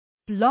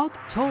Blog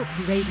Talk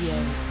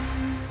Radio.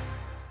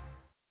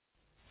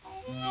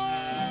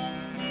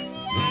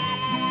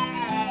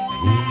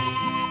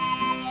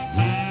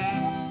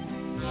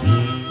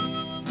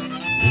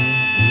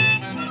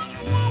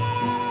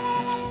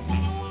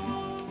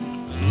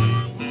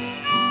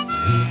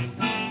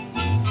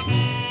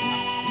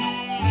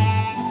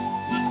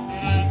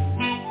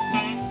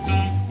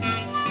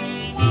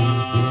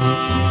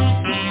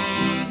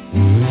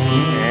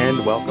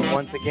 Welcome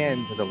once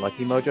again to the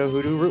Lucky Mojo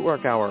Hoodoo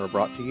Rootwork Hour,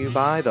 brought to you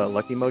by the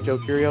Lucky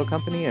Mojo Curio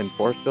Company in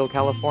Forestville,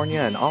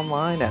 California, and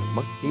online at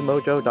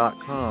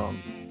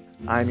luckymojo.com.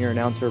 I'm your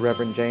announcer,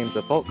 Reverend James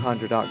of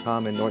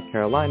folkconjure.com in North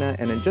Carolina,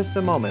 and in just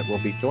a moment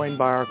we'll be joined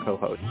by our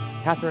co-hosts,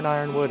 Catherine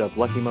Ironwood of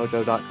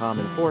luckymojo.com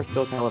in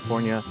Forestville,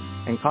 California,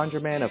 and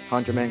ConjureMan of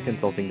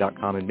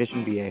ConjureManConsulting.com in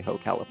Mission Viejo,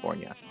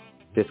 California.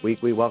 This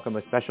week we welcome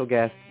a special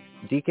guest,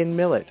 Deacon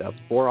Millett of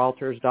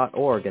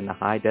fouraltars.org in the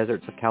high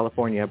deserts of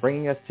California,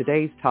 bringing us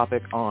today's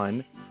topic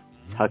on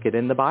Tuck It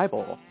in the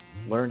Bible.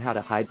 Learn how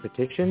to hide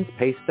petitions,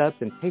 pay stubs,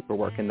 and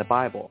paperwork in the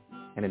Bible,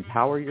 and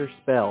empower your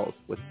spells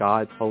with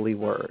God's holy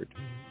word.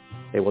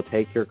 They will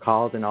take your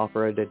calls and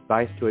offer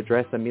advice to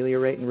address,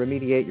 ameliorate, and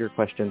remediate your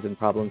questions and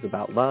problems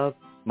about love,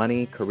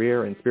 money,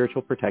 career, and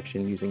spiritual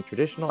protection using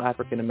traditional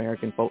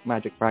African-American folk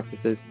magic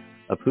practices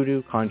of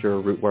hoodoo, conjure,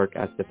 or rootwork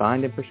as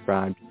defined and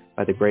prescribed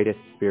by the greatest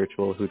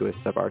spiritual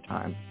hoodooists of our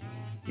time.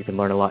 You can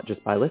learn a lot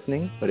just by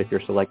listening, but if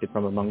you're selected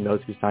from among those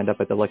who signed up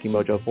at the Lucky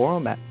Mojo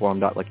Forum at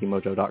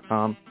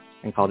forum.luckymojo.com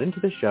and called into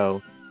the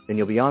show, then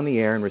you'll be on the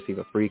air and receive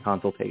a free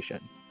consultation.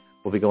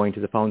 We'll be going to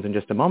the phones in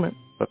just a moment,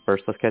 but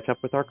first let's catch up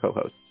with our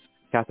co-hosts,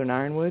 Catherine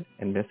Ironwood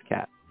and Miss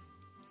Cat.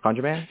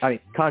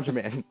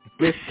 ConjureMan,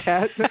 Miss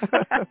Cat.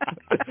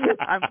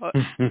 I'm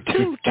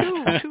two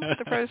for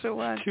the price of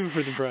one. Two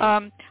for the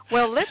price.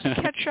 Well, let's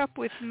catch up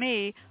with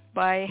me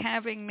by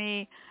having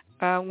me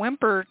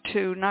whimper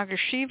to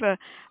Nagashiva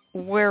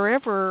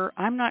wherever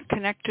I'm not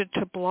connected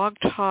to Blog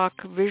Talk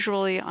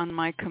visually on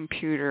my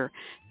computer.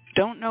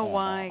 Don't know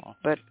why,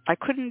 but I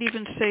couldn't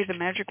even say the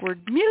magic word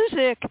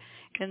music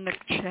in the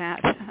chat.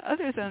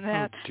 Other than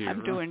that,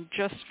 I'm doing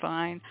just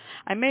fine.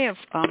 I may have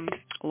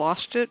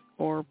lost it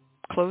or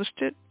closed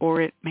it,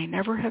 or it may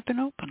never have been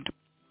opened.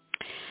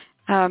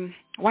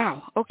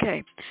 Wow.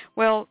 Okay.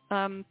 Well,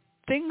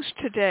 things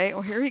today.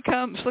 Oh, here he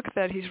comes. Look at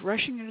that. He's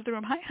rushing into the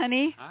room. Hi,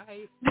 honey. Hi.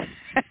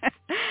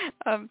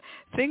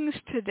 Things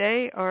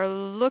today are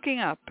looking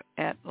up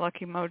at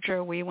Lucky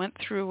Mojo. We went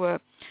through a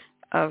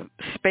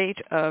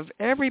spate of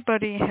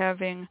everybody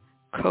having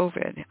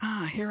COVID.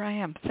 Here I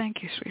am.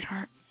 Thank you,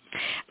 sweetheart.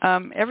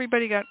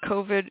 Everybody got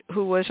COVID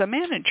who was a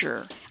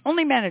manager.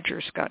 Only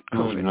managers got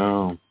COVID.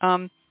 Oh,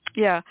 no.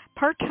 Yeah,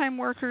 part-time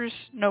workers,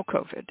 no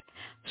COVID.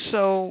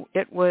 So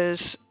it was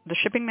the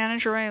shipping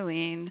manager,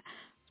 Eileen,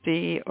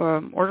 the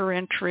order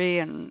entry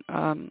and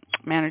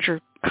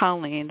manager,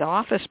 Colleen, the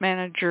office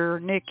manager,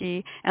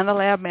 Nikki, and the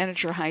lab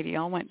manager, Heidi,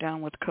 all went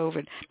down with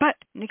COVID. But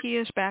Nikki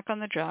is back on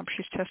the job.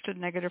 She's tested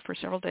negative for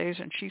several days,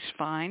 and she's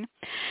fine.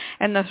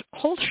 And the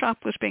whole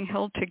shop was being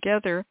held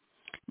together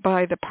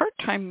by the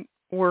part-time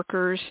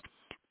workers,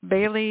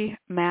 Bailey,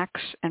 Max,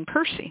 and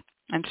Percy.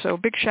 And so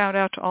big shout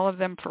out to all of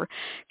them for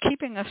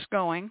keeping us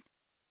going.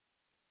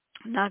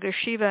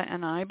 Nagashiva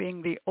and I,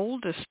 being the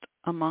oldest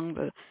among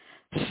the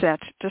set,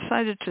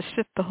 decided to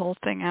sit the whole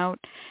thing out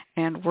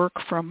and work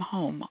from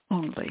home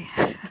only.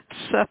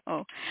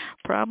 So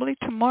probably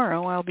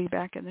tomorrow I'll be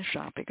back in the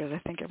shop because I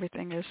think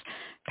everything is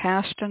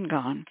past and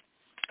gone.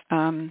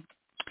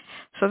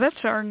 So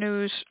that's our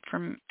news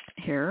from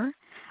here.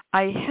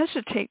 I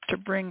hesitate to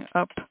bring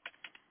up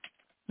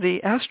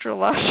the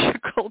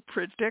astrological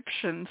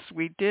predictions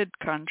we did,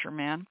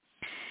 ConjureMan.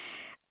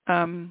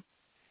 Can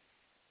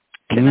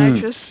I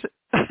just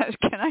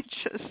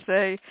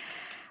say,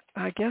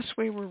 I guess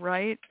we were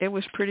right. It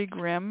was pretty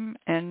grim,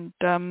 and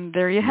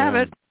there you have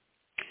it.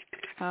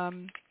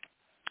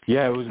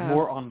 Yeah, it was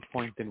more on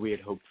point than we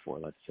had hoped for,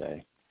 let's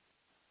say.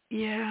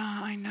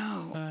 Yeah, I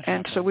know.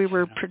 And so we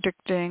were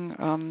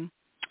predicting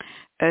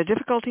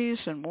difficulties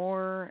and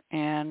war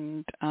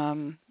and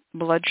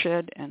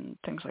bloodshed and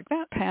things like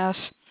that pass.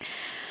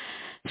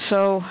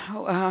 So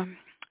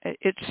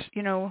it's,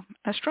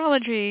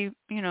 astrology,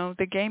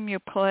 the game you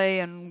play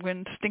and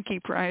win stinky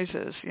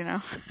prizes,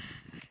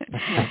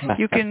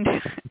 You can,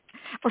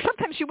 or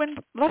sometimes you win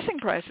blessing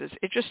prizes.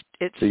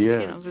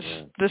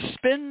 The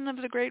spin of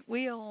the great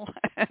wheel.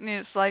 And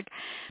it's like,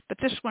 but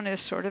this one is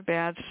sort of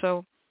bad.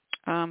 So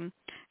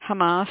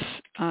Hamas,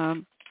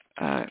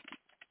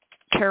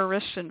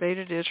 terrorists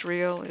invaded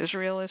Israel.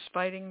 Israel is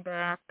fighting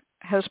back.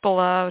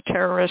 Hezbollah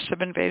terrorists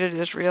have invaded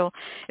Israel.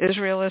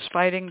 Israel is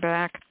fighting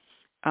back.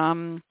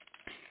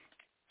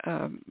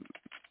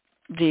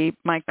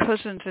 My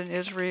cousins in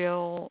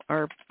Israel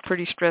are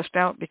pretty stressed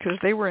out because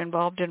they were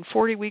involved in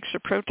 40 weeks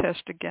of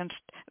protest against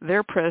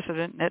their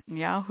president,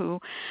 Netanyahu,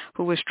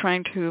 who was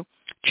trying to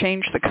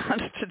change the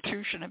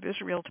constitution of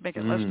Israel to make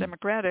it less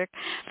democratic.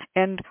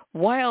 And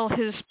while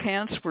his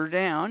pants were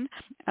down,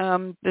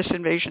 this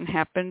invasion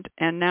happened,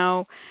 and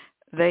now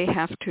they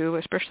have to,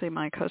 especially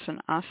my cousin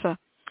Asa,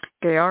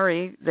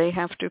 Gayari, they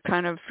have to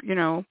kind of,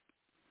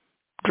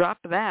 drop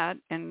that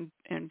and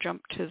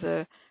jump to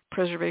the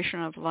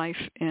preservation of life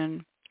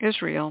in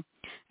Israel.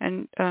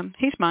 And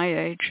he's my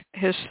age.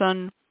 His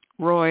son,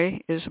 Roy,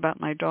 is about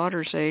my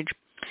daughter's age.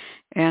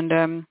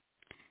 And,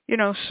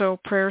 so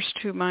prayers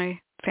to my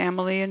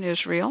family in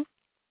Israel.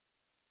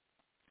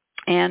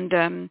 And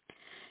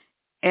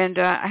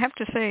I have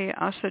to say,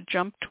 Asa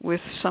jumped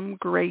with some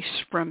grace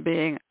from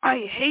being,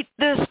 I hate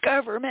this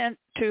government,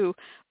 to,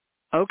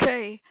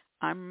 okay,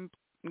 I'm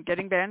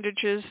getting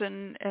bandages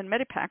and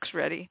medipacks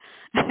ready,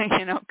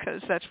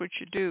 because that's what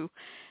you do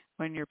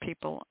when your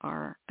people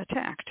are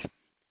attacked.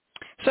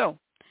 So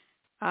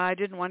I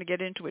didn't want to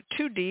get into it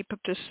too deep,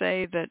 but to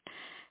say that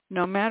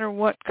no matter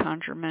what,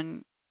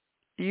 Conjurman,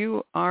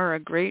 you are a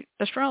great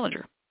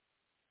astrologer.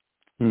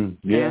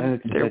 Yeah,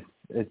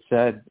 it's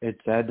sad. It's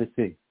sad to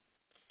see.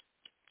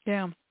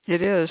 Yeah,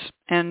 it is.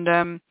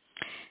 And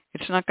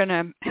it's not going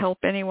to help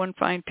anyone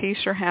find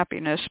peace or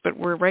happiness, but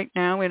we're right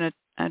now in a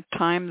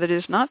time that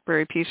is not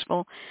very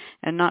peaceful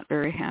and not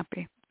very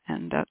happy.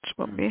 And that's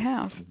what we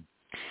have.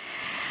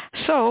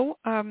 So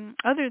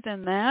other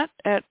than that,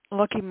 at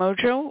Lucky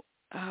Mojo,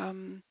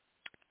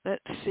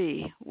 let's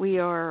see, we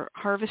are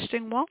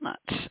harvesting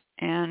walnuts,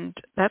 and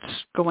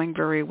that's going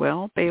very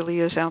well. Bailey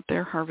is out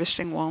there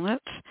harvesting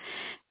walnuts.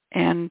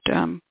 And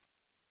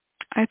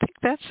I think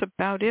that's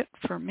about it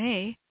for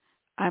me.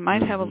 I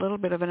might have a little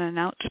bit of an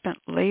announcement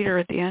later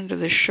at the end of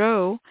the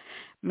show.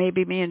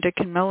 Maybe me and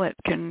Deacon Millett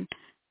can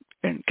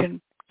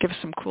give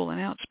some cool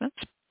announcements.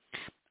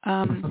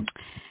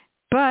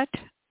 But,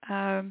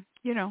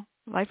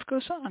 life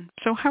goes on.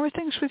 So how are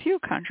things with you,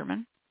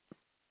 Conjurman?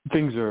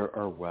 Things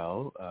are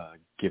well,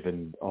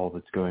 given all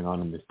that's going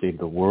on in the state of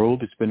the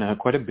world. It's been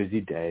quite a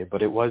busy day,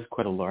 but it was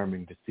quite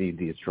alarming to see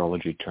the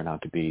astrology turn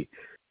out to be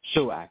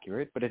so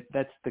accurate. But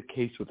that's the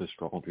case with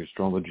astrology.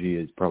 Astrology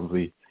is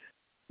probably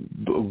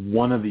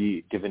one of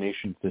the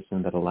divination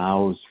systems that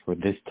allows for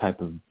this type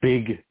of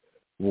big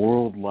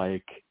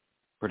world-like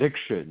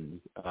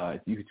predictions.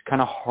 It's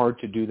kind of hard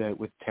to do that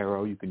with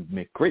tarot. You can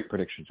make great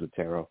predictions with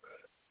tarot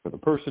for the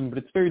person, but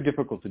it's very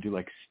difficult to do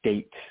like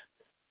states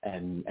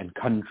and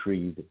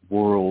countries,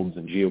 worlds,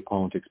 and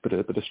geopolitics.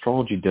 But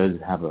astrology does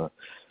have a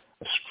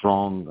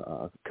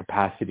strong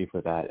capacity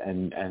for that,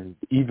 and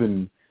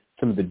even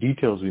some of the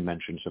details we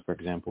mentioned. So, for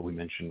example, we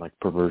mentioned like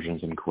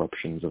perversions and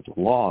corruptions of the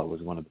law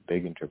was one of the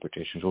big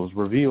interpretations. It was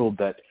revealed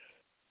that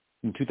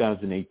in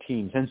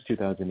 2018, since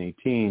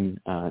 2018,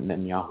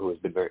 Netanyahu has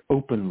been very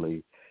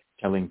openly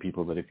telling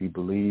people that if you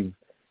believe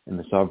in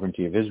the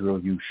sovereignty of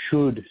Israel, you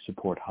should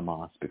support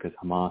Hamas because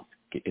Hamas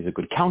is a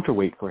good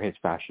counterweight for his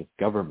fascist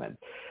government.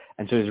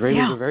 And so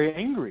Israelis are very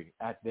angry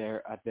at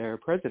their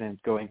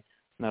president, going,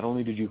 not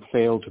only did you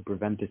fail to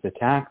prevent this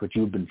attack, but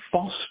you've been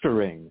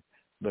fostering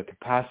the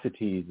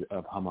capacities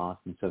of Hamas.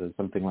 And so there's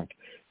something like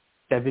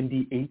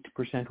 78%,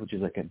 which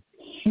is like a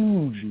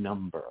huge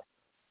number,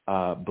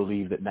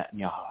 believe that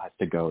Netanyahu has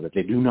to go, that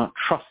they do not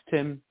trust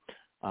him,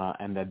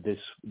 and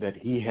that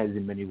he has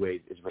in many ways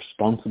is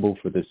responsible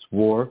for this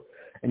war.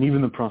 And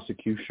even the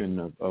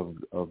prosecution of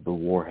the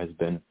war has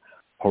been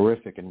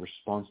horrific in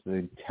response to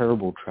the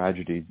terrible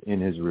tragedies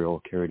in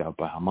Israel carried out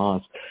by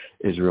Hamas.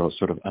 Israel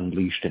sort of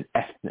unleashed an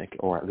ethnic,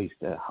 or at least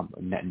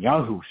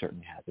Netanyahu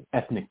certainly has, an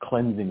ethnic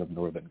cleansing of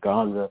northern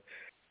Gaza.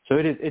 So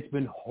it's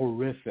been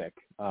horrific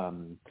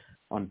on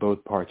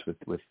both parts,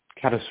 with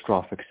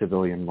catastrophic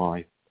civilian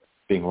life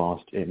being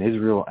lost in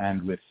Israel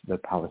and with the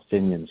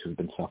Palestinians who've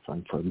been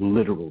suffering for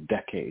literal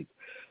decades.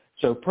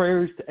 So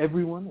prayers to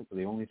everyone is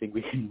the only thing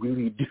we can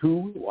really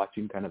do,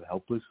 watching kind of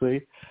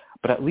helplessly.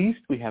 But at least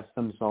we have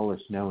some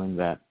solace knowing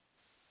that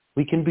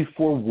we can be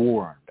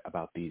forewarned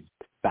about these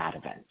bad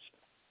events.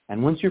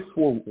 And once you're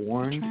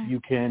forewarned, you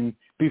can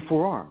be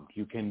forearmed.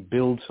 You can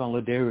build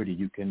solidarity.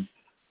 You can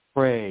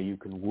pray. You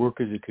can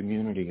work as a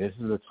community. This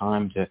is the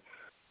time to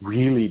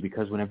really,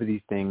 because whenever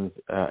these things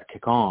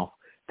kick off,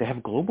 they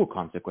have global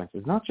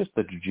consequences, not just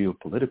the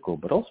geopolitical,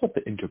 but also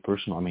the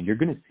interpersonal. I mean, you're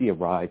going to see a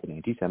rise in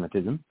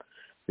anti-Semitism.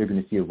 You're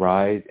going to see a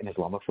rise in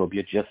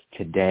Islamophobia. Just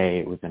today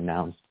it was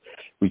announced,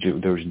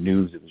 there was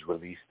news that was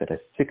released that a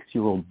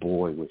 6-year-old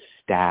boy was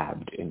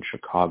stabbed in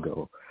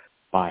Chicago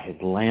by his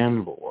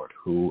landlord,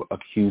 who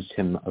accused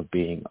him of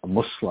being a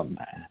Muslim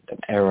and an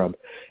Arab,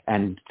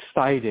 and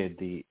cited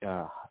the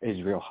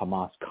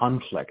Israel-Hamas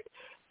conflict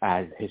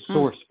as his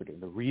source for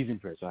the reason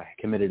for it. So I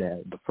committed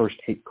the first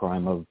hate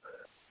crime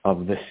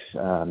of this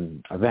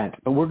event.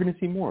 But we're going to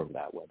see more of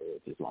that, whether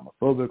it's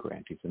Islamophobic or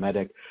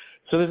anti-Semitic.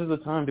 So this is the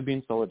time to be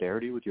in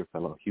solidarity with your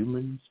fellow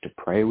humans, to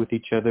pray with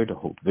each other, to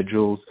hold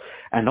vigils,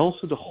 and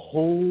also to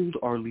hold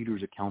our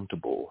leaders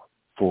accountable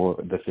for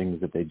the things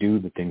that they do,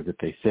 the things that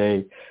they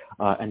say,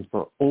 and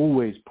for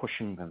always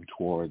pushing them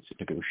towards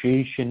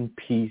negotiation,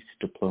 peace,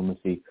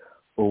 diplomacy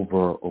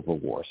over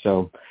war.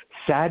 So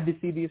sad to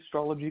see the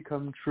astrology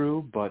come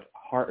true, but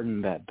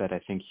heartened that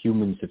I think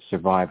humans have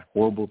survived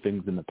horrible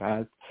things in the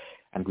past,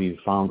 and we've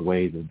found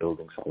ways of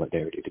building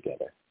solidarity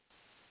together.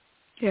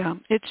 Yeah,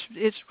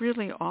 it's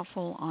really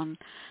awful on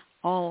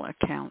all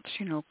accounts,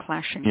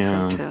 clashing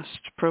protests,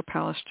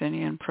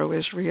 pro-Palestinian,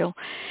 pro-Israel.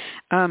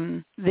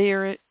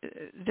 There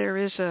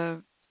is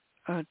a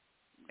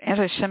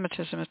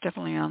anti-Semitism is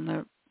definitely on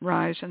the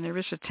rise, and there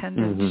is a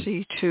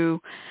tendency to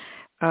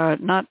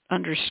not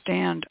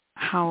understand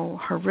how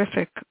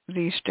horrific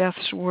these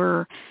deaths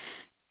were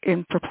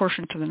in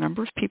proportion to the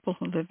number of people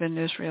who live in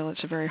Israel.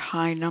 It's a very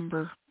high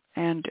number,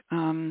 and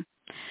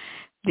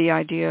the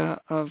idea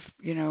of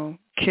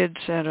kids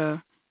at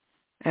a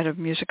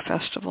music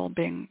festival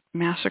being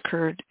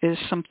massacred is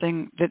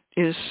something that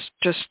is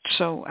just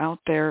so out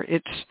there.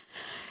 It's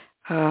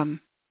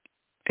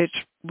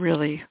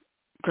really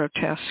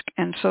grotesque,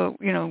 and so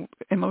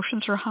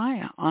emotions are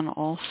high on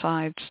all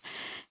sides,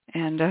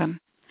 and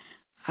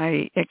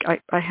I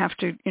have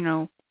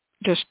to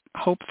just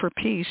hope for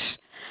peace.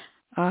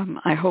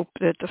 I hope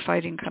that the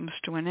fighting comes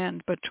to an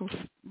end, but to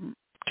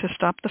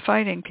stop the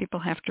fighting, people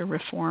have to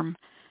reform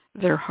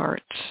their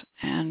hearts,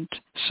 and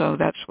so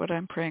that's what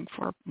I'm praying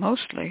for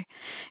mostly,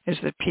 is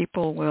that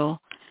people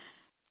will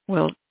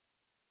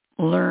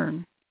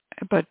learn.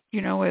 But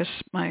as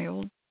my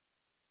old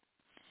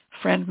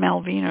friend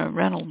Malvina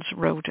Reynolds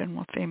wrote in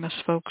a famous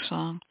folk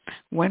song,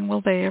 "When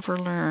will they ever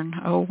learn?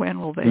 Oh,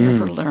 when will they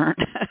ever learn?"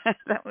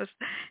 That was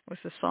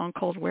a song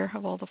called "Where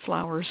Have All the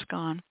Flowers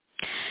Gone?"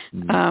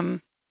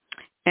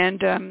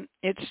 And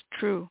it's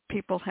true.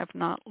 People have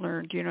not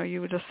learned.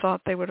 You would have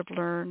thought they would have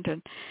learned,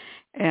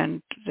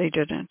 and they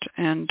didn't.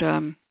 And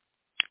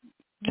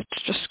it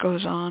just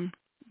goes on.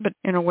 But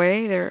in a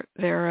way,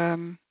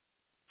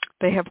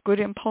 they have good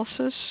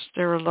impulses.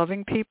 They're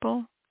loving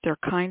people. They're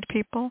kind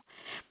people.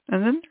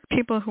 And then there are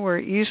people who are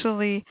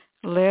easily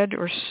led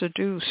or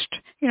seduced.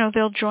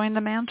 They'll join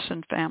the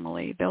Manson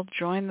family. They'll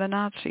join the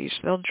Nazis.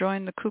 They'll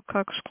join the Ku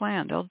Klux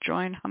Klan. They'll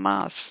join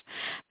Hamas.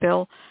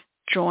 They'll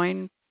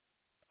join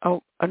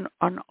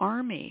an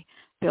army.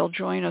 They'll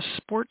join a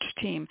sports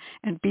team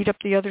and beat up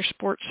the other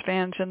sports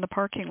fans in the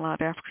parking lot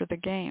after the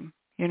game.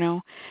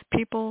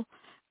 People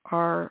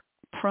are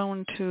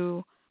prone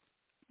to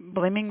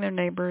blaming their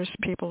neighbors.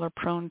 People are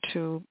prone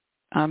to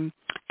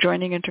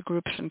joining into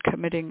groups and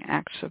committing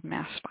acts of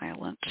mass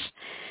violence.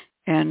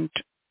 And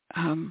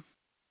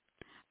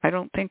I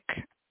don't think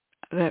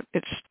that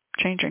it's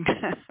changing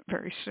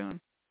very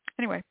soon.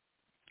 Anyway,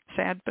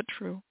 sad but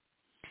true.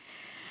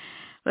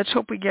 Let's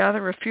hope we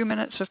gather a few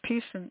minutes of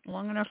peace and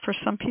long enough for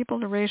some people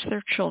to raise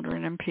their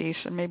children in peace,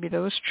 and maybe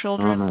those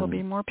children will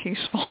be more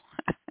peaceful.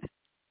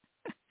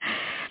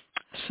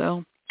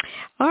 So,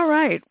 all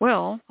right.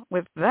 Well,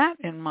 with that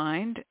in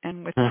mind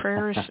and with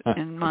prayers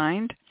in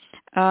mind,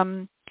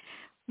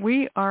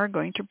 we are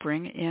going to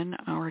bring in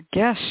our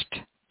guest,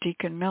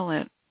 Deacon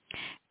Millett.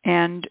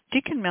 And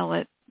Deacon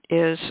Millett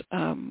is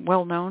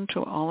well known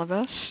to all of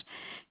us.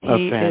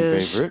 He is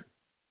favorite.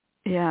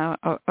 Yeah,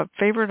 a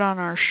favorite on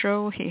our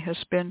show. He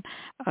has been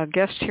a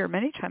guest here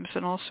many times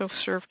and also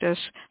served as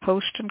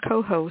host and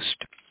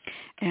co-host.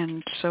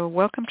 And so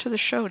welcome to the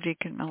show,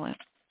 Deacon Millett.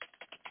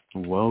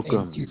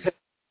 Welcome. Thank you.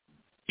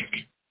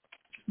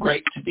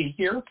 Great to be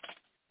here.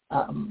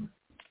 And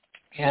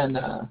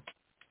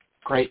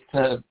great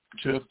to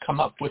have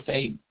come up with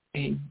a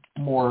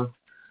more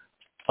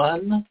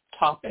fun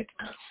topic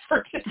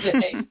for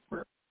today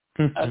for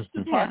us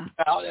to talk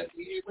about. It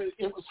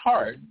was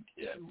hard.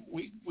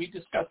 We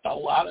discussed a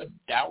lot of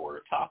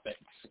dour topics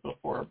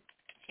before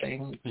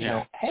saying,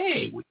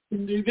 hey, we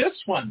can do this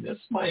one. This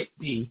might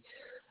be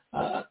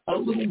a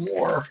little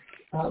more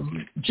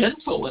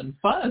gentle and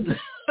fun.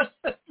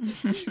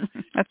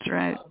 That's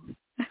right.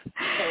 So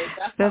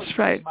that's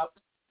right.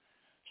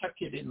 Tuck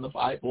it in the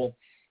Bible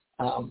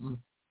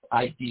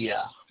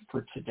idea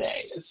for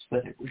today is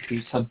that it would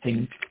be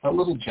something a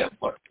little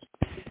gentler.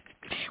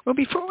 Well,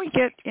 before we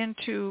get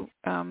into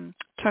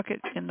Tuck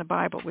It in the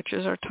Bible, which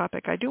is our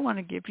topic, I do want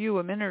to give you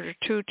a minute or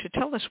two to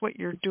tell us what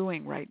you're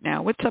doing right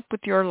now. What's up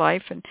with your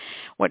life, and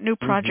what new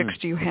projects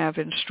do you have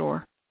in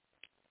store?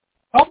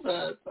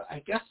 Well, I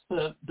guess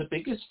the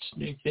biggest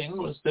new thing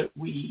was that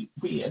we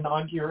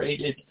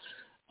inaugurated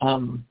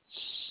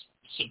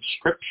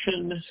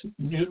subscription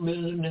new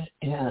moon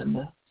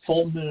and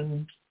full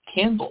moon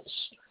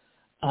candles.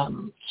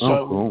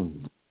 Cool.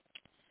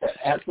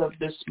 As of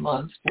this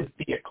month with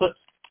the eclipse,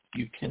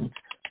 you can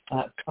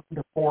come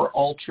to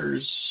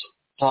 4altars.org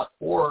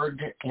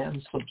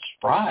and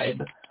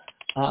subscribe.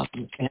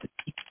 And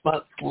each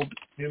month will be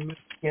a new moon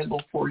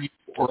candle for you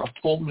or a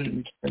full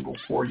moon candle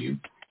for you.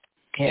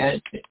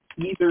 And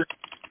either you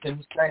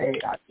can say,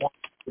 I want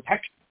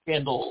protection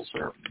candles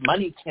or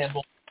money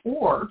candles,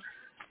 or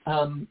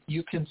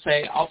you can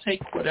say, I'll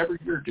take whatever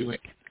you're doing,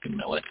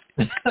 Millett,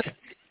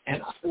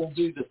 and I will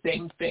do the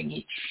same thing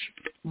each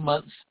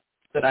month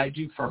that I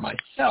do for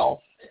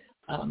myself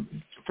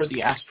for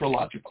the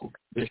astrological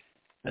conditions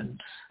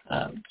and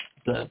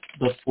the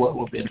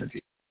flow of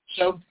energy.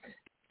 So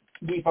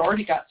we've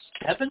already got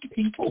 7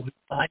 people who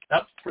signed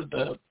up for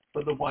the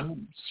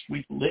ones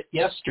we lit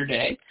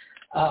yesterday.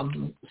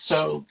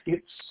 So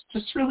it's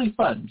just really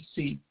fun to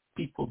see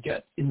people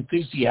get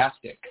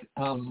enthusiastic.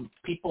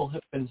 People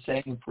have been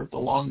saying for the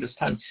longest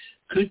time,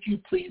 could you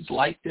please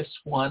light this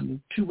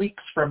one 2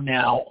 weeks from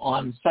now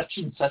on such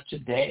and such a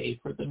day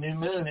for the new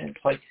moon? And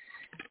it's like,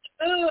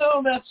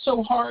 oh, that's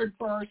so hard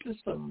for our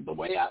system. The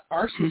way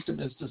our system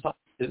is designed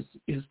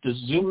is to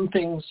zoom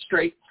things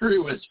straight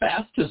through as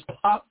fast as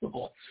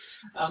possible.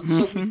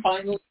 So we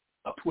finally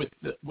came up with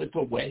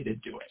a way to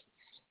do it.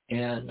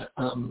 And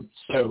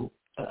so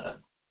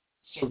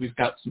we've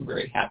got some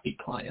very happy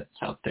clients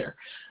out there.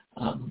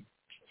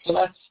 So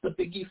that's the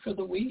biggie for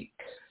the week.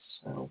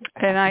 So,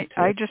 and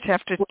I just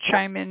have to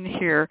chime in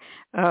here.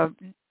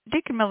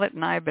 Deacon Millett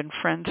and I have been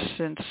friends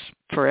since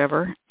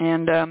forever,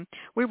 and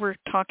we were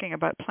talking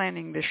about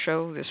planning this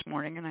show this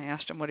morning, and I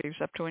asked him what he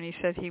was up to, and he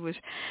said he was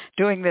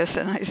doing this,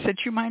 and I said,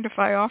 do you mind if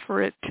I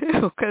offer it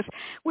too? Because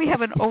we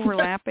have an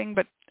overlapping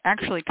but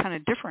actually kind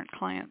of different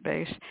client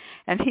base.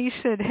 And he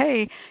said,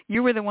 hey,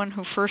 you were the one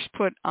who first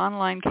put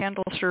online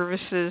candle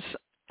services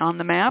on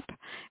the map,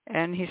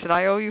 and he said,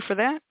 I owe you for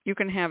that. You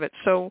can have it.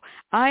 So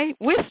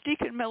with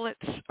Deacon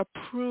Millett's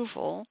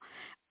approval,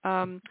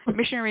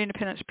 Missionary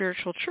Independent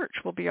Spiritual Church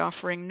will be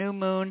offering new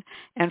moon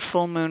and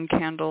full moon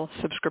candle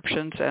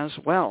subscriptions as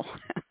well.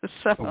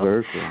 So,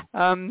 very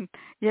cool.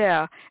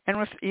 Yeah, and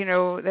with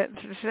that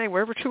to say,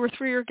 wherever 2 or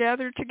 3 are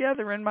gathered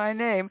together in my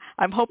name,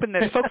 I'm hoping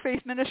that Folk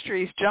Faith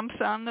Ministries jumps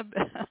on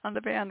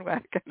the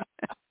bandwagon.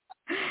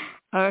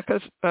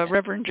 Because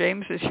Reverend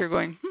James is here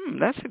going,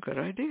 that's a good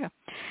idea.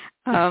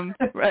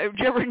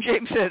 Reverend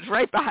James says,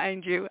 right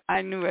behind you.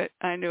 I knew it.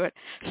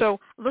 So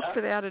look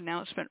for that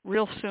announcement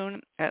real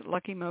soon at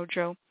Lucky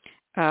Mojo.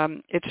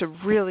 It's a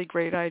really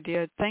great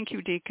idea. Thank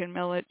you, Deacon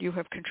Millett. You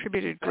have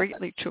contributed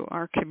greatly to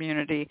our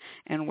community,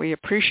 and we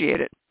appreciate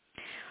it.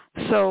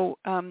 So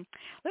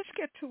let's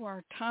get to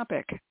our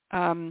topic,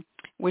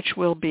 which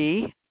will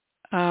be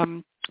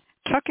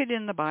Tuck It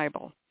in the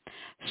Bible.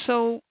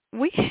 So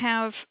we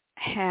have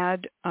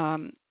had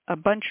a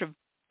bunch of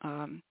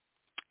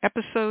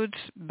episodes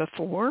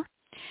before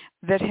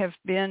that have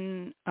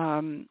been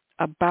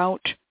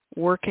about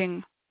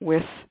working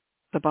with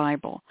the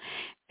Bible.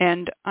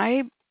 And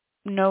I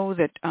know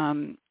that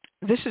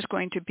this is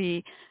going to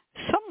be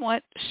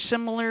somewhat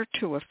similar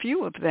to a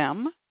few of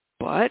them,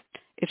 but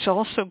it's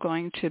also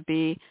going to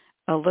be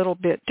a little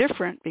bit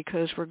different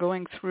because we're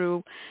going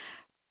through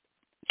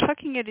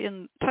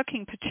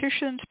tucking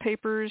petitions,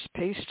 papers,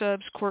 pay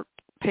stubs, court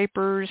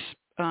papers,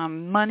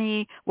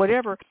 money,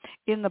 whatever,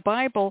 in the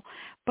Bible,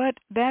 but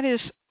that is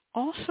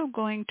also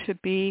going to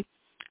be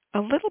a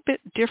little bit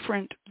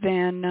different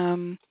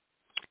than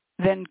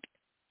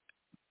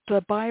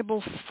the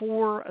Bible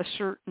for a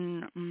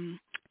certain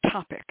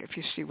topic, if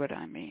you see what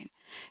I mean.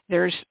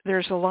 There's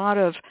a lot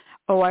of,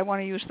 I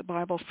want to use the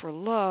Bible for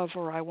love,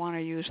 or I want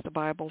to use the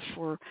Bible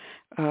for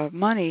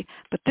money,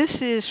 but this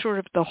is sort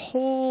of the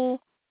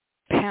whole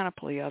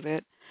panoply of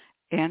it,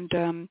 and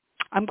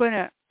I'm going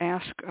to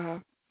ask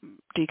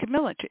Deacon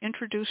Millett to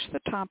introduce the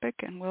topic,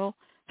 and we'll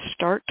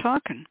start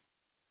talking.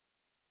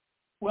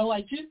 Well, I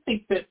do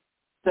think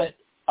that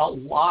a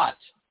lot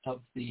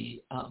of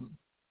the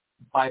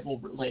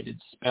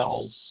Bible-related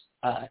spells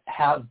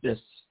have this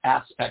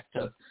aspect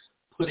of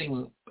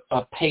putting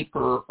a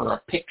paper or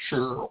a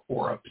picture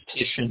or a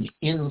petition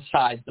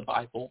inside the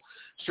Bible.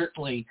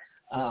 Certainly,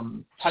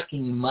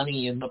 tucking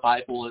money in the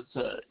Bible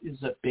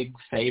is a big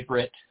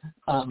favorite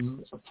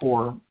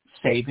for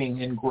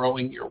saving and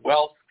growing your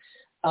wealth.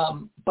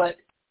 But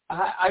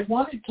I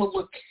wanted to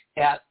look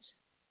at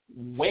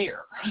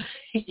where,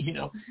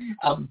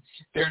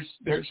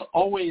 there's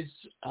always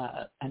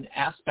an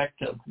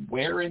aspect of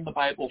where in the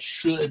Bible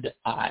should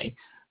I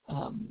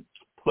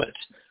put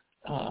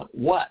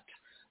what.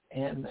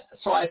 And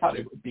so I thought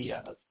it would be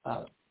a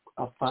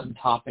fun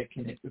topic,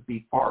 and it would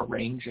be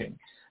far-ranging.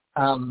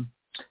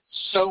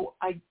 So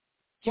I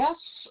guess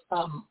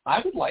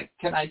I would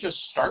can I just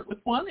start with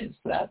one? Is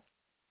that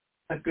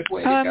a good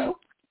way to go?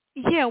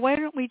 Yeah, why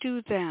don't we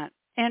do that?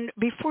 And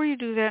before you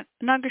do that,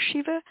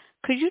 Nagashiva,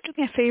 could you do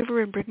me a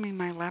favor and bring me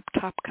my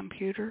laptop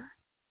computer?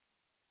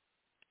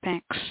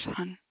 Thanks,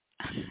 hon.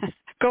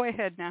 Go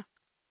ahead now.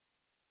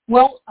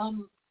 Well,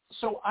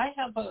 so I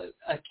have a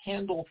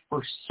candle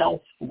for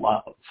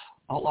self-love.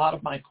 A lot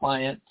of my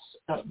clients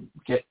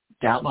get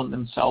down on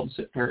themselves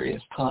at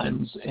various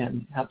times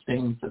and have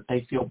things that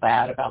they feel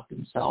bad about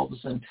themselves.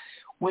 And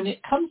when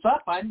it comes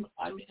up, I'm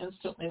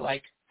instantly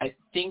like, I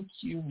think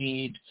you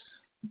need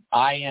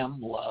I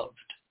Am Loved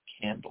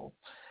candle.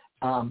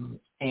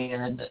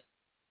 And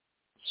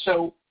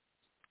so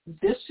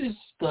this is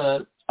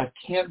a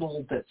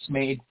candle that's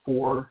made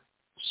for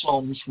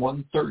Psalms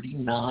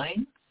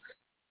 139.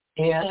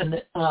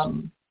 And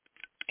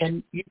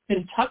you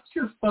can tuck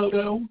your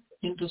photo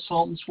into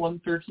Psalms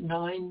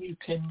 139. You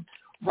can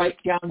write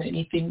down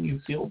anything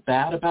you feel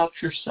bad about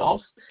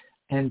yourself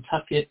and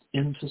tuck it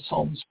into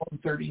Psalms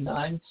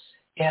 139.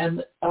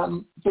 And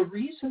the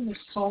reason this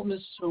psalm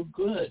is so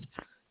good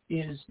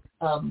is,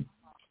 and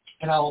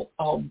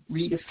I'll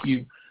read a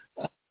few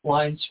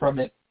lines from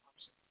it.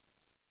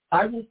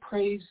 I will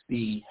praise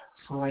thee,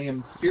 for I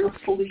am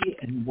fearfully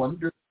and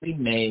wonderfully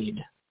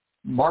made.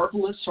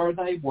 Marvelous are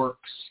thy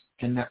works,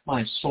 and that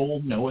my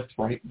soul knoweth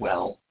right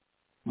well.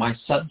 My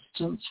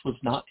substance was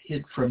not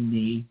hid from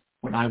thee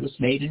when I was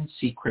made in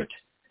secret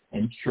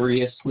and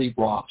curiously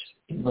wrought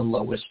in the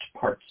lowest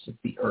parts of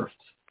the earth.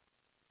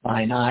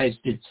 Thine eyes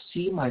did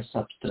see my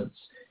substance,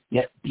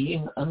 yet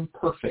being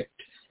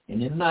unperfect,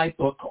 and in thy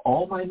book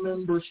all my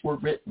members were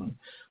written,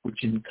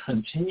 which in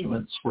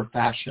continuance were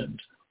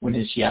fashioned, when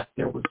as yet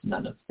there was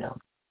none of them.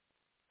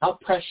 How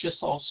precious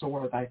also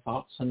are thy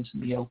thoughts unto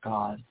me, O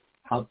God,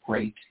 how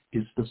great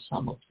is the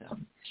sum of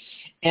them.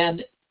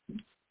 And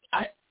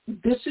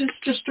this is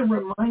just a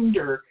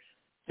reminder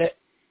that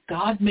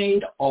God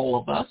made all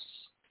of us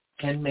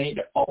and made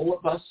all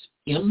of us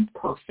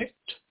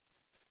imperfect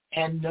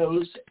and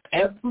knows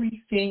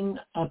everything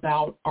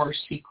about our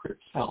secret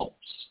selves,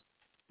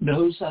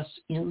 knows us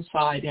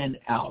inside and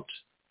out,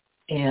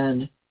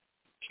 and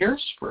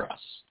cares for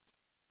us.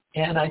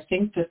 And I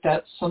think that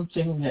that's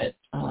something that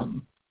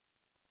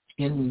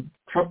in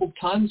troubled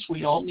times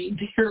we all need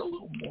to hear a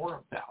little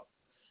more about.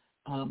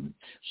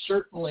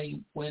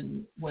 Certainly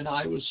when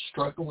I was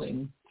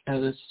struggling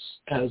as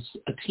a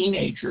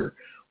teenager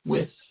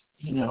with,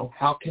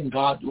 how can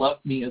God love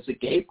me as a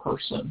gay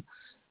person,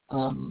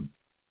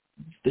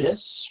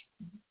 this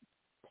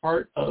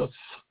part of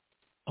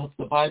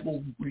the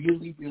Bible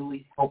really,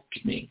 really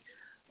helped me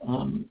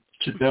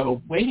to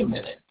go, wait a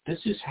minute, this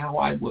is how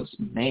I was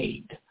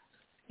made.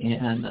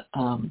 And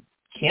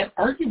can't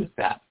argue with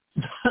that.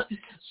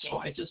 So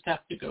I just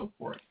have to go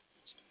for it.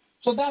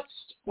 So that's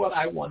what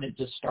I wanted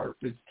to start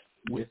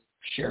with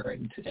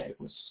sharing today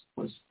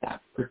was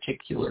that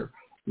particular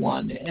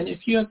one. And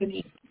if you have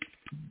any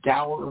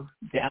down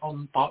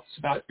thoughts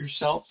about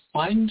yourself,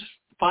 find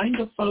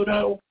a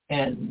photo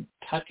and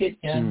tuck it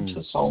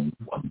into Psalm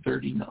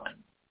 139.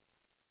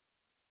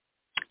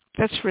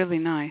 That's really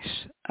nice.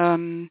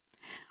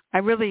 I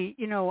really,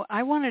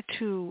 I wanted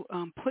to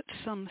put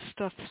some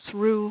stuff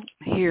through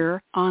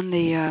here on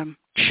the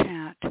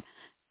chat.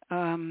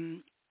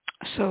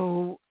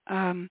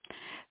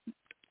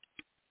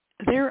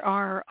 There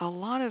are a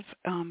lot of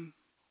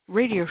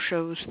radio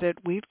shows that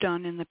we've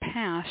done in the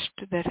past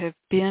that have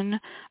been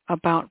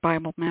about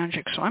Bible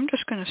magic. So I'm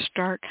just going to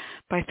start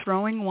by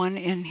throwing one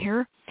in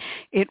here.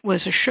 It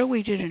was a show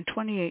we did in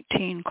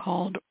 2018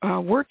 called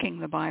Working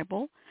the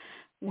Bible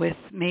with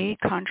me,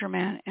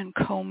 ConjureMan, and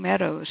Co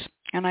Meadows.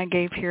 And I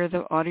gave here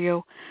the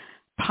audio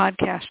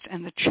podcast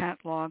and the chat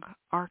log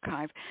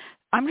archive.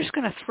 I'm just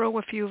going to throw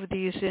a few of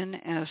these in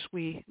as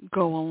we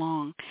go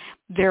along.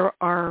 There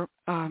are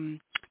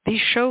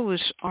these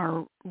shows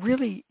are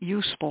really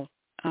useful,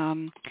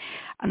 and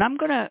I'm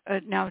going to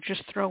now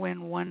just throw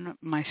in one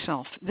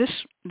myself.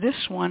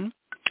 This one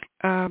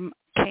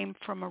came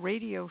from a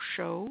radio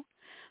show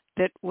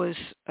that was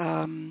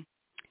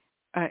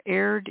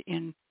aired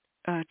in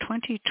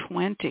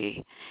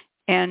 2020,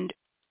 and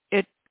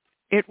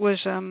it was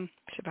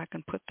see if I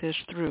can put this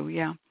through.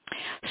 Yeah.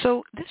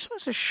 So this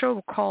was a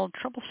show called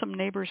Troublesome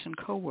Neighbors and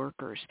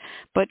Coworkers.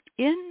 But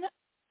in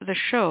the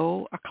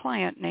show, a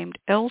client named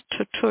El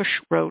Tutush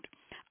wrote,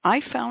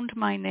 I found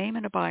my name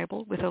in a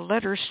Bible with a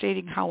letter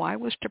stating how I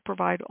was to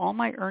provide all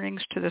my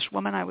earnings to this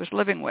woman I was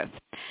living with.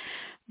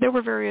 There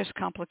were various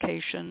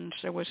complications.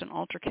 There was an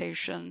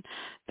altercation.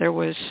 There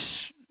was,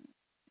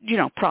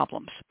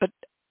 problems. But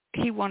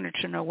he wanted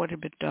to know what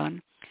had been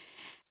done.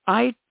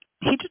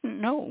 He didn't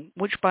know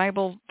which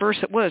Bible verse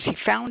it was. He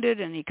found it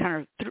and he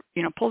kind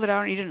of pulled it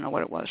out and he didn't know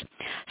what it was.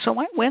 So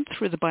I went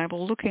through the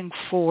Bible looking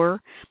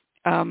for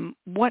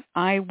what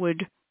I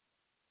would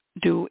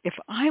do if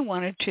I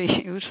wanted to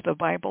use the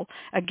Bible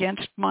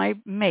against my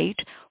mate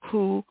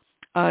who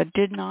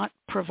did not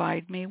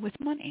provide me with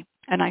money.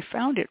 And I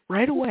found it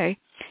right away.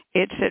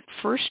 It's at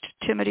 1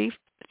 Timothy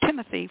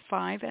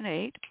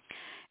 5:8.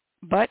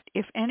 But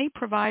if any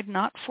provide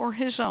not for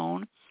his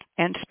own,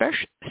 and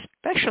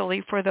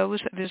especially for those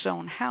of his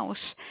own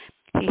house,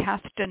 he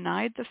hath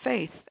denied the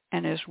faith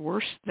and is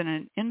worse than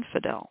an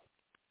infidel.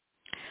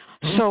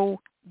 Mm-hmm.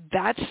 So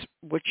that's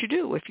what you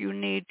do. If you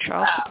need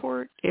child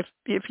support, if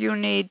you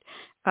need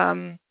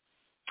someone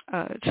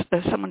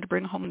to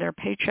bring home their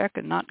paycheck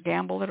and not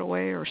gamble it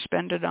away or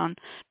spend it on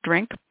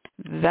drink,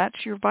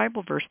 that's your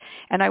Bible verse.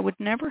 And I would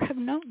never have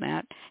known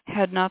that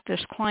had not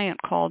this client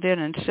called in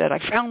and said, I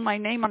found my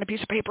name on a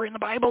piece of paper in the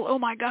Bible. Oh,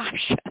 my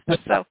gosh.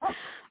 So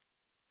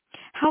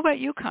how about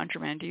you,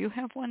 ConjureMan? Do you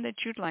have one that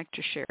you'd like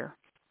to share?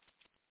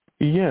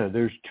 Yeah,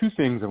 there's two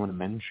things I want to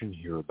mention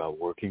here about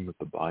working with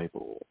the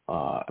Bible,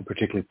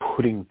 particularly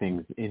putting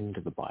things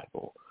into the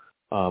Bible.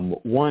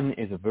 One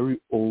is a very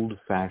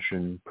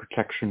old-fashioned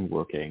protection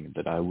working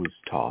that I was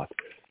taught,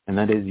 and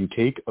that is you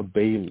take a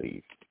bay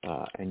leaf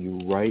and you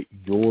write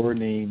your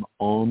name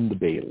on the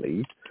bay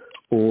leaf,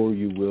 or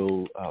you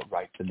will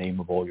write the name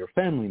of all your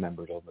family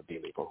members on the bay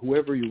leaf, or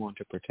whoever you want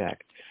to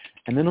protect.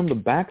 And then on the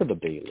back of the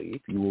bay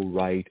leaf, you will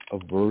write a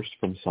verse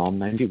from Psalm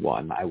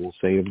 91. I will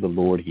say of the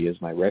Lord, he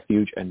is my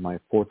refuge and my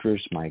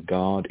fortress, my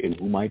God, in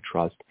whom I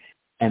trust.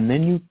 And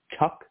then you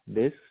tuck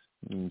this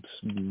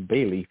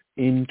bay leaf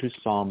into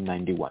Psalm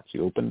 91. So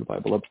you open the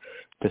Bible up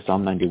to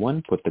Psalm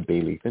 91, put the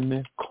bay leaf in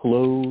there,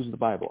 close the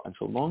Bible. And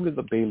so long as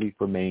the bay leaf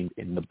remains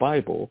in the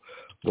Bible,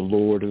 the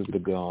Lord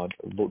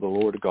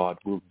God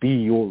will be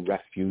your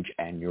refuge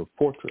and your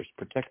fortress,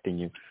 protecting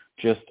you,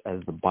 just as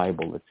the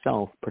Bible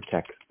itself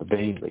protects the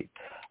bay leaf.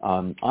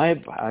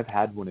 I've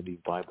had one of these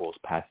Bibles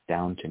passed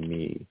down to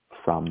me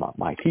from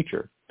my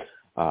teacher,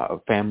 a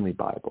family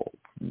Bible,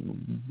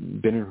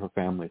 been in her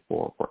family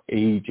for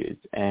ages.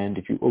 And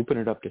if you open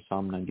it up to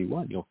Psalm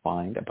 91, you'll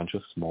find a bunch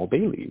of small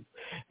bay leaves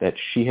that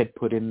she had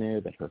put in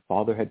there, that her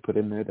father had put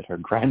in there, that her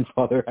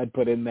grandfather had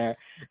put in there.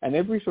 And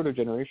every sort of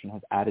generation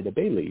has added a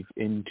bay leaf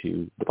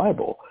into the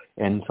Bible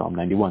in Psalm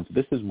 91. So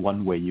this is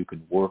one way you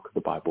can work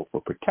the Bible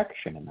for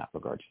protection in that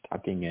regard,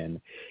 tucking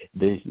in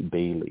this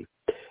bay leaf.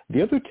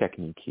 The other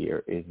technique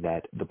here is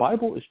that the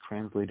Bible is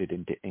translated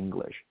into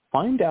English.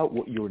 Find out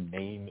what your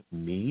name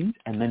means,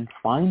 and then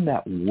find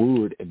that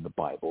word in the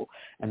Bible,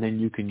 and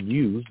then you can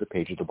use the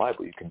page of the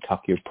Bible. You can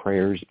tuck your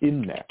prayers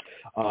in there.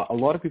 A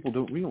lot of people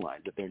don't realize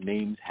that their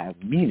names have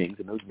meanings,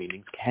 and those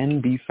meanings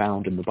can be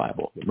found in the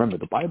Bible. Remember,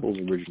 the Bible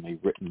is originally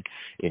written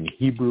in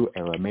Hebrew,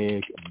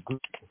 Aramaic, and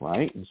Greek,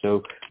 right? And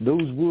so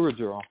those words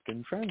are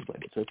often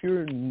translated. So if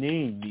your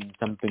name means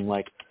something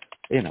like,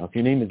 if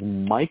your name is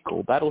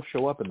Michael, that'll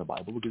show up in the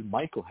Bible because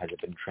Michael hasn't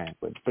been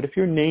translated. But if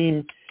your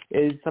name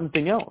is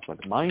something else,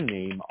 like my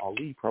name,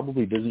 Ali,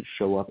 probably doesn't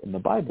show up in the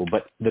Bible,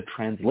 but the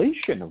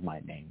translation of my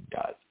name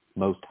does,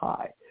 Most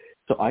High.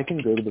 So I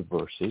can go to the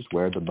verses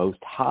where the Most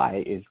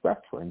High is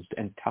referenced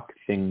and tuck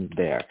things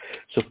there.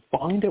 So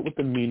find out what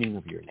the meaning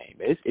of your name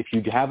is. If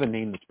you have a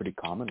name that's pretty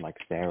common, like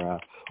Sarah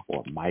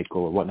or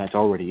Michael or whatnot, that's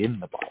already in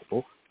the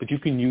Bible, but you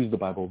can use the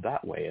Bible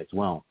that way as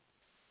well.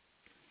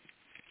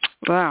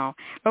 Wow.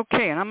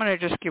 Okay, and I'm going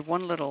to just give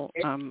one little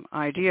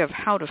idea of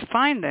how to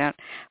find that.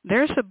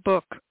 There's a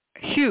book,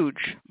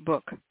 huge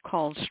book,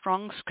 called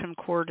Strong's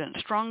Concordance,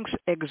 Strong's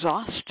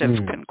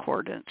Exhaustive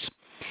Concordance.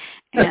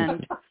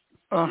 And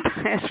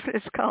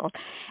it's called.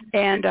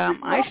 And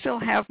I still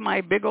have my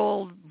big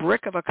old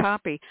brick of a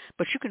copy,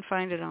 but you can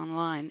find it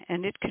online.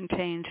 And it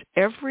contains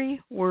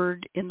every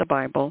word in the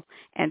Bible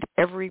and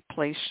every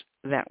place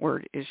that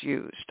word is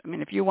used. I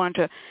mean, if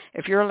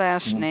your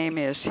last name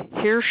is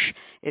Hirsch,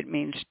 it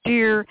means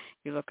deer.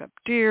 You look up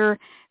deer,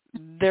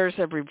 there's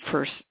every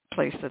first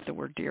place that the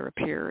word deer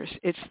appears.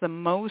 It's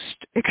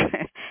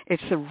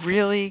a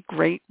really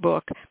great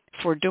book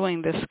for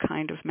doing this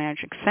kind of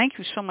magic. Thank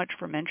you so much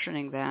for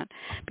mentioning that,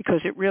 because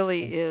it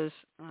really is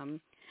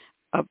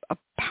a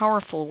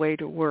powerful way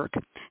to work.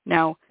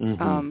 Now,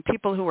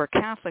 people who are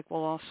Catholic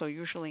will also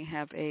usually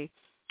have a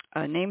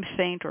name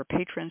saint or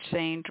patron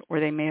saint, or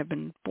they may have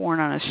been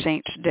born on a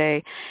saint's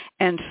day.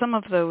 And some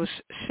of those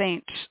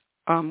saints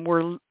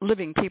were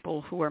living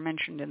people who are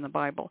mentioned in the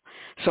Bible.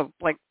 So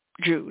like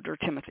Jude or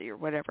Timothy or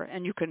whatever,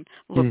 and you can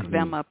look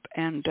them up,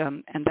 and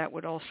that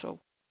would also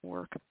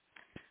work.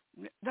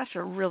 That's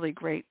a really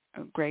great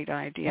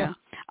idea.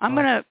 I'm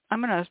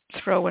gonna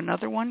throw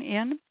another one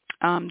in.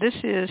 This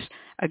is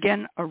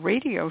again a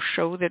radio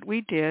show that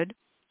we did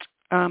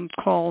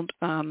called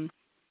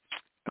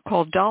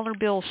Dollar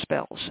Bill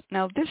Spells.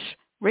 Now, this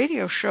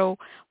radio show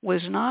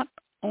was not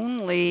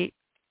only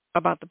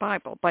about the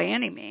Bible by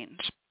any means,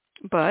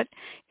 but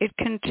it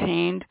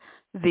contained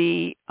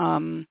the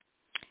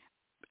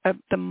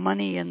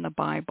money in the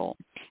Bible.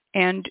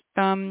 And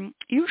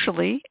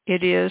usually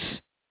it is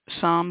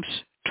Psalms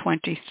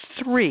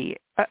 23.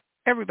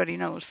 Everybody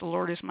knows, the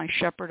Lord is my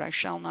shepherd, I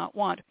shall not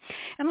want.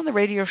 And on the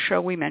radio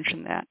show we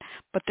mentioned that.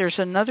 But there's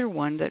another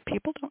one that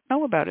people don't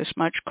know about as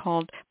much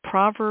called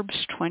Proverbs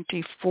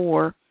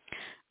 24,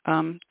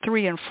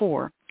 3 and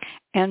 4.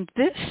 And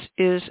this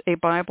is a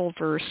Bible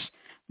verse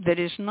that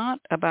is not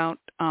about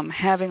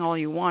having all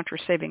you want or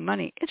saving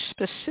money. It's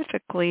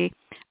specifically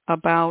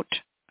about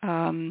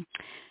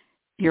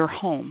your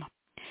home.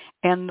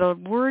 And the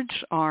words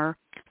are,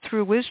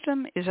 through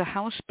wisdom is a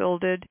house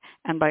builded,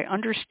 and by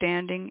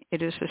understanding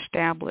it is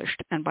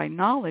established, and by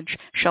knowledge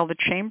shall the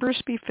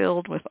chambers be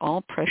filled with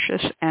all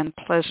precious and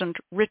pleasant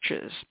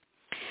riches.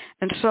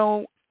 And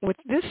so with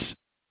this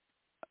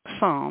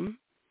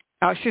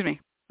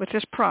with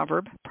this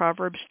proverb,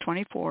 Proverbs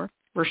 24,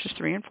 verses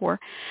 3 and 4,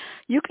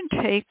 you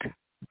can take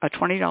a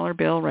 $20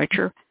 bill, write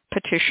your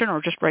petition,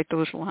 or just write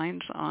those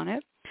lines on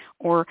it,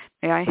 or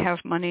may I have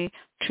money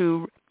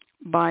to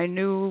buy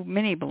new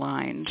mini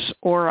blinds,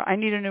 or I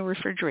need a new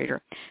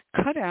refrigerator.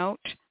 Cut out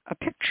a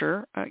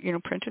picture,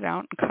 print it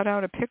out and cut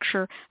out a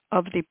picture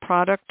of the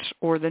product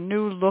or the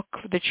new look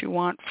that you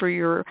want for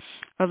your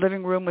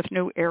living room with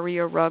new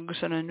area rugs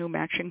and a new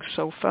matching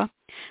sofa.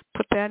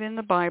 Put that in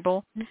the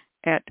Bible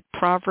at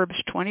Proverbs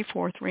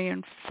 24, 3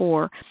 and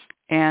 4,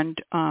 and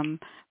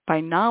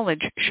by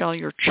knowledge shall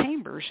your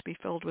chambers be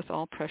filled with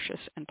all precious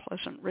and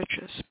pleasant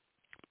riches.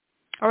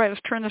 All right,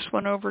 let's turn this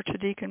one over to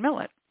Deacon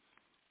Millett.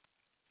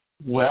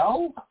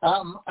 Well,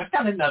 I've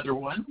got another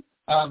one.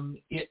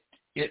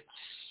 It's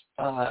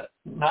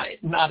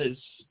not as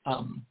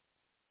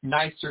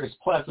nice or as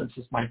pleasant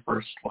as my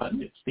first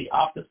one. It's the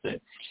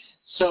opposite.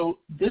 So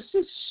this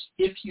is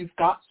if you've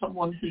got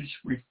someone who's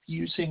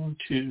refusing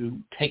to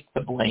take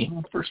the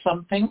blame for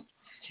something.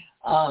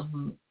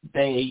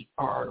 They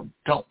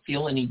don't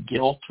feel any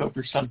guilt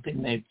over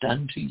something they've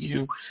done to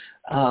you.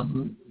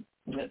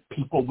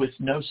 People with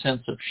no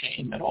sense of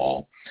shame at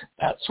all,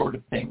 that sort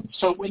of thing.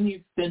 So when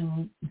you've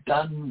been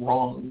done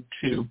wrong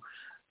to,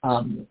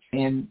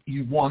 and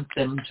you want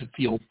them to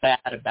feel bad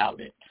about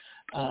it,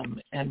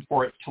 and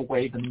for it to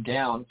weigh them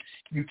down,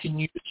 you can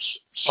use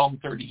Psalm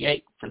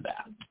 38 for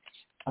that.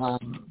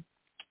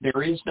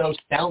 There is no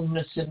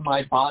soundness in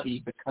my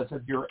body because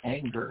of your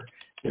anger.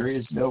 There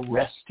is no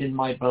rest in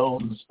my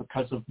bones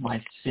because of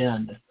my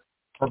sin.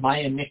 For my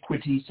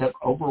iniquities have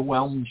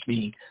overwhelmed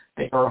me.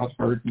 They are a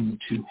burden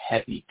too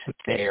heavy to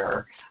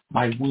bear.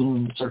 My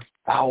wounds are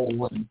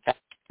foul and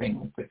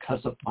festering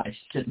because of my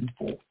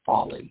sinful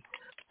folly.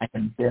 I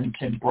am bent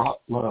and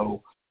brought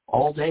low.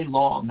 All day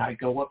long I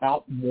go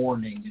about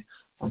mourning,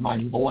 for my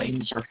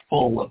loins are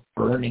full of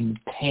burning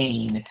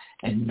pain,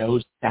 and no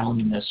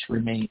soundness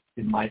remains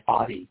in my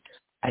body.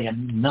 I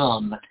am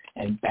numb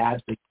and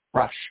badly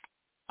crushed.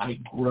 I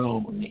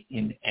groan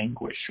in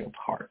anguish of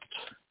heart.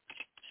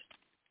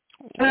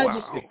 And I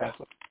just think that's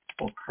a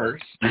little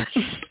curse.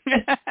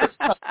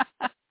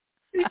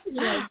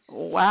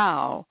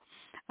 Wow.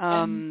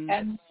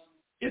 And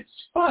it's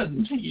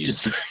fun to use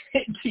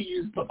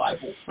the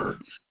Bible for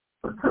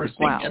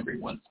cursing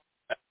everyone.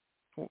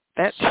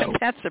 That's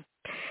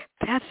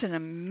an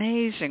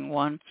amazing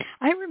one.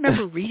 I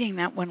remember reading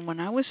that one when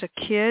I was a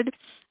kid,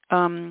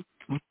 and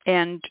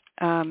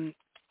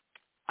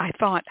I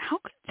thought, how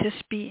could this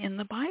be in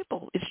the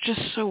Bible? It's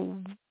just so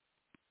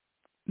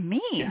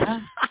mean.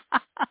 Yeah.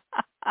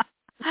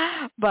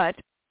 But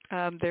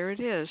there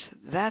it is.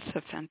 That's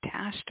a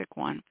fantastic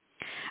one.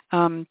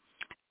 Do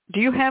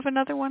you have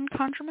another one,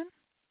 Conjurman?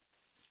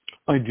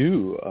 I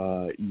do.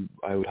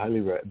 I would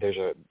highly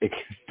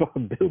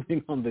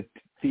building on the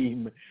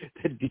theme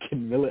that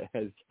Deacon Millett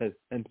has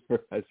sent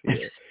for us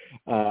here.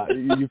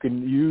 You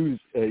can use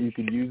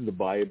the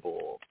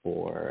Bible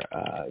for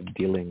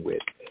dealing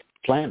with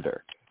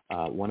slander.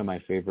 One of my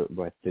favorite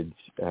methods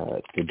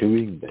for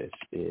doing this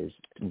is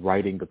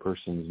writing the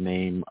person's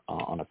name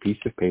on a piece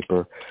of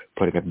paper,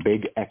 putting a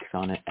big X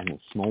on it, and a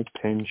small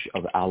pinch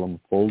of alum,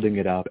 folding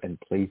it up and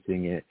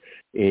placing it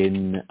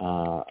in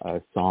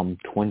Psalm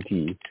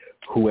 20.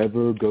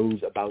 Whoever goes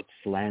about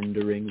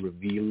slandering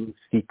reveals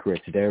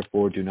secrets,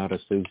 therefore do not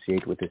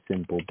associate with a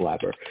simple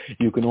blabber.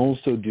 You can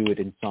also do it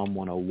in Psalm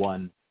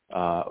 101.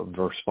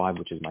 Verse 5,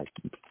 which is my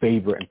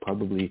favorite and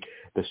probably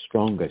the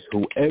strongest.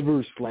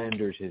 Whoever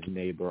slanders his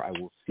neighbor,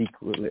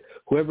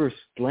 whoever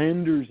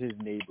slanders his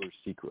neighbor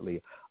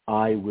secretly,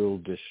 I will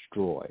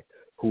destroy.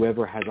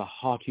 Whoever has a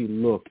haughty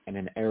look and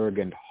an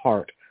arrogant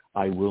heart,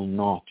 I will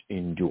not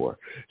endure.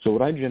 So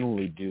what I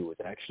generally do is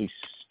actually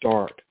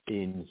start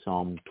in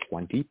Psalm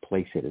 20,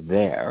 place it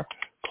there,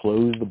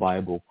 close the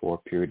Bible for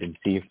a period and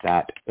see if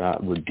that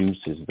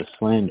reduces the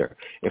slander.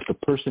 If the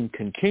person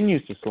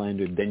continues to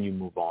slander, then you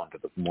move on to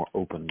the more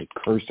openly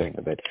cursing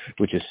of it,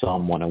 which is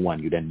Psalm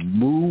 101. You then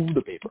move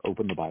the paper,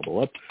 open the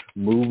Bible up,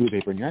 move the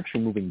paper, and you're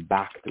actually moving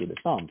back through the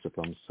Psalms. So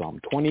from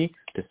Psalm 20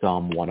 to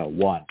Psalm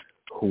 101.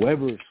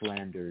 Whoever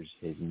slanders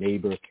his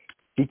neighbor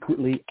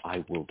secretly,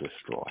 I will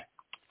destroy.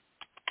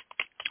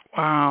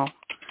 Wow.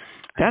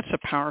 That's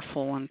a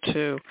powerful one,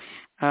 too.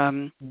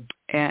 And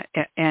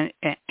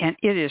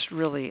it is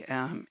really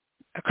a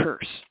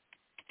curse,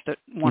 the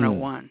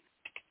 101.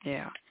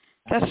 Yeah,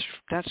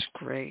 that's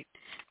great.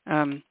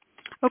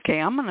 Okay,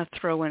 I'm going to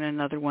throw in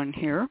another one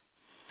here.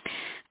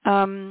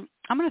 I'm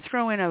going to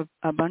throw in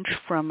a bunch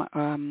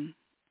from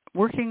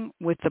Working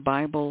with the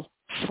Bible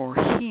for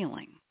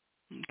Healing.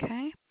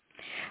 Okay?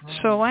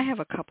 So I have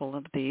a couple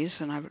of these,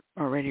 and I've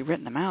already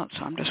written them out,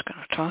 so I'm just going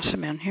to toss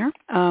them in here.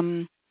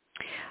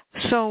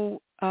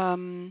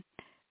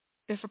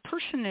 If a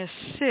person is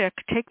sick,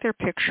 take their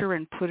picture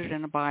and put it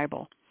in a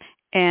Bible.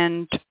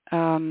 And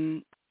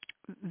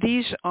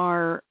these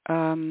are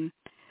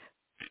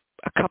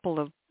a couple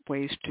of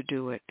ways to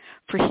do it.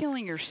 For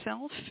healing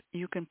yourself,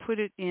 you can put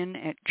it in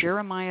at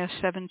Jeremiah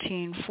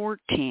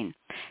 17:14.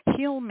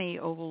 Heal me,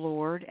 O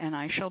Lord, and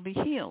I shall be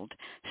healed.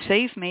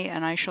 Save me,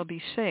 and I shall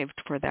be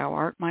saved, for thou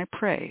art my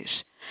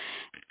praise.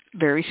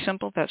 Very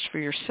simple. That's for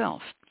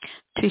yourself.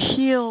 To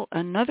heal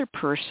another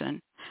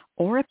person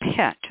or a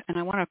pet, and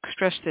I want to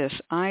stress this,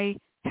 I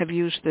have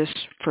used this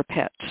for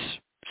pets.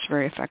 It's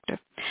very effective.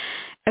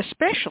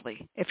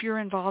 Especially if you're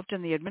involved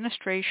in the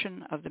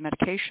administration of the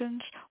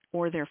medications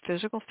or their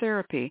physical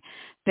therapy,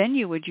 then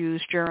you would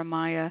use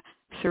Jeremiah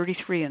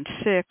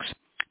 33:6.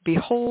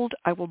 Behold,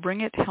 I will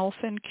bring it health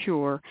and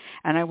cure,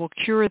 and I will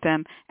cure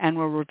them and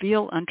will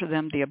reveal unto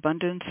them the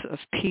abundance of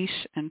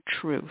peace and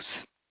truth.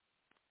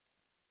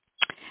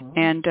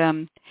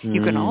 And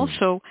you can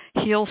also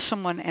heal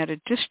someone at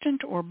a distance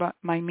or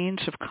by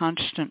means of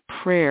constant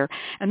prayer.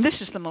 And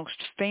this is the most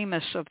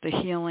famous of the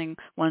healing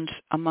ones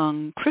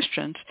among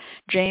Christians,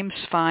 James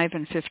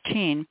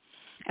 5:15.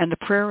 And the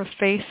prayer of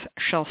faith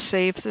shall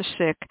save the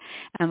sick,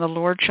 and the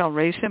Lord shall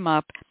raise him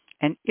up,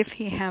 and if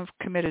he have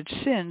committed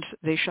sins,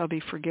 they shall be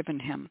forgiven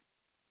him.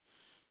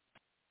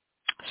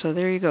 So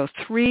there you go.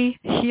 3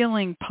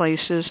 healing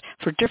places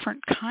for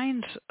different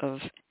kinds of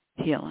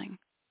healing.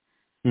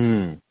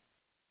 That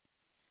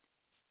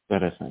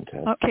is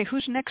fantastic. Okay,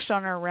 who's next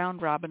on our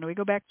round robin? Do we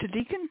go back to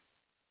Deacon?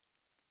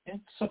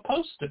 It's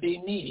supposed to be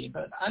me,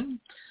 but I'm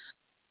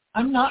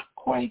not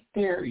quite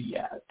there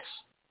yet.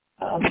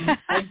 I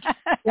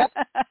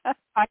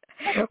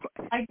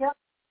guess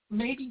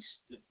maybe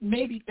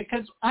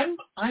because I'm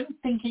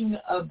thinking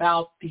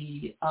about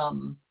the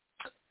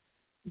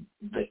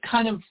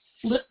kind of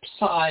flip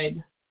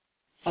side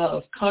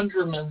of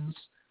Conjureman's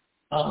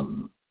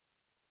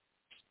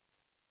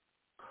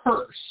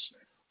curse,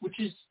 which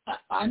is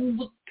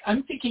I'm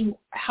thinking,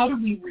 how do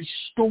we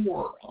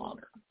restore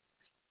honor?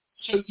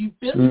 So you've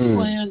been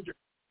slandered,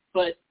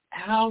 but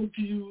how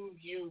do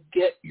you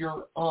get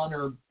your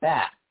honor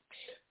back?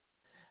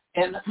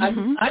 And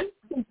I'm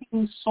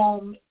thinking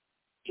Psalm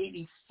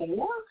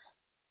 84.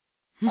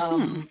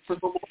 For the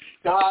Lord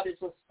God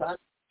is a sun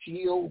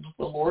shield.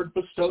 The Lord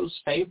bestows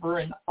favor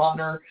and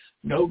honor.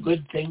 No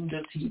good thing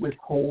does he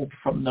withhold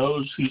from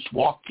those whose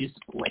walk is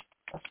blameless.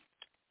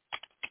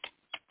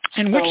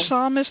 And which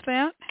psalm is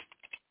that?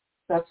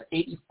 That's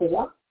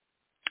 84.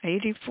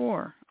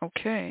 84.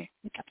 Okay.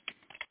 Yeah.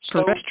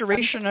 For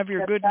restoration of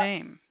your good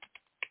name.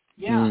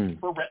 Yeah,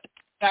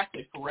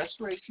 exactly, for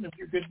restoration of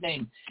your good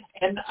name.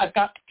 And I've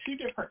got 2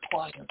 different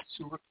clients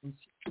who are in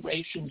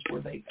situations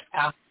where they've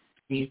asked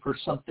me for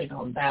something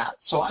on that.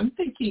 So I'm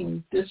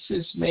thinking this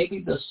is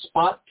maybe the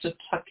spot to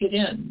tuck it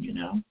in, you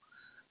know.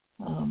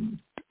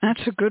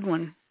 That's a good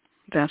one.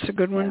 That's a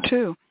good one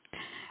too.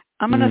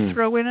 I'm going to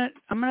throw in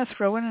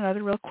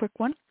another real quick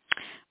one.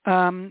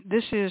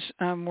 This is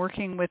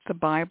working with the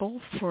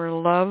Bible for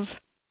love,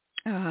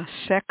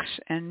 sex,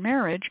 and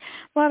marriage.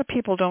 A lot of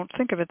people don't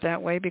think of it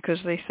that way because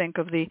they think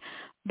of the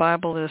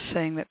Bible as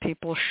saying that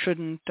people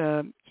shouldn't,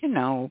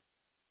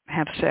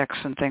 have sex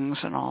and things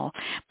and all.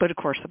 But of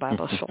course, the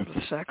Bible is filled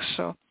with sex,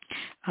 so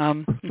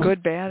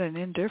good, bad, and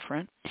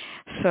indifferent.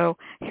 So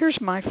here's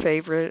my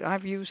favorite.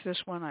 I've used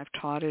this one. I've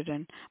taught it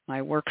in my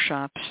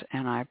workshops,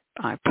 and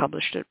I've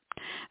published it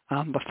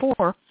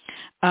before.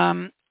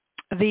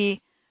 The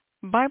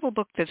Bible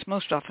book that's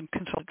most often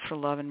consulted for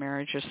love and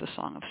marriage is the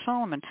Song of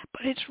Solomon,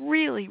 but it's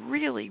really,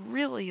 really,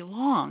 really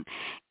long.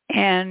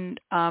 And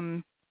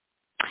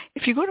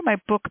if you go to my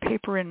book,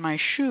 Paper in My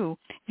Shoe,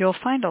 you'll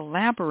find a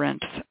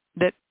labyrinth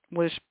that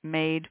was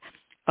made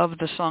of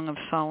the Song of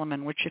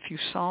Solomon, which if you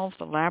solve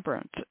the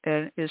labyrinth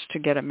is to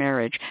get a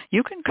marriage.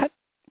 You can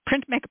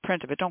make a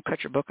print of it. Don't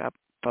cut your book up,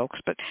 folks,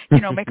 but,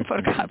 make a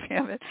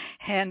photocopy of it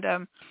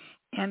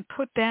and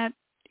put that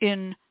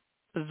in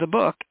the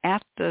book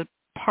at the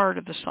part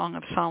of the Song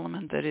of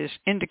Solomon that is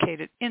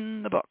indicated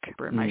in the book,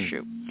 Paper in My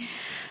Shoe.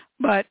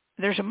 But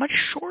there's a much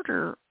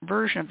shorter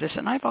version of this,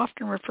 and I've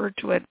often referred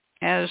to it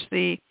as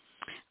the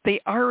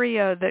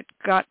aria that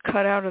got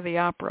cut out of the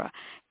opera.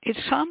 It's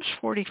Psalms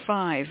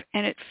 45,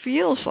 and it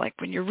feels like,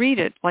 when you read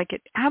it, like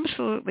it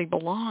absolutely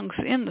belongs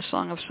in the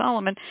Song of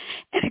Solomon,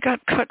 and it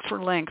got cut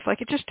for length, like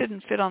it just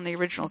didn't fit on the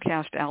original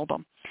cast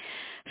album.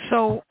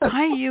 So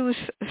I use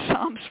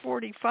Psalms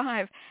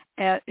 45,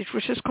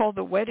 which is called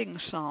the Wedding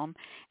Psalm,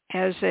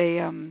 as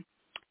a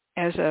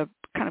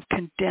kind of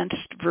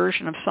condensed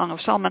version of Song of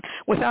Solomon,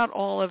 without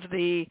all of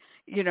the,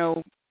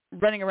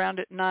 running around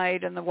at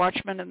night and the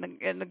watchmen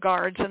and the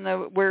guards and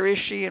the where is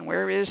she and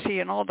where is he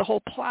and all the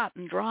whole plot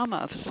and drama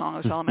of the Song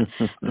of Solomon.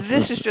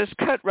 This is just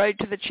cut right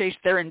to the chase.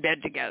 They're in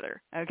bed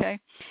together, okay?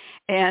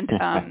 And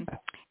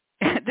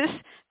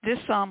this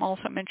psalm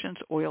also mentions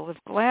oil of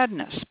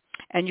gladness,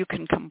 and you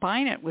can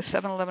combine it with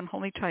 7-Eleven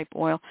Holy Type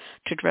oil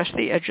to dress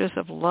the edges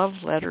of love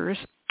letters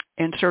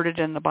inserted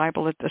in the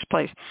Bible at this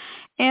place.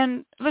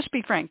 And let's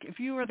be frank, if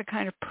you are the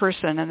kind of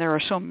person, and there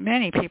are so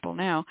many people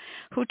now,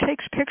 who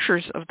takes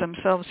pictures of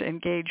themselves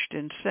engaged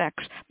in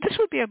sex, this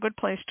would be a good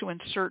place to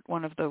insert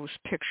one of those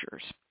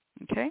pictures.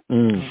 Okay?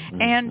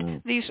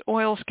 And these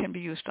oils can be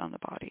used on the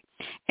body.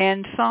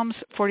 And Psalms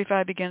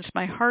 45 begins,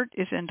 my heart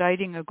is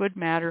inditing a good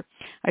matter.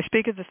 I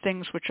speak of the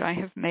things which I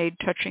have made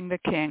touching the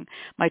king.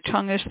 My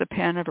tongue is the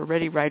pen of a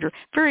ready writer.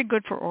 Very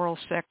good for oral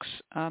sex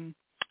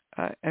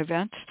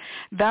events.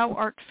 Thou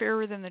art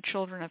fairer than the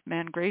children of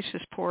men. Grace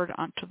is poured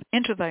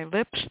into thy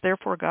lips.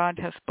 Therefore God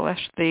hath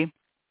blessed thee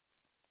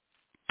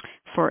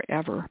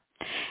forever.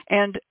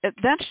 And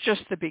that's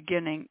just the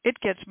beginning. It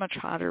gets much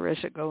hotter as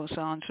it goes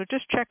on. So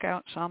just check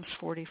out Psalms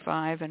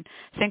 45 and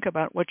think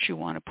about what you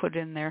want to put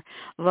in there.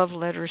 Love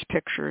letters,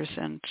 pictures,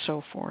 and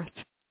so forth.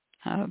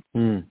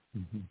 Another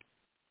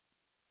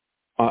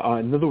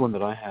one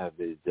that I have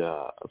is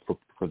for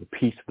the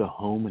peace of the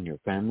home and your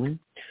family.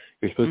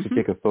 You're supposed to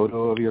take a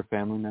photo of your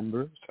family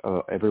members,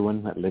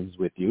 everyone that lives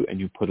with you, and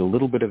you put a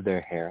little bit of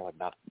their hair, like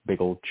not a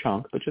big old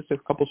chunk, but just a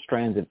couple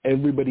strands of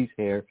everybody's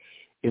hair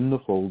in the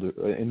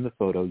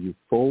photo. You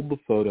fold the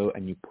photo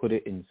and you put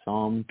it in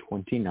Psalm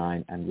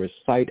 29 and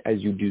recite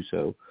as you do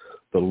so,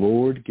 the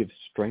Lord gives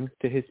strength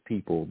to his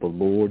people. The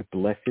Lord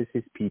blesses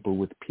his people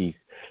with peace.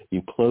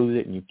 You close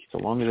it, and so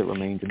long as it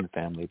remains in the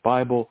family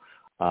Bible,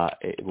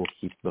 it will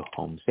keep the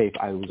home safe.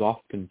 I was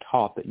often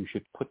taught that you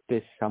should put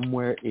this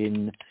somewhere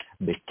in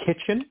the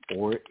kitchen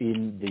or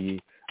in the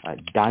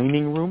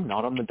dining room,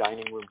 not on the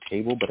dining room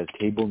table, but a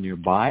table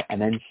nearby, and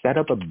then set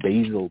up a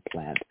basil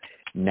plant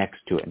next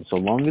to it. And so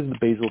long as the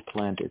basil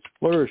plant is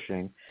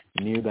flourishing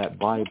near that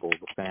Bible,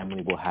 the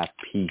family will have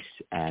peace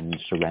and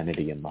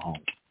serenity in the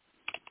home.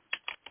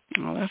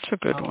 Oh, that's a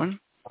good one.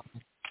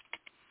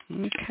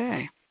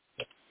 Okay.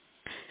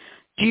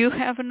 Do you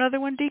have another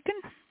one, Deacon?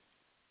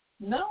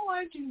 No,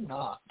 I do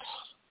not.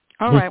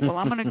 All right. Well,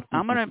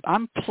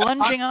 I'm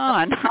plunging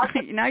on.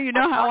 Now you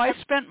know how I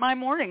spent my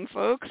morning,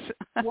 folks.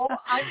 Well,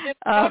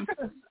 I'm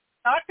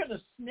not going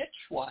to snitch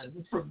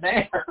one from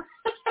there.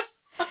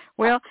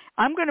 Well,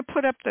 I'm going to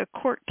put up the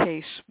court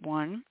case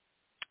one.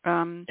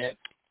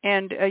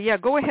 And,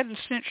 go ahead and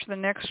snitch the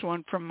next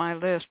one from my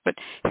list. But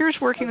here's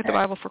working with the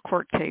Bible for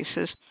court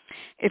cases.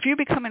 If you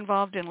become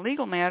involved in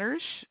legal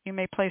matters, you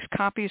may place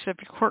copies of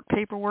your court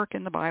paperwork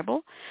in the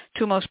Bible.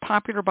 Two most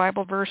popular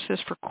Bible verses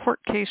for court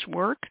case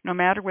work, no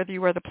matter whether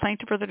you are the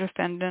plaintiff or the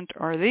defendant,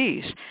 are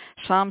these.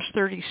 Psalms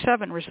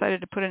 37,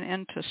 recited to put an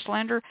end to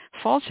slander,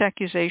 false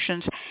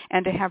accusations,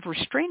 and to have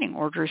restraining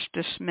orders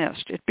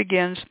dismissed. It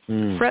begins,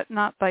 Fret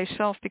not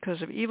thyself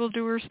because of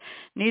evildoers,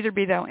 neither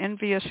be thou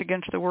envious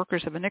against the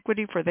workers of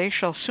iniquity, for they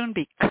shall soon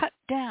be cut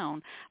down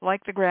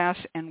like the grass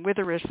and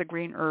wither as the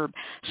green herb.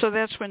 So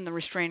that's when the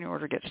restraining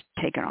order gets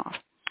taken off.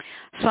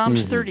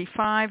 Psalms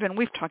 35, and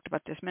we've talked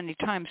about this many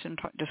times in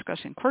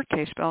discussing court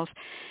case spells,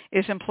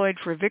 is employed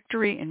for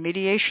victory in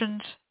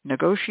mediations,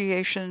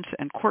 negotiations,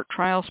 and court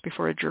trials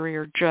before a jury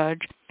or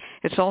judge.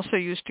 It's also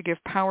used to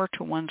give power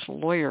to one's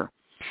lawyer.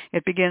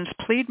 It begins,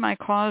 Plead my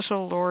cause,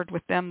 O Lord,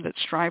 with them that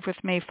strive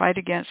with me, fight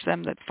against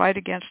them that fight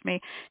against me,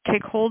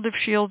 take hold of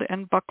shield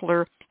and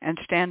buckler, and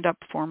stand up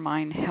for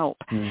mine help.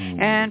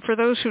 And for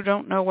those who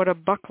don't know what a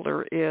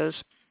buckler is,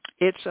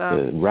 it's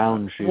a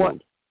round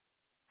shield.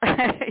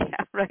 Yeah,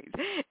 right.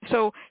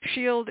 So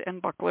shield and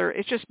buckler,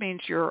 it just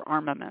means your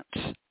armaments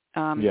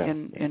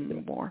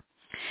in war.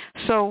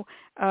 So,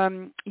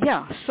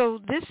 so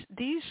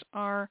these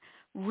are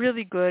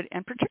really good,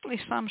 and particularly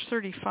Psalms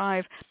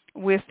 35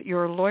 with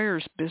your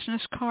lawyer's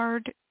business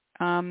card,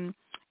 and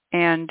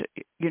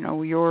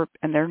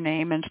their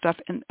name and stuff,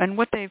 and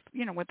what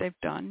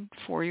they've done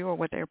for you or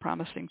what they're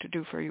promising to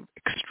do for you.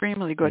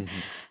 Extremely good.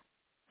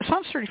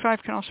 Psalms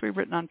 35 can also be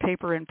written on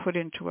paper and put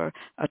into a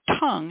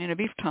tongue, in a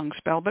beef tongue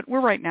spell, but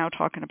we're right now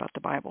talking about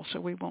the Bible, so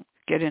we won't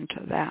get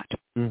into that.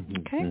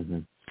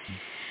 Okay?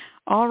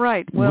 All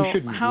right. Well,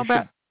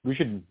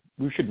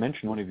 we should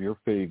mention one of your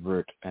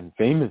favorite and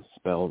famous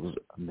spells,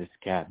 Miss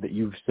Cat, that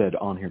you've said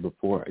on here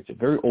before. It's a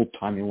very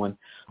old-timey one,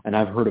 and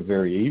I've heard a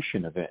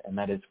variation of it, and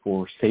that is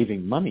for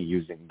saving money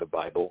using the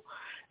Bible.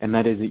 And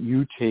that is that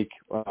you take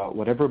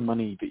whatever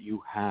money that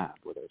you have,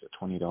 whether it's a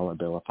 $20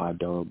 bill, a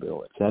 $5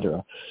 bill,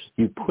 etc.,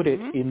 you put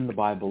it in the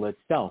Bible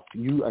itself.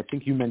 I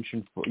think you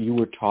mentioned you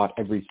were taught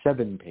every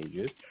 7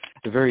 pages.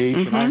 The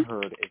variation I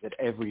heard is that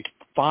every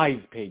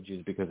 5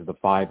 pages, because the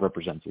 5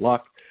 represents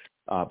luck,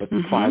 but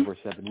 5 or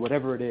 7,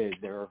 whatever it is,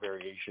 there are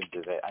variations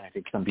of it. And I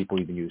think some people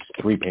even use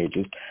 3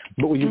 pages.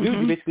 But what you do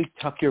is you basically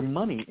tuck your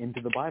money into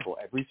the Bible.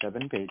 Every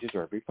 7 pages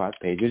or every 5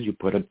 pages, you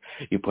put a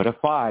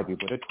 5, you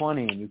put a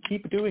 20, and you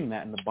keep doing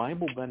that. And the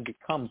Bible then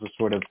becomes a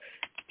sort of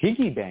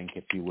piggy bank,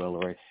 if you will,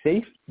 or a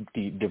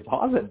safety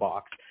deposit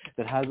box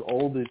that has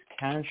all this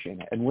cash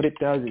in it. And what it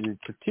does is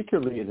it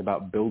particularly is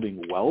about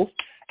building wealth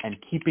and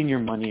keeping your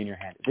money in your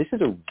hand. This is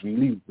a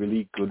really,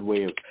 really good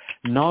way of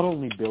not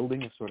only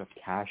building a sort of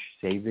cash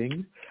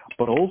savings,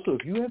 but also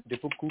if you have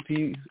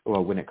difficulties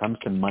or when it comes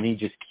to money,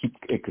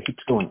 it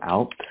keeps going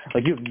out,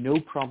 like you have no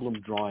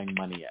problem drawing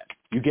money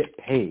in. You get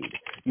paid.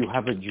 You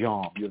have a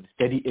job. You have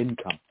steady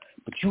income.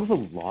 But you have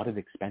a lot of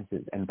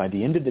expenses, and by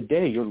the end of the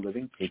day, you're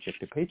living paycheck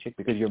to paycheck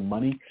because your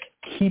money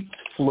keeps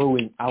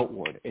flowing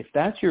outward. If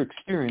that's your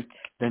experience,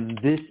 then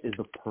this is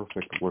the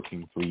perfect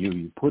working for you.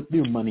 You put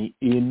your money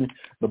in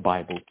the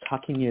Bible,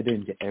 tucking it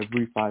into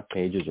every 5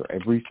 pages or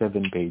every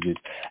 7 pages,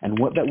 and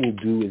what that will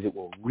do is it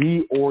will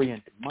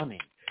reorient money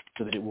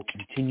so that it will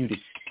continue to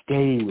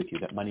stay with you,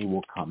 that money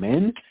will come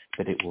in,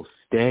 that it will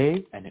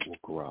stay, and it will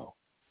grow.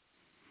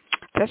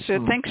 That's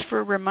it. Thanks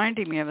for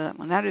reminding me of that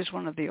one. That is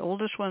one of the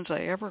oldest ones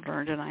I ever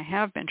learned, and I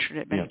have mentioned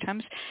it many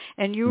times.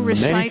 And you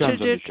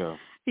recited it.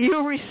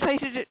 You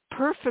recited it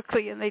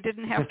perfectly, and they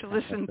didn't have to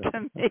listen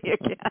to me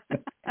again.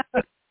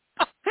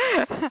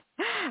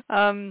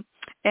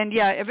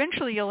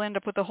 Eventually you'll end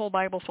up with a whole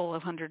Bible full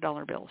of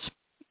 $100 bills.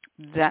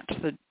 That's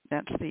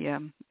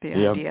the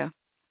idea.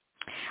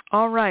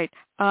 All right.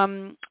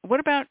 What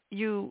about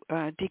you,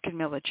 Deacon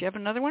Millett? You have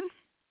another one?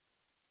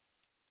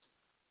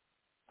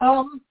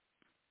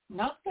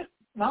 Not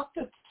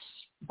that's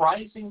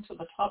rising to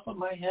the top of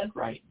my head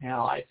right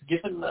now. I've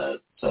given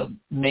the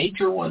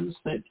major ones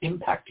that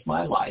impact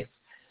my life.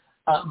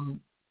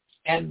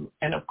 And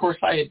of course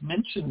I had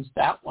mentioned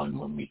that one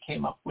when we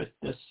came up with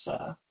this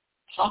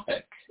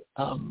topic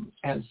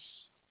as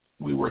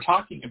we were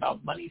talking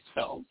about money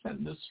spells,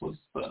 and this was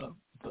the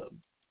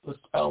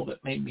spell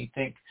that made me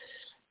think,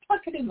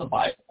 tuck it in the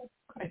Bible.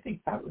 I think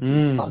that would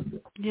be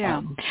fun.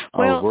 Yeah.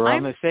 Well, we're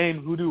on the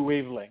same Hoodoo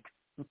wavelength.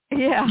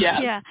 Yeah,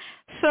 Yes. yeah.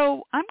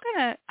 So I'm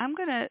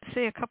gonna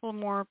say a couple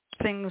more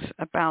things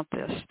about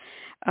this,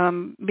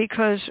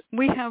 because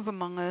we have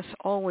among us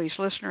always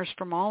listeners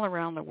from all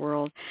around the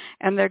world,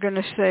 and they're going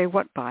to say,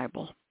 "What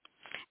Bible?"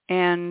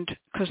 And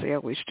because they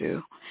always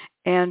do,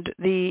 and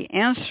the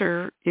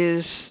answer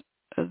is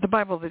the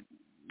Bible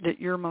that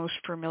you're most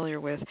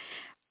familiar with.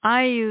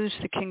 I use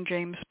the King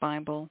James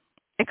Bible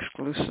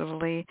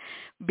exclusively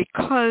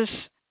because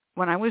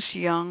when I was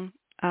young,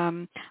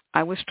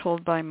 I was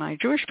told by my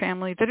Jewish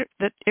family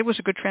that it was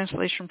a good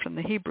translation from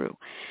the Hebrew.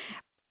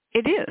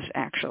 It is,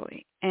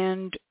 actually,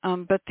 and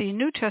but the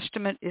New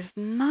Testament is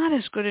not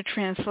as good a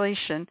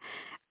translation,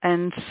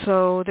 and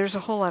so there's a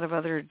whole lot of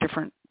other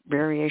different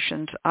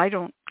variations. I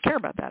don't care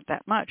about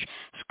that much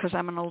because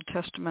I'm an Old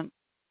Testament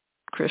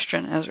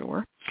Christian, as it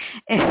were,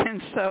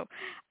 and so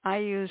I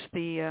use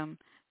the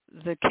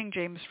King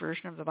James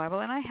Version of the Bible,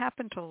 and I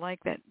happen to like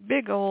that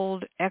big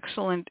old,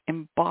 excellent,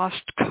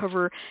 embossed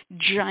cover,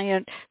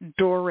 giant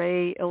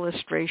doré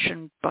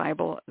illustration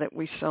Bible that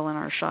we sell in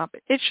our shop.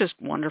 It's just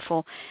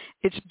wonderful.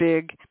 It's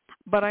big,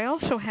 but I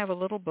also have a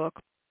little book.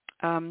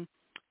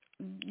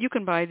 You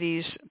can buy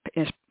these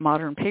as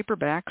modern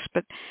paperbacks,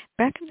 but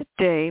back in the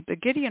day, the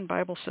Gideon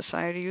Bible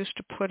Society used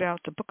to put out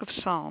the Book of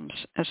Psalms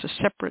as a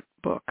separate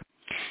book,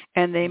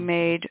 and they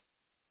made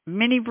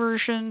mini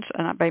versions,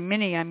 and by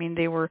mini I mean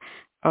they were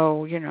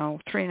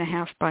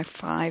 3.5 by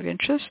 5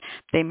 inches.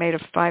 They made a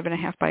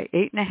 5.5 by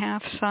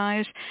 8.5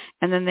 size,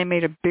 and then they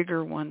made a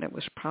bigger one that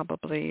was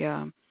probably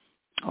 8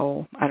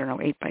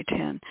 by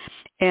 10.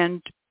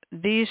 And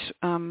these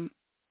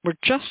were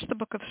just the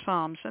Book of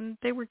Psalms, and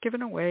they were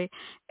given away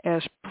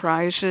as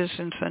prizes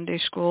in Sunday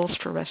schools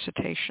for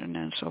recitation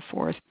and so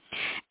forth.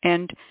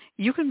 And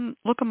you can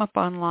look them up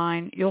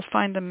online. You'll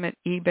find them at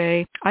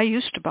eBay. I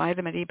used to buy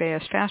them at eBay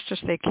as fast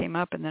as they came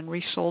up and then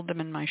resold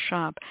them in my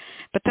shop.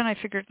 But then I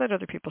figured, let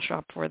other people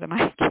shop for them.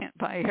 I can't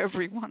buy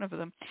every one of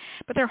them.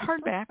 But they're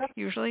hardback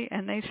usually,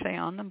 and they say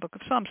on them Book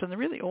of Psalms. And the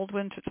really old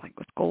ones, it's like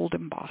with gold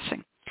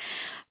embossing.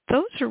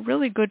 Those are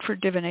really good for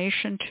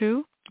divination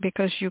too,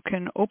 because you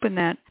can open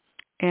that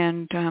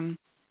and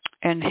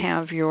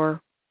have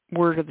your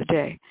word of the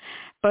day.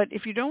 But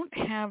if you don't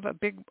have a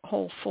big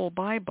whole full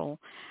Bible,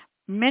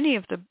 many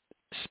of the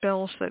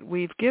spells that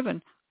we've given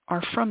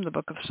are from the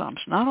Book of Psalms.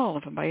 Not all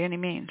of them by any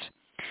means.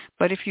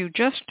 But if you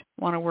just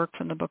want to work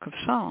from the Book of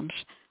Psalms,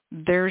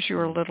 there's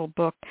your little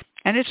book.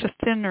 And it's a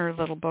thinner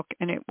little book,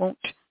 and it won't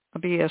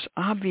be as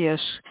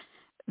obvious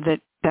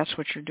that that's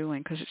what you're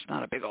doing because it's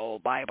not a big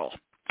old Bible.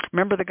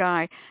 Remember the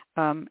guy,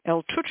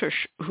 El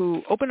Tutush,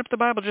 who opened up the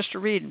Bible just to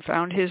read and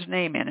found his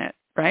name in it,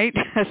 right?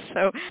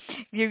 So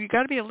you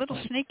got to be a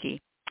little sneaky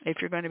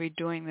if you're going to be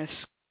doing this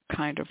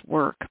kind of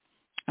work.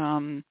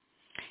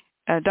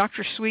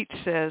 Dr. Sweet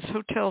says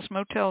hotels,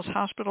 motels,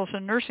 hospitals,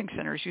 and nursing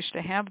centers used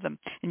to have them,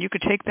 and you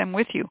could take them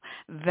with you.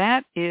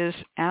 That is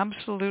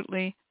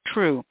absolutely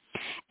true.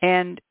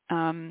 And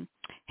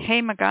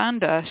Hey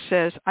Maganda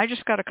says, I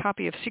just got a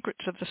copy of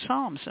Secrets of the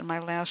Psalms in my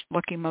last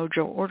Lucky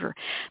Mojo order.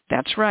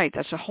 That's right.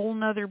 That's a whole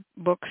nother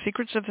book,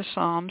 Secrets of the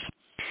Psalms,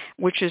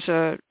 which is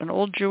an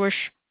old Jewish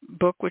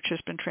book which has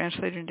been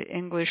translated into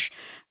English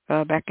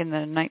back in the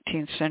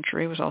 19th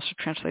century. It was also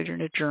translated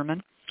into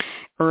German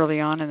early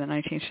on in the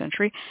 19th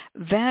century.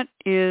 That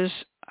is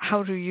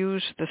how to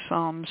use the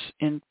Psalms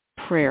in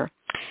prayer.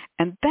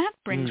 And that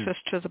brings us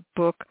to the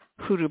book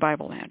Hoodoo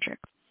Bible Magic.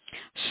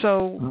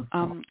 So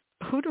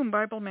Hoodoo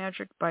Bible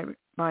Magic by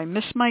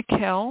Miss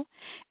Michael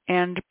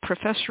and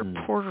Professor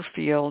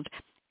Porterfield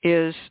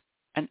is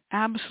an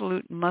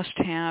absolute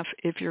must-have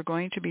if you're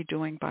going to be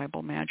doing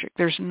Bible magic.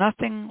 There's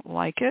nothing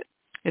like it.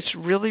 It's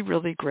really,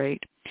 really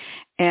great.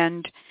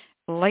 And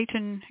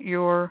lighten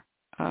your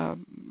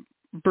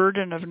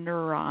burden of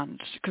neurons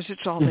because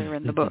it's all there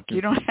in the book. You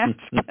don't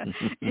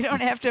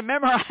have to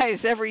memorize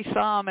every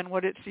psalm and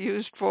what it's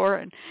used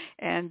for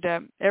and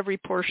every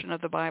portion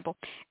of the Bible.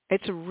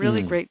 It's a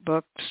really great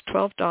book. It's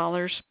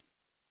 $12,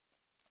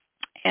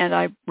 and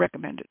I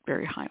recommend it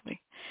very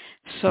highly.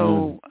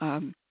 So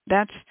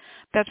that's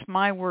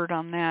my word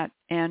on that.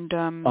 And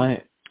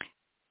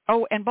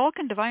and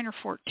Balkan Diviner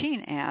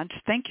 14 adds,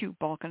 thank you,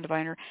 Balkan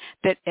Diviner,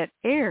 that at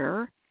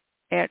AIR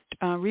at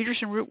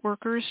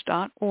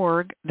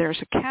readersandrootworkers.org,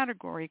 there's a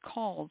category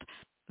called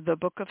the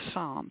Book of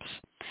Psalms.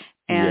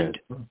 And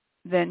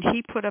then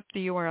he put up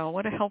the URL.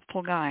 What a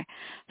helpful guy.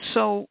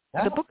 So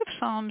the Book of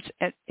Psalms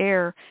at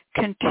AIR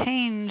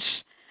contains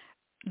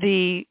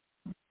the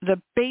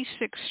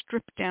basic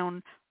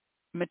stripped-down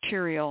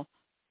material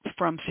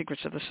from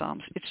Secrets of the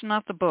Psalms. It's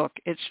not the book.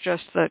 It's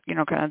just that,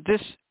 kind of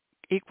this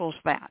equals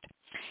that.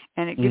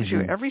 And it gives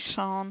you every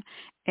psalm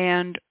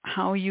and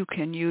how you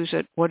can use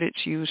it, what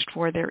it's used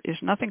for. There is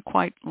nothing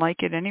quite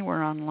like it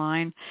anywhere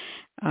online.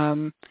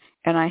 And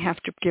I have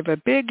to give a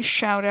big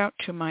shout-out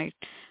to my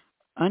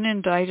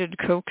unindicted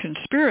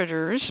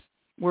co-conspirators.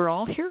 We're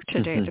all here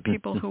today, the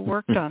people who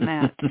worked on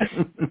that.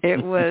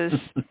 It was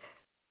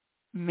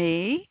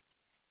me,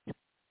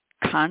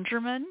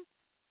 Conjurman,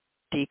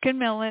 Deacon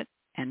Millett,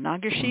 and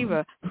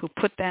Nagashiva who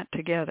put that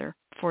together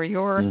for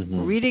your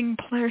reading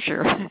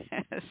pleasure.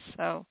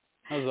 So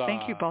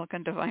thank you,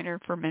 Balkan Diviner,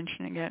 for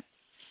mentioning it.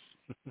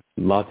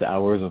 Lots of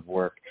hours of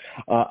work.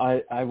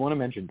 I want to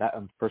mention that,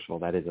 first of all,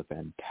 that is a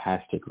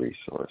fantastic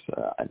resource,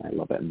 and I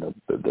love it. And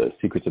the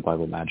Secrets of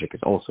Bible Magic is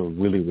also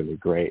really, really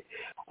great.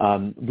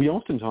 We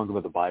often talk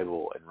about the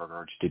Bible in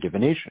regards to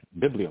divination.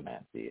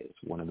 Bibliomancy is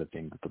one of the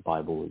things that the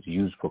Bible is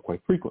used for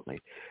quite frequently.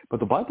 But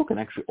the Bible can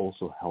actually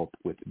also help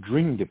with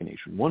dream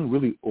divination. One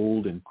really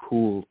old and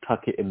cool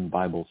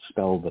tuck-it-in-Bible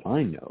spell that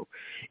I know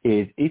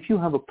is if you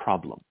have a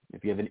problem,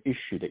 if you have an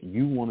issue that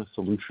you want a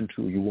solution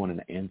to, you want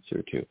an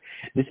answer to,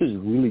 this is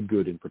really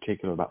good in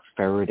particular about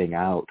ferreting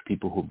out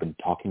people who've been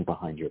talking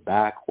behind your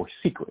back or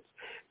secrets.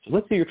 So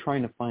let's say you're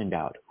trying to find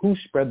out who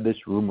spread this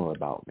rumor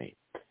about me.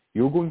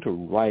 You're going to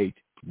write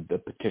the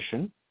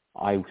petition,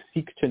 I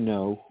seek to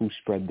know who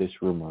spread this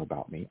rumor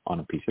about me, on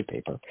a piece of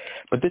paper.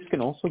 But this can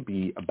also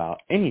be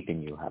about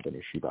anything you have an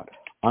issue about.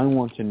 I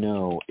want to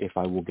know if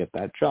I will get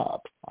that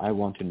job. I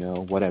want to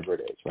know whatever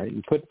it is, right?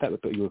 You put that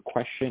with your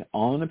question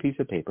on a piece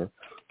of paper,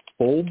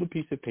 fold the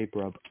piece of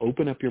paper up,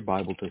 open up your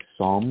Bible to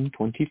Psalm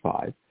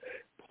 25,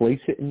 place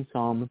it in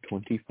Psalm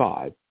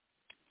 25,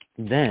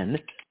 then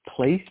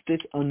place this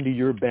under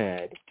your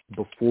bed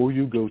before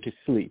you go to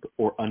sleep,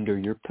 or under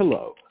your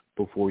pillow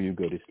before you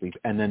go to sleep,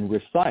 and then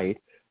recite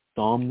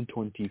Psalm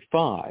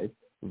 25,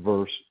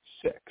 verse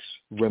 6.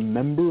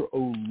 Remember,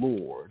 O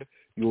Lord,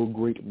 your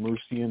great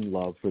mercy and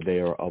love, for they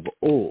are of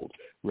old.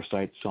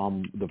 Recite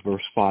the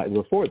verse 5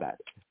 before that.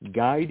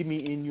 Guide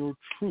me in your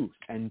truth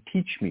and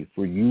teach me,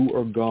 for you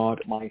are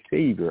God, my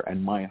Savior,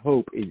 and my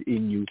hope is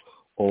in you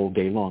all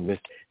day long. This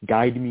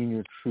guide me in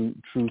your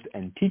truth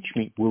and teach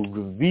me will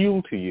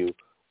reveal to you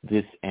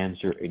this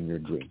answer in your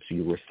dream. So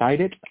you recite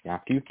it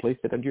after you've placed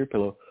it under your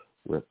pillow.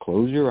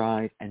 Close your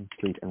eyes and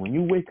sleep. And when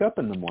you wake up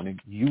in the morning,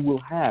 you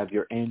will have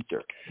your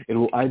answer. It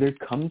will either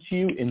come to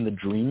you in the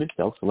dream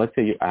itself. So let's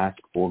say you ask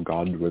for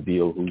God to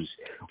reveal who's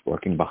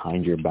working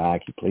behind your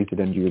back. You place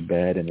it under your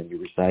bed, and then you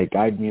recite,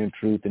 guide me in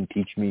truth and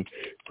teach me,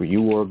 for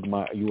you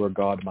are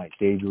God, my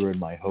Savior, and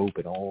my hope,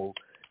 and all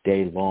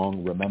day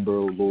long. Remember,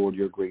 O Lord,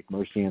 your great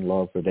mercy and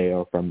love, for they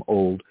are from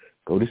old.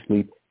 Go to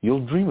sleep.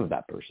 You'll dream of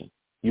that person.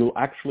 You'll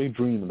actually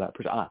dream of that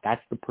person.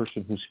 That's the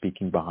person who's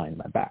speaking behind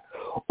my back.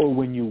 Or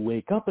when you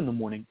wake up in the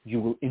morning, you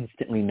will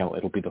instantly know.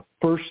 It'll be the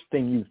first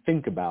thing you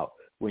think about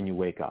when you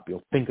wake up.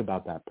 You'll think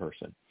about that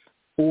person.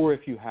 Or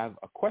if you have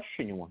a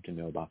question you want to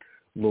know about,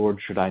 Lord,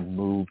 should I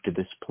move to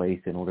this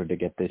place in order to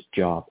get this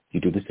job? You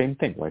do the same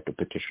thing. Write the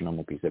petition on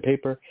a piece of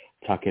paper,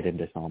 tuck it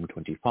into Psalm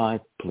 25,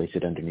 place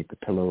it underneath the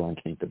pillow,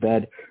 underneath the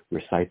bed,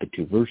 recite the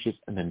 2 verses,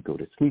 and then go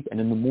to sleep. And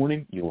in the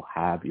morning, you'll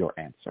have your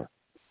answer.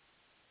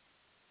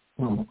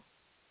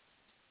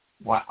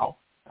 Wow,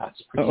 that's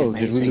pretty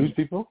amazing. Did we lose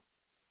people?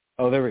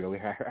 Oh, there we go. We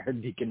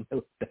heard Deacon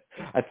Millett.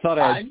 I thought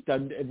I had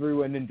stunned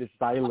everyone into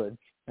silence.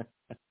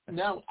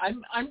 No,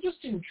 I'm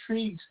just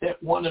intrigued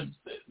that one of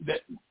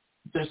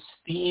this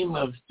theme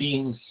of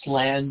being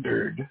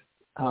slandered.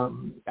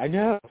 I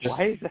know.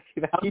 Why is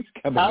that keeps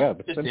coming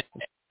up?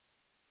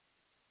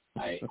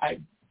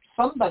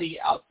 Somebody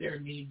out there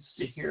needs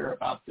to hear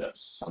about this.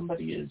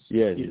 Somebody is.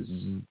 Yes,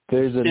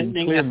 there's a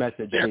clear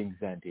message being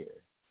sent here.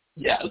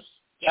 Yes,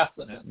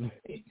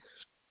 definitely.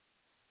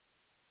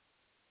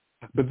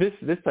 But this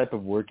type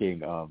of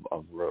working of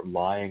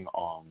relying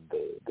on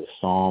the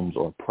Psalms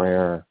or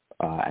prayer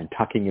and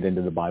tucking it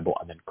into the Bible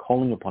and then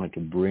calling upon it to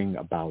bring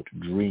about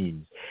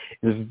dreams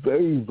is a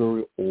very,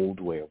 very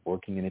old way of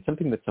working. And it's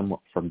something that's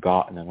somewhat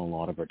forgotten in a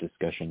lot of our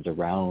discussions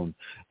around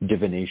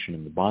divination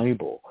in the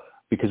Bible,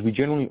 because we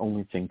generally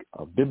only think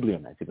of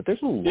bibliomancy. But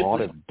there's a lot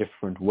of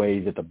different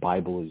ways that the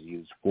Bible is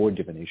used for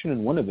divination.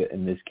 And one of it,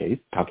 in this case,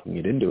 tucking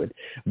it into it,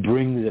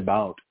 brings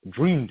about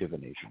dream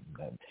divination.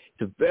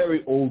 It's a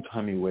very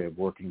old-timey way of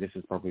working. This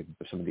is probably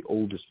some of the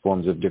oldest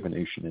forms of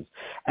divination, is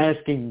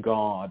asking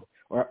God,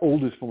 or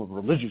oldest form of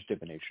religious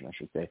divination, I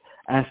should say,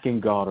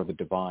 asking God or the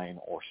divine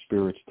or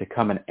spirits to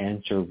come and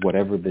answer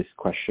whatever this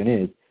question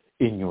is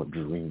in your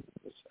dreams.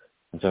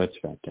 And so it's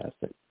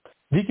fantastic.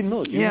 Deacon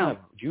Millett, do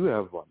you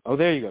have one? Oh,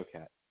 there you go,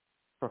 Kat.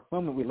 For a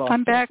moment we lost.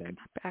 I'm back.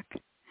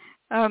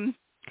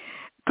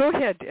 Go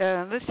ahead.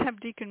 Let's have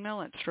Deacon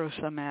Millett throw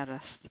some at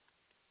us.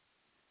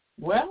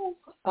 Well,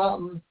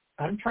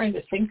 I'm trying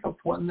to think of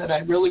one that I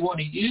really want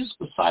to use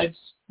besides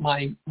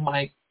my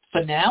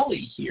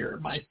finale here,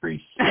 my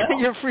free spell.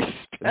 Your free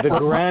spell. The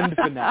grand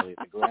finale.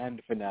 The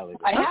grand finale.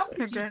 I have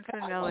the grand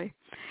finale.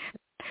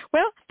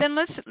 Well, then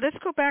let's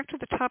go back to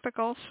the topic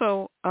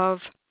also of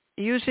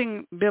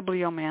using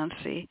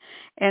bibliomancy,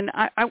 and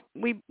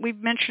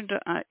we've mentioned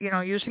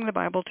using the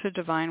Bible to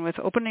divine with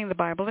opening the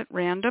Bible at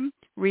random,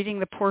 reading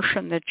the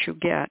portion that you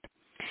get.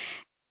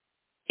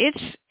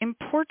 It's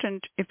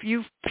important, if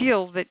you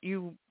feel that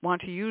you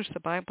want to use the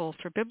Bible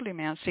for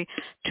bibliomancy,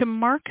 to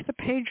mark the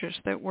pages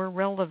that were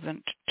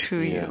relevant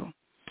to you.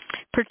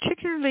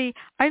 Particularly,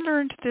 I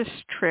learned this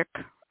trick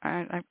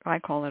I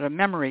call it a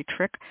memory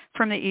trick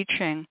from the I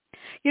Ching.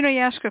 You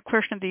ask a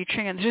question of the I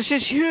Ching, and there's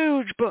this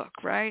huge book,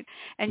 right?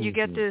 And you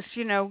get this,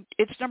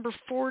 it's number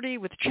 40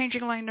 with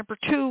changing line number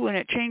 2, and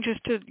it changes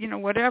to,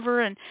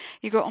 whatever, and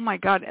you go, oh, my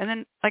God. And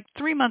then,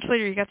 3 months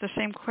later, you got the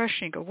same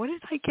question. You go, what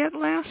did I get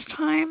last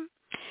time?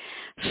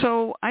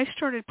 So I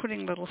started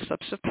putting little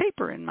slips of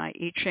paper in my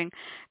I Ching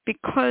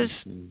because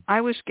I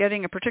was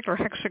getting a particular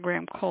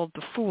hexagram called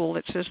the Fool.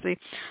 It says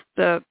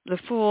the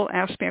Fool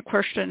asked me a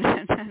question,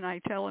 and then I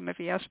tell him if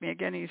he asks me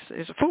again,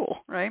 he's a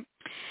fool, right?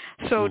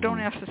 So don't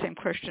ask the same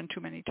question too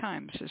many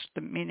times is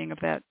the meaning of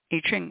that I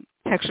Ching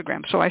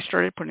hexagram. So I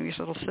started putting these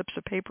little slips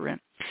of paper in.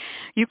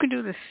 You can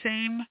do the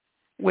same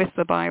with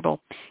the Bible.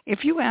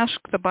 If you ask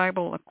the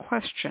Bible a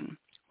question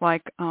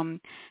like,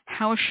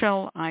 how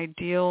shall I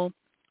deal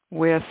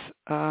with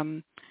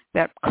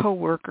that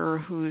coworker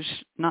who's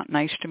not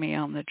nice to me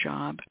on the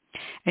job,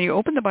 and you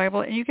open the Bible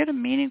and you get a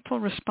meaningful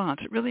response.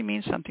 It really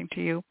means something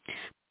to you.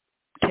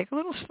 Take a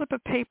little slip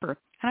of paper,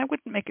 and I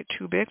wouldn't make it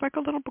too big, like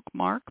a little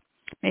bookmark,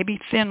 maybe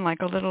thin,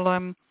 like a little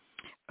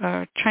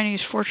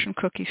Chinese fortune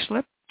cookie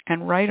slip,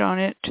 and write on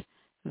it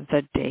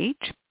the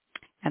date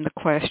and the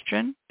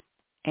question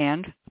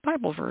and the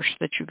Bible verse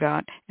that you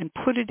got, and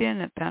put it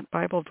in at that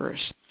Bible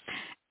verse.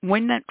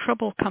 When that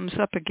trouble comes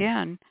up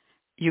again,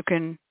 you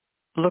can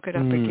look it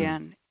up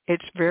again.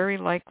 It's very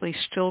likely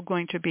still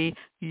going to be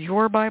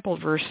your Bible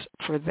verse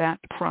for that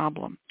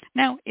problem.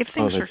 Now, if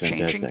things are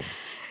changing,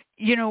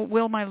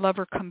 will my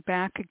lover come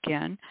back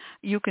again?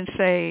 You can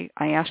say,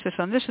 I asked this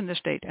on this and this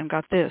date and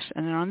got this,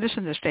 and then on this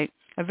and this date.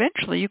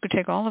 Eventually, you can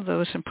take all of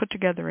those and put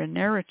together a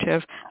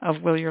narrative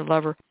of will your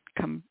lover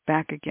come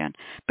back again.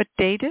 But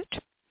date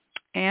it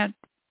and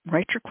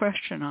write your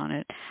question on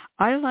it.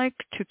 I like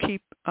to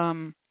keep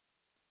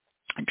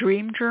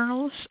dream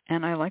journals,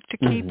 and I like to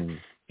keep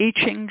I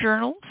Ching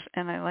journals,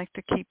 and I like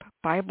to keep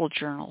Bible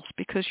journals,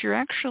 because you're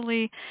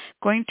actually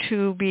going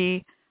to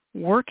be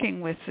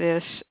working with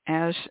this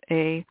as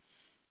an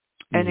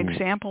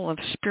example of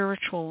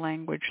spiritual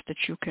language that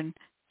you can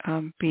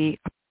be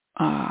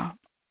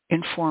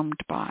informed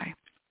by.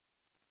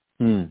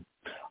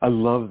 I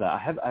love that. I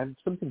have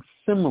something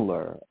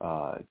similar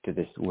to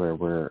this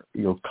where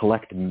you'll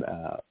collect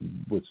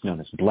what's known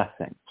as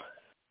blessing.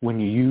 When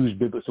you use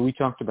so we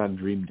talked about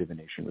dream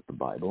divination with the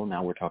Bible.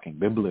 Now we're talking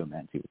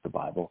bibliomancy with the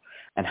Bible.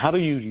 And how do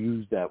you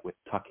use that with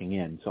tucking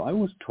in? So I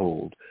was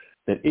told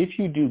that if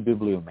you do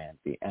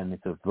bibliomancy and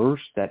it's a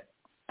verse that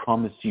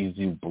promises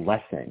you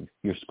blessings,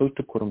 you're supposed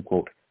to, quote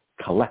unquote,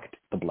 collect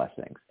the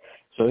blessings.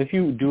 So if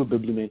you do a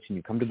bibliomancy and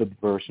you come to the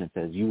verse and it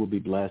says you will be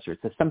blessed, or it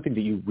says something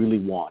that you really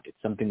want,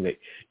 it's something that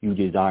you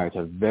desire, it's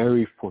a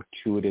very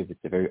fortuitous,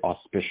 it's a very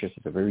auspicious,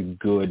 it's a very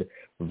good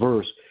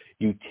verse,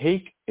 you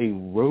take a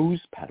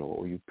rose petal,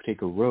 or you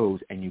take a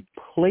rose and you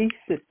place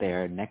it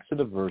there next to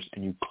the verse,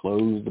 and you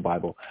close the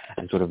Bible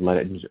and sort of let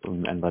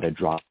it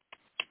drop.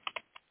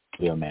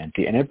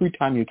 Bibliomancy. And every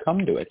time you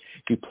come to it,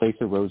 you place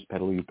a rose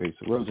petal, you place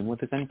a rose. And what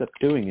this ends up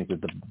doing is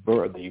that the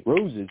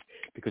roses,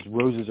 because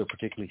roses are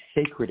particularly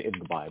sacred in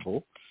the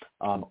Bible,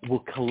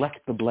 will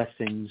collect the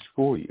blessings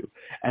for you.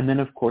 And then,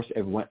 of course,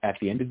 at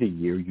the end of the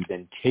year, you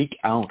then take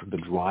out the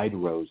dried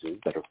roses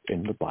that are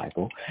in the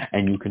Bible,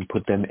 and you can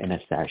put them in a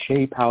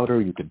sachet powder.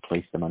 You can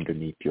place them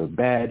underneath your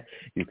bed.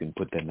 You can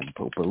put them in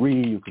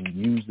potpourri. You can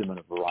use them in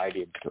a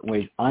variety of different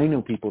ways. I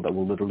know people that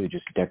will literally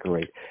just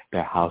decorate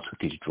their house with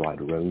these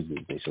dried roses.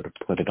 They sort of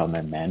put it on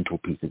their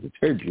mantelpieces. It's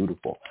very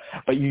beautiful.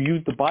 But you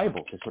use the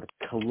Bible to sort of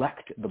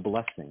collect the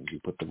blessings. You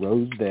put the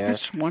rose there.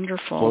 That's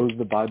wonderful. Close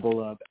the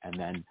Bible up, and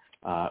then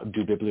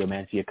do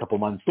bibliomancy a couple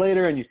months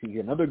later, and you see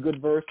another good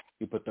verse.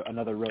 You put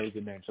another rose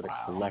in there and sort of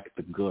collect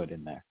the good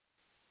in there.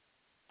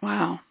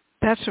 Wow.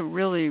 That's a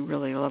really,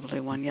 really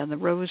lovely one. Yeah, the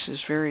rose is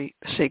very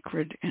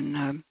sacred,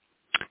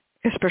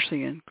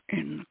 especially in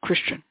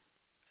Christian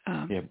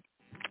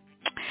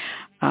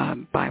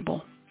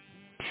Bible.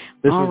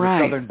 This All was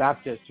right. a Southern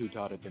Baptist who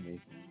taught it to me.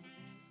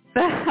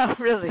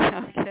 Really?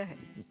 Okay.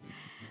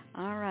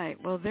 All right.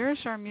 Well,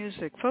 there's our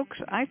music. Folks,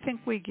 I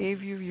think we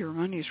gave you your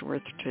money's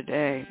worth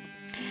today.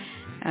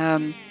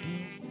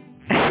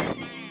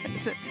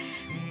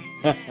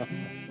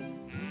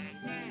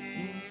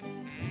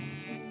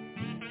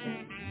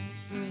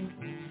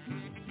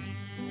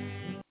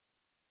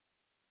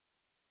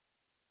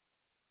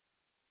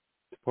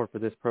 Support for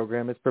this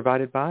program is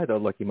provided by the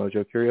Lucky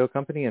Mojo Curio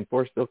Company in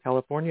Forestville,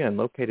 California, and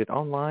located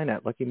online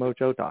at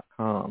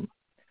luckymojo.com.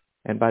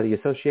 And by the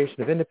Association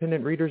of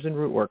Independent Readers and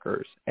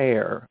Rootworkers,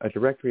 AIR, a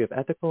directory of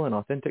ethical and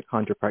authentic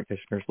conjure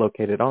practitioners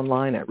located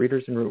online at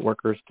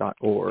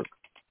readersandrootworkers.org.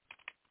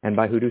 And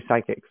by Hoodoo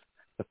Psychics,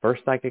 the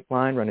first psychic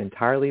line run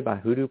entirely by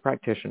Hoodoo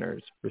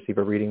practitioners. Receive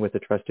a reading with a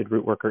trusted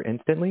rootworker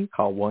instantly.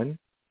 Call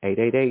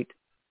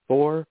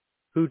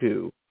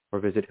 1-888-4-HOODOO or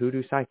visit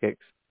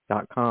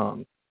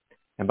hoodoopsychics.com.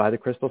 And by the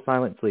Crystal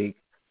Silence League,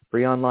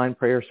 free online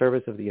prayer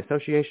service of the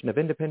Association of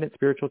Independent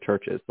Spiritual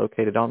Churches,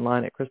 located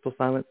online at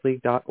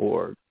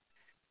crystalsilenceleague.org.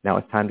 Now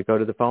it's time to go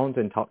to the phones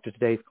and talk to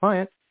today's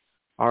client.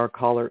 Our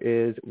caller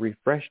is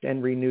Refreshed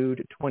and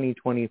Renewed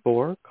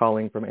 2024,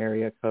 calling from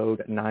area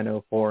code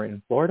 904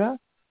 in Florida.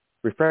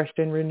 Refreshed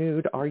and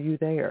renewed, are you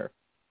there?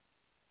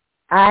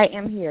 I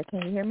am here.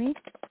 Can you hear me?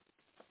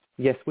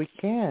 Yes, we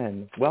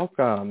can.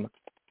 Welcome.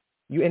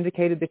 You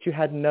indicated that you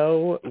had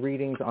no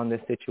readings on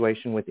this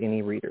situation with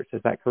any readers.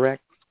 Is that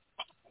correct?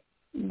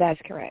 That's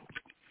correct.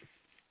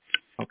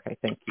 Okay,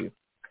 thank you.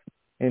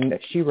 And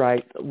she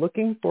writes,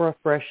 looking for a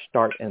fresh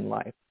start in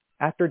life.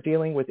 After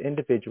dealing with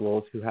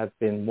individuals who have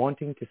been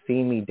wanting to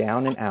see me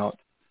down and out,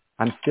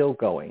 I'm still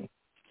going,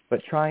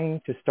 but trying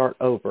to start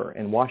over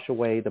and wash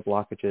away the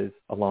blockages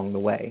along the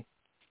way.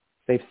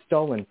 They've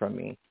stolen from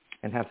me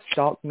and have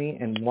stalked me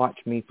and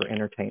watched me for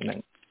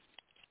entertainment.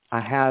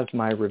 I have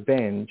my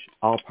revenge,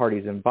 all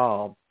parties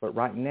involved, but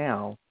right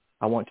now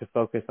I want to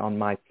focus on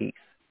my peace,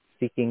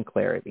 seeking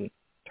clarity.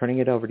 Turning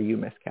it over to you,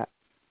 Miss Cat.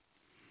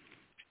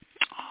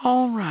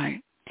 All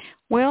right.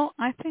 Well,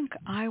 I think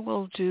I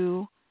will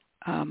do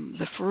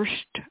the first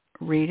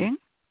reading,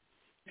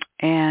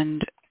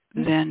 and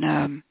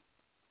then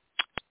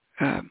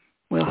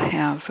we'll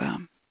have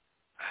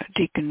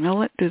Deacon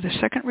Millett do the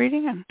second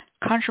reading, and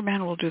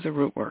ConjureMan will do the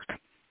root work.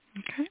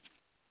 Okay?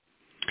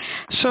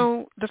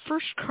 So the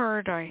first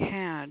card I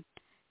had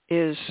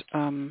is,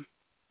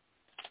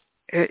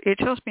 it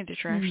tells me that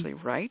you're actually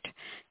right.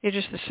 It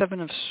is the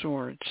Seven of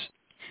Swords.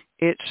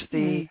 It's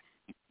the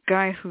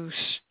guy who's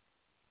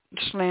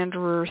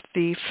slanderer,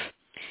 thief.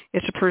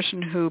 It's a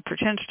person who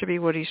pretends to be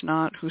what he's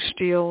not, who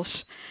steals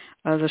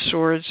the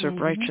swords of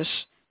righteous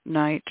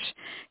knights.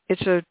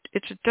 It's a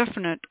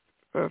definite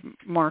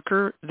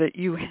marker that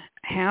you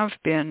have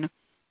been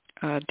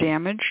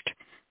damaged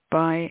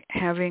by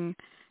having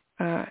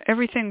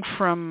everything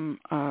from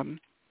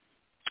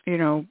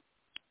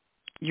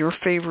your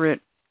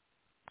favorite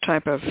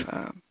type of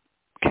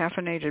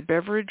caffeinated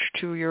beverage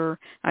to your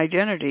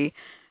identity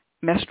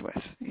messed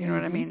with. You know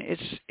what I mean?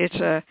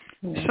 It's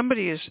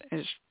somebody is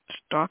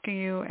stalking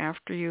you,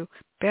 after you.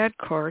 Bad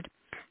card.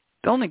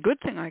 The only good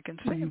thing I can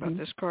say about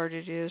this card,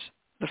 it is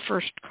the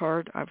first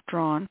card I've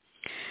drawn,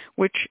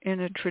 which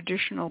in a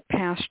traditional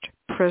past,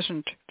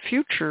 present,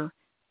 future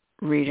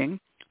reading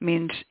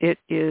means it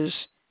is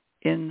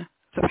in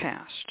the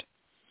past.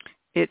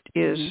 It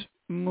is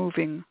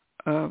moving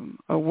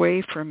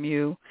away from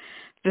you.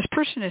 This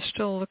person is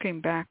still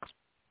looking back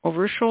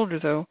over his shoulder,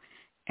 though,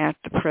 at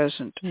the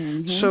present.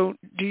 So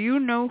do you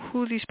know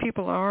who these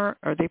people are?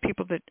 Are they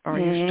people that are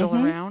you still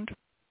around?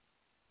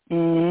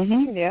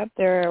 Yep,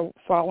 they're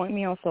following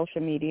me on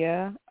social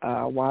media,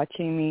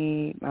 watching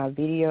me, my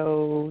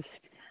videos,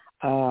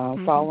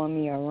 following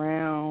me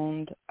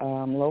around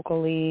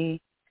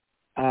locally.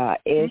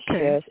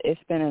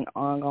 It's been an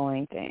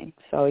ongoing thing.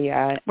 So,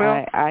 yeah,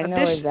 I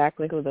know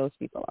exactly who those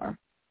people are.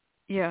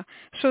 Yeah.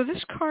 So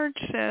this card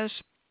says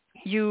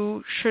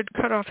you should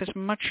cut off as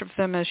much of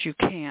them as you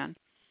can.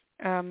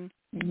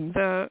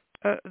 The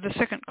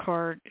second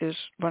card is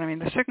what I mean.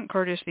 The second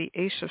card is the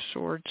Ace of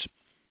Swords.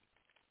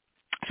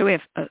 So we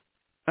have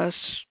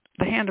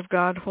the hand of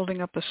God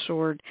holding up a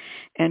sword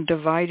and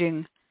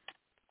dividing,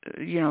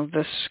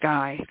 the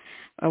sky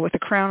with a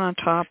crown on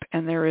top,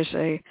 and there is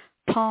a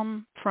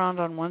palm frond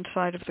on one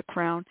side of the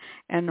crown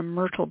and a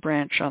myrtle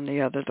branch on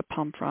the other. The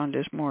palm frond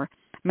is more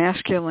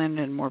masculine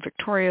and more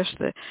victorious.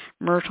 The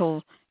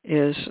myrtle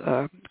is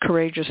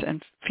courageous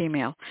and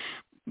female.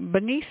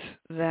 Beneath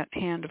that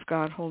hand of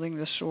God holding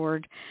the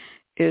sword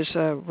is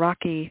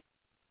rocky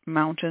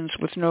mountains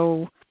with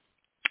no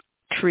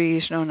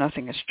trees, no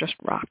nothing. It's just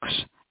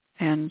rocks.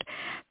 And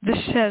this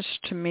says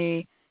to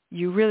me,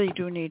 you really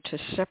do need to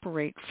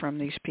separate from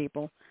these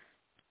people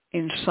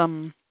in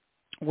some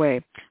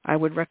way. I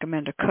would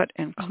recommend a cut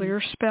and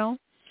clear spell.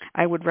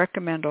 I would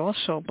recommend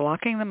also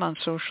blocking them on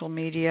social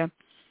media.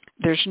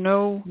 There's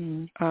no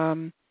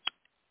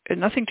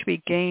nothing to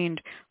be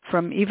gained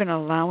from even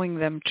allowing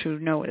them to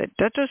know it.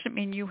 That doesn't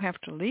mean you have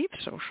to leave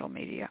social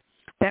media.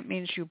 That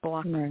means you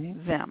block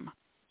them,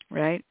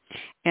 right?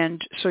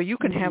 And so you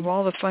can have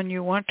all the fun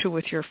you want to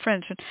with your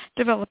friends and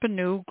develop a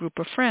new group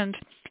of friends.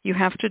 You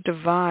have to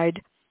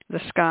divide the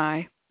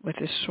sky with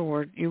this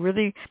sword. You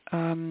really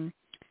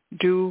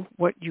do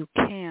what you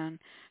can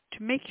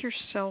to make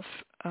yourself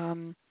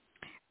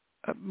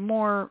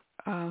more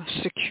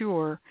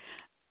secure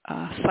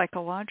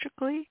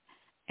psychologically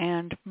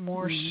and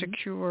more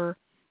secure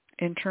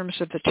in terms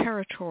of the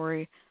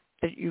territory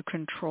that you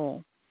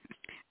control.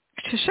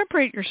 To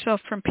separate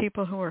yourself from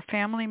people who are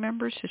family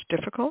members is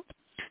difficult.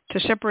 To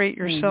separate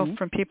yourself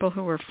from people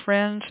who are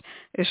friends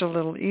is a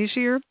little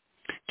easier.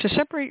 To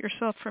separate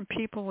yourself from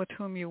people with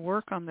whom you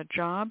work on the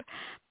job,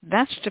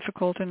 that's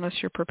difficult unless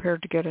you're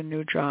prepared to get a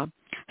new job.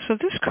 So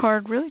this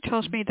card really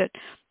tells me that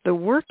the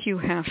work you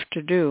have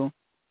to do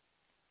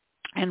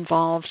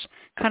involves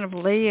kind of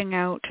laying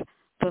out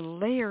the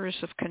layers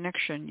of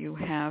connection you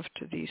have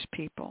to these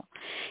people.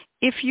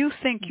 If you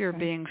think you're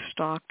being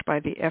stalked by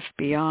the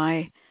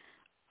FBI,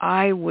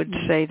 I would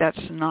say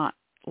that's not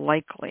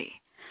likely.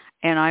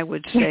 And I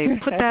would say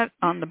put that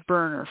on the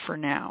burner for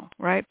now,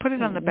 right? Put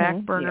it on the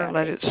back burner,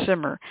 let it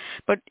simmer.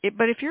 But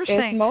if you're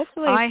saying... It's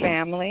mostly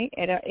family.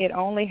 It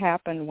only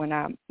happened when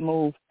I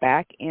moved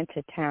back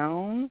into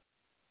town.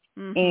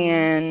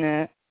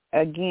 And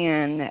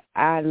again,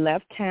 I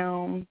left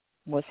town,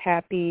 was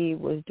happy,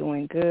 was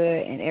doing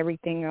good and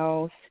everything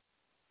else.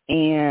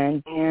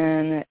 And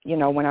then, you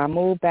know, when I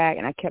moved back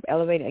and I kept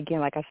elevating, again,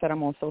 like I said,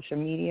 I'm on social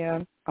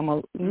media. I'm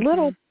a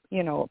little,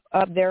 you know,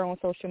 up there on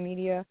social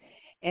media.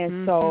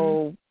 And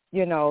so,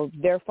 you know,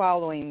 they're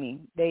following me.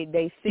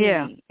 They see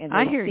me. And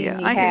they see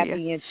me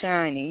happy and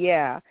shiny.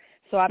 Yeah.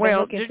 So I've been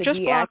looking to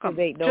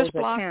deactivate those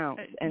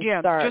accounts and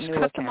start new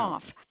accounts. Cut them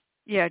off.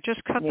 Yeah,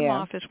 just cut them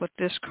off is what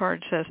this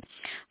card says.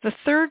 The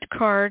third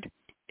card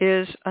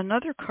is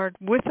another card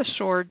with a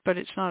sword, but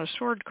it's not a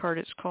sword card.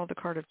 It's called the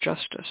card of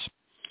justice.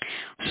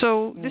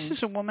 So this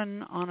is a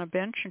woman on a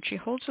bench, and she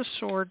holds a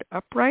sword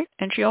upright,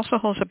 and she also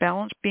holds a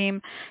balance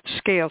beam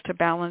scale to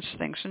balance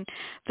things. And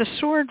the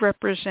sword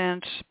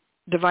represents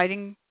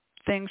dividing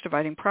things,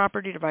 dividing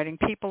property, dividing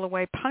people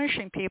away,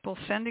 punishing people,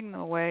 sending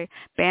them away,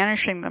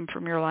 banishing them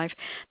from your life.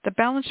 The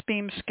balance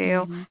beam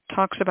scale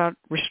talks about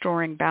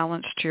restoring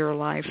balance to your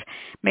life,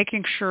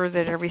 making sure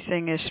that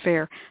everything is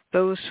fair.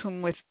 Those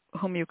with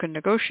whom you can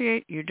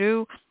negotiate, you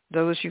do.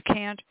 Those you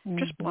can't,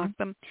 just block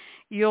them.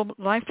 Your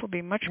life will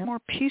be much more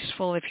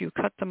peaceful if you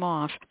cut them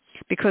off,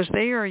 because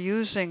they are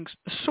using,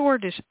 the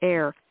sword is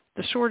air,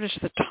 the sword is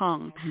the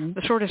tongue,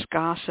 the sword is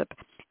gossip,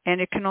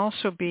 and it can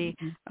also be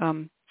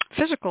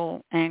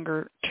physical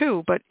anger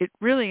too, but it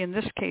really, in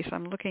this case,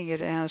 I'm looking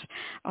at it as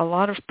a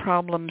lot of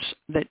problems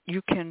that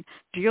you can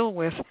deal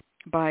with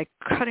by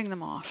cutting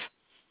them off.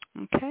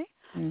 Okay?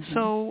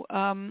 So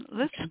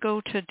let's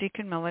go to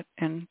Deacon Millett,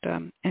 and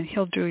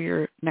he'll do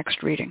your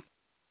next reading.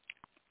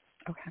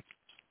 Okay.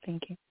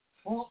 Thank you.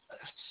 Well,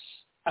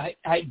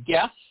 I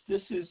guess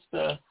this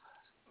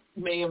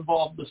may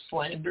involve the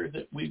slander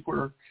that we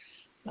were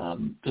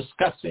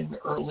discussing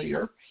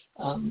earlier,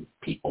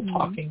 people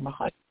talking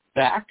behind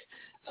your back,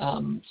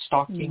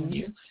 stalking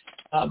you.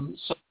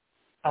 So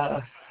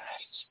it's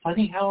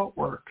funny how it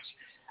works.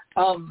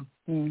 I'm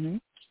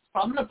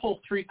going to pull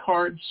 3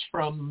 cards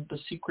from the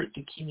Secret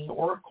Deacon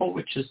Oracle,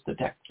 which is the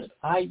deck that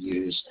I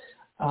use.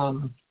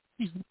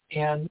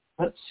 And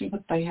let's see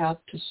what they have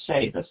to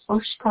say. The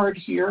first card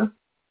here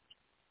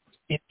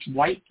is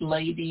White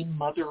Lady,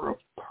 Mother of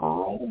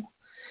Pearl.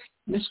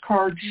 This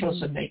card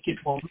shows a naked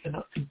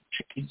woman in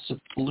shades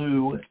of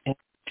blue, and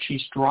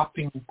she's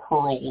dropping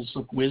pearls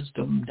of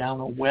wisdom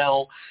down a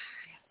well.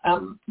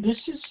 This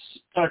is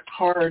a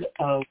card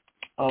of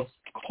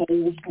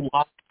cold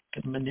love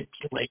and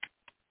manipulation.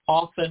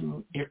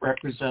 Often it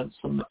represents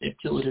a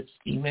manipulative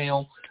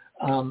female,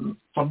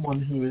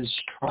 someone who is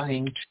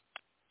trying to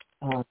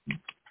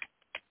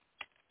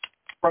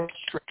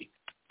frustrate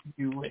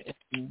you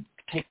and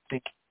take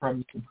things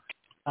from you.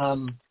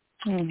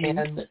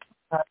 And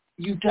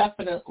you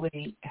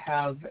definitely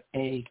have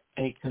a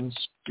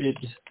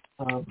considered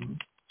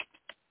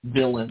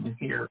villain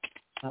here,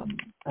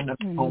 an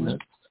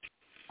opponent,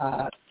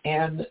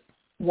 and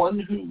one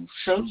who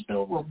shows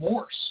no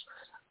remorse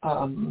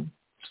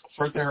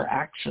for their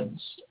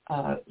actions.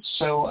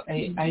 So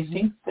I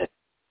think that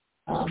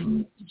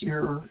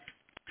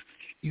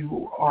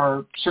you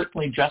are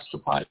certainly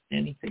justified in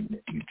anything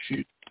that you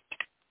choose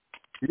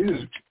to do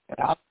to get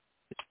out of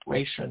the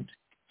situation.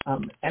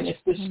 And if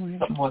this is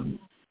someone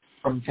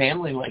from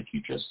family, like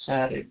you just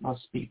said, it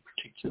must be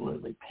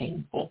particularly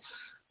painful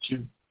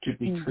to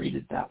be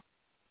treated that way.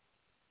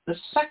 The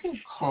second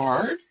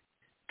card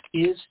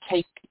is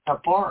Taking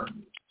Up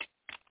Arms.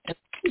 And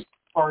this is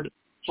part of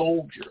a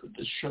soldier.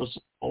 This shows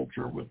a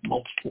soldier with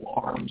multiple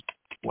arms,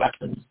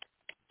 weapons.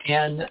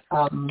 And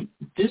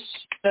this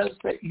says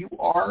that you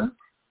are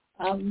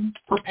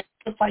prepared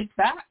to fight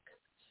back.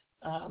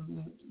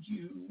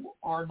 You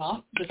are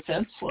not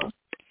defenseless.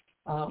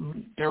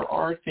 There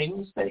are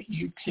things that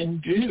you can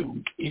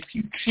do if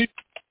you choose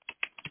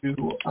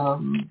to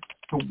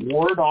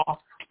ward off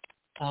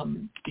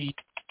the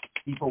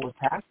evil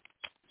attack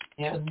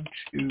and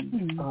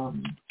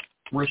to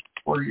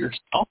restore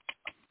yourself.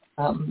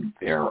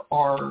 There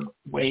are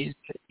ways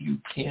that you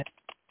can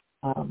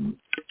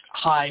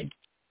hide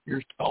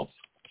yourself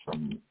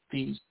from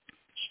these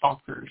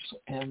stalkers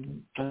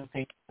and the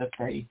things that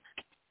they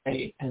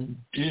say and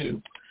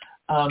do.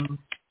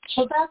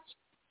 So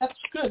that's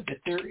good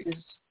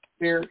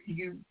that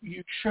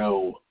you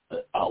show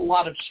a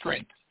lot of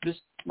strength. This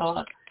is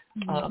not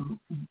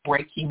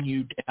breaking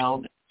you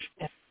down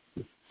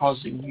and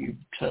causing you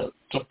to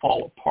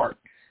fall apart,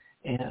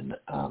 and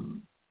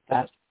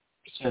that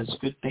says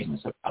good things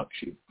about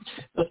you.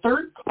 The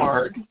third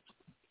card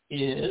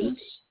is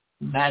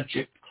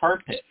Magic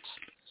Carpet.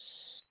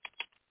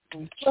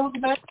 So the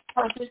magic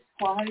carpet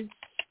flies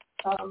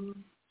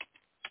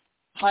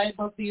high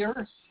above the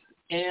earth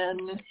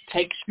and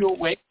takes you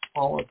away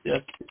from all of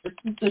this. This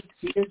is a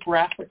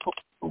geographical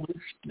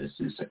solution. This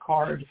is a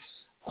card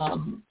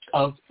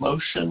of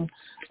motion.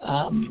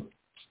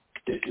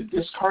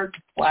 This card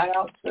flat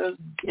out says,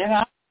 get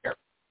out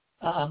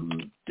of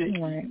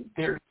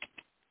here.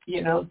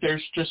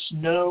 There's just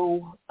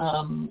no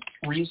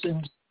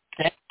reason to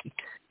stay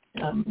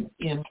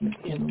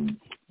in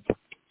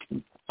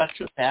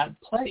such a bad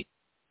place.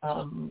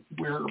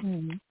 We're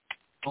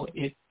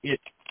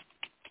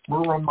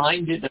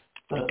reminded of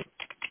the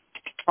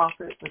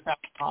prophet without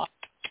God,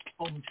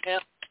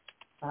 hometown,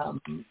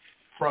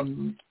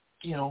 from,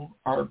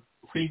 our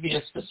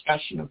previous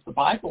discussion of the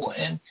Bible.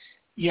 And,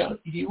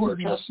 you are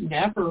just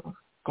never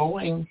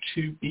going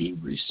to be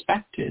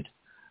respected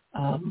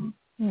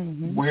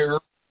where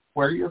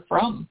you're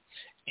from.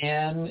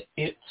 And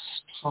it's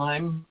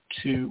time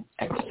to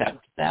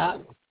accept that,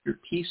 your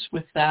peace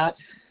with that,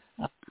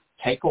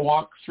 take a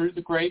walk through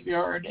the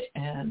graveyard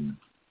and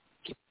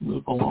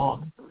move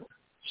along.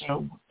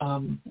 So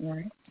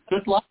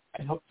good luck.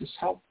 I hope this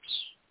helps.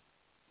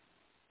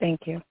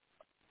 Thank you.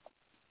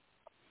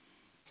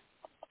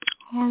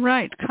 All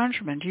right,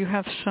 Conjurman, do you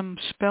have some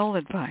spell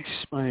advice?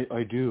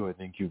 I do. I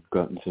think you've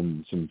gotten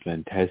some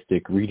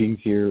fantastic readings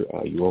here.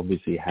 You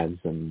obviously have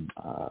some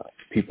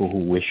people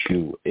who wish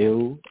you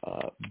ill,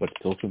 but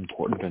it's also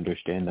important to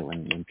understand that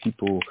when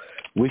people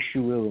wish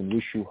you ill and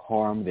wish you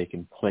harm, they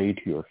can play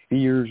to your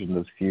fears, and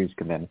those fears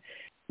can then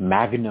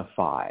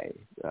magnify,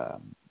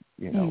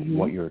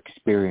 what you're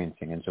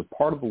experiencing. And so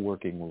part of the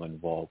working will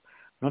involve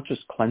not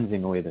just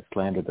cleansing away the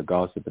slander, the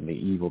gossip, and the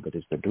evil that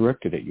is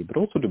directed at you, but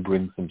also to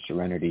bring some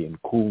serenity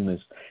and coolness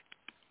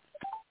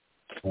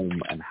home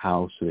and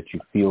house so that you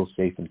feel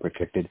safe and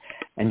protected,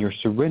 and your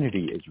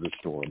serenity is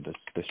restored.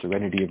 The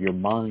serenity of your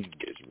mind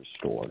is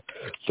restored.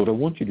 So what I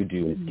want you to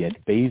do is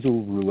get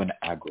basil, rue, and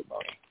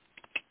agrimony.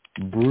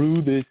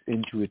 Brew this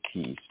into a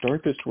tea.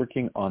 Start this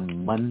working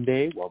on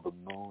Monday while the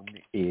moon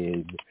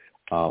is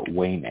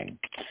waning.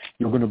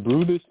 You're going to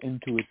brew this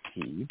into a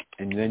tea,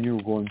 and then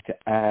you're going to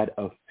add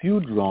a few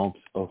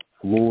drops of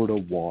Florida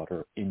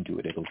water into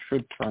it. It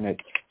should turn it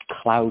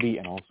cloudy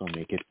and also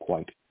make it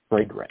quite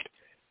fragrant.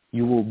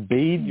 You will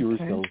bathe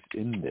yourself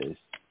in this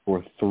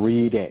for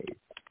 3 days.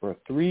 For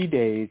 3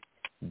 days,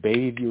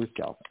 bathe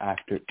yourself.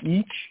 After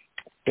each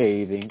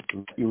bathing,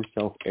 let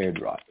yourself air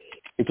dry.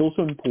 It's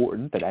also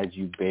important that as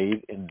you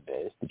bathe in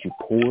this, that you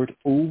pour it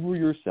over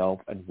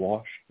yourself and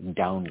wash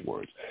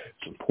downwards.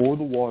 So pour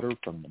the water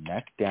from the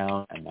neck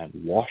down and then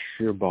wash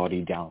your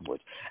body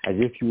downwards, as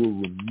if you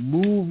were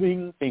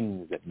removing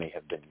things that may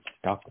have been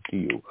stuck to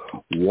you.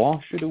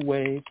 Wash it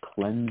away,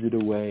 cleanse it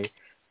away,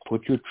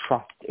 put your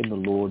trust in the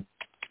Lord,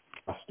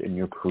 trust in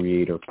your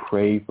Creator,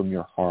 pray from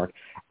your heart,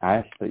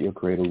 ask that your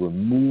Creator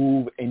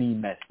remove any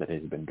mess that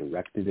has been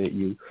directed at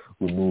you,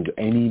 remove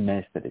any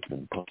mess that has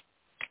been put,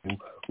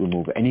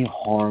 remove any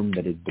harm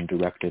that has been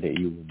directed at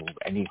you, remove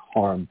any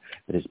harm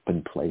that has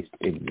been placed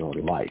in your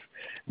life.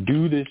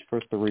 Do this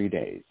for 3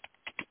 days.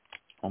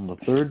 On the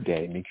 3rd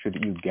day, make sure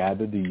that you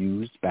gather the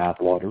used bath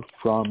water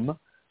from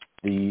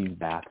the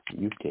bath that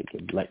you've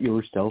taken. Let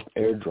yourself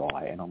air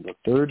dry. And on the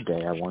 3rd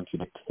day, I want you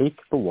to take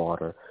the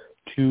water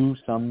to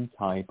some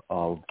type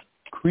of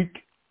creek,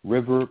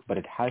 river, but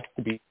it has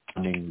to be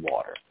running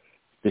water.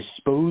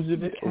 Dispose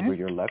of it over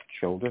your left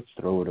shoulder,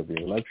 throw it over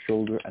your left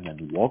shoulder, and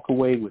then walk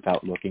away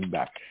without looking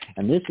back.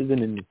 And this is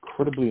an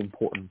incredibly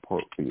important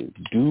part for you.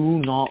 Do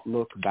not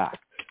look back.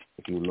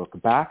 If you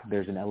look back,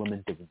 there's an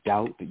element of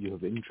doubt that you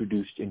have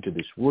introduced into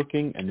this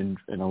working, and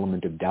an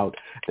element of doubt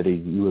that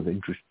you have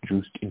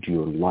introduced into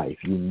your life.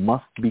 You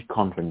must be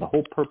confident. The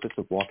whole purpose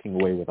of walking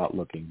away without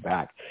looking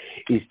back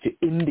is to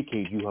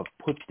indicate you have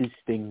put this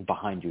thing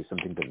behind you,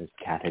 something that this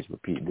cat has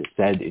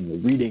said in your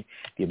reading,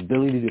 the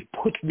ability to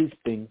put this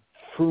thing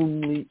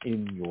firmly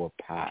in your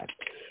path.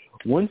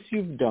 Once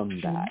you've done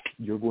that,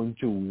 you're going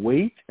to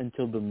wait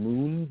until the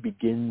moon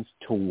begins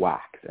to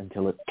wax,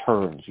 until it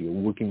turns. You're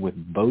working with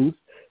both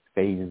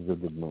phases of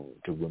the moon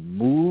to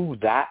remove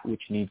that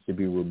which needs to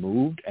be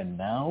removed, and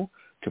now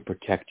to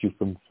protect you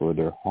from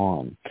further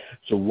harm.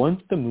 So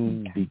once the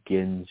moon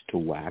begins to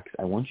wax,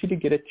 I want you to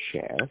get a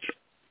chair,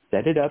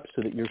 set it up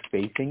so that you're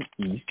facing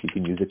east. You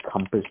can use a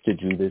compass to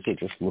do this, or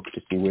just look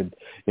to see where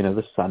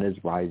the sun is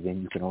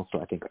rising. You can also,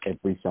 I think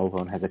every cell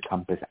phone has a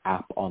compass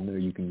app on there.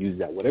 You can use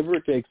that, whatever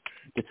it takes.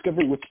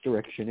 Discover which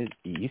direction is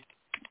east.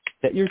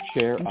 Set your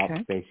chair up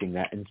facing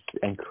that,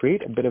 and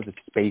create a bit of a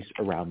space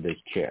around this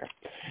chair.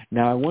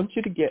 Now, I want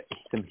you to get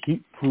some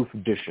heat-proof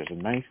dishes, a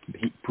nice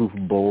heat-proof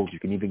bowls. You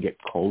can even get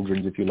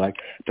cauldrons if you like,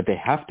 but they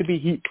have to be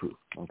heat-proof,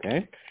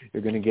 okay?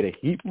 You're going to get a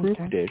heat-proof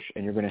dish,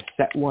 and you're going to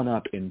set one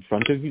up in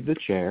front of the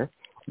chair,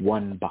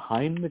 one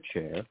behind the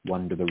chair,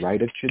 one to the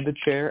right of the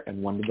chair,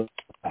 and one to the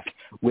left,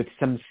 with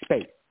some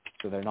space.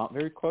 So they're not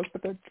very close,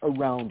 but they're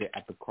around it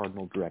at the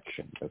cardinal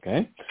directions,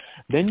 okay?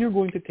 Then you're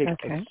going to take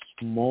a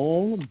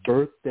small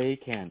birthday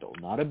candle,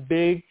 not a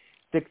big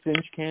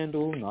 6-inch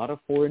candle, not a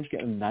 4-inch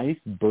candle, a nice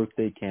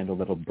birthday candle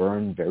that'll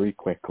burn very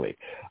quickly.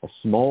 A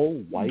small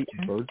white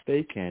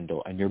birthday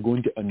candle, and you're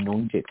going to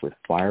anoint it with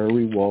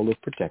fiery wall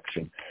of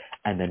protection,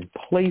 and then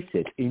place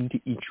it into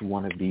each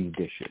one of these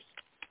dishes.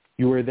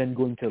 You are then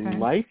going to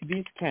light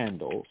these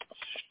candles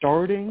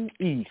starting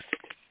east.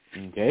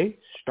 Okay,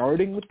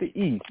 starting with the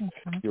east,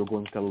 you're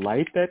going to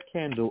light that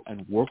candle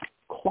and work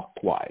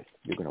clockwise.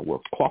 You're going to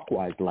work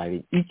clockwise,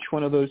 lighting each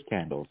one of those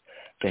candles.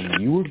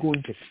 Then you are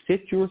going to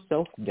sit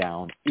yourself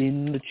down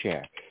in the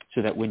chair,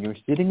 so that when you're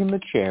sitting in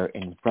the chair,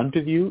 in front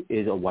of you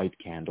is a white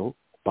candle,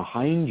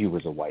 Behind you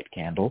is a white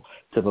candle.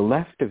 To the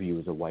left of you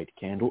is a white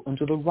candle. And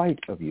to the right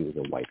of you is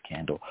a white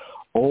candle.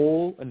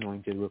 All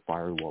anointed with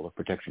fiery wall of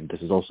protection.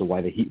 This is also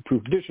why the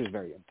heat-proof dish is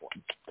very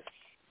important.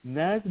 And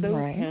as those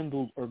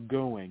candles are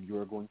going, you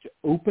are going to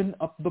open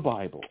up the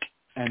Bible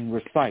and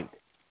recite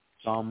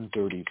Psalm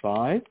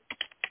 35,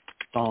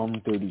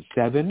 Psalm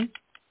 37,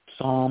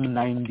 Psalm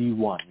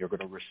 91. You're going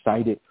to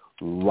recite it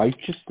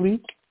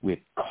righteously, with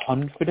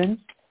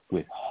confidence,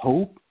 with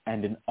hope,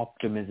 and an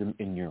optimism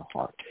in your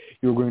heart.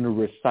 You're going to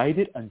recite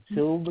it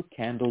until the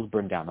candles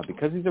burn down. Now,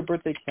 because these are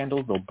birthday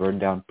candles, they'll burn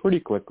down pretty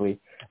quickly,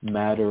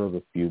 matter of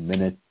a few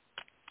minutes.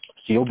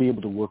 So you'll be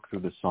able to work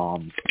through the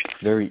Psalms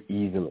very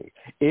easily.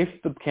 If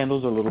the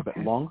candles are a little bit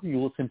longer, you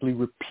will simply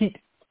repeat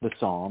the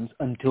Psalms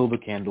until the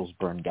candles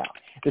burn down.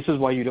 This is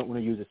why you don't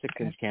want to use a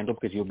 6-inch candle,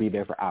 because you'll be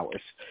there for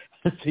hours.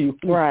 So you use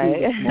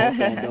a small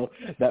candle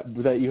that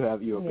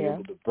you'll be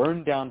able to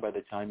burn down by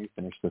the time you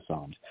finish the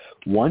Psalms.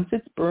 Once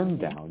it's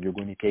burned down, you're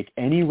going to take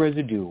any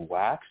residue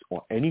wax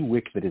or any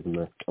wick that is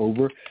left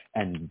over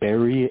and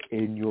bury it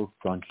in your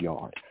front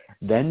yard.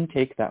 Then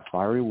take that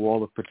fiery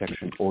wall of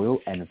protection oil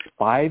and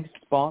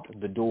 5-spot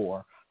the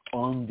door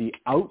on the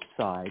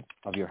outside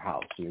of your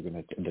house. So you're going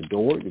to, in the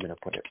door, you're going to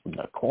put it in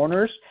the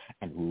corners,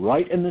 and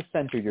right in the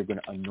center, you're going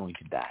to anoint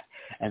that.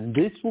 And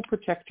this will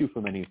protect you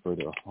from any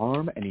further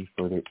harm, any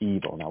further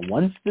evil. Now,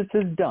 once this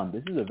is done,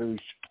 this is a very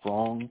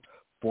strong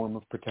form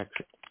of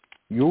protection.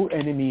 Your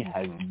enemy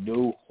has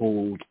no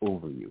hold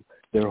over you.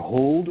 Their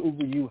hold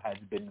over you has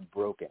been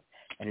broken.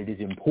 And it is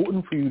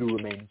important for you to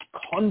remain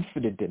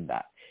confident in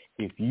that.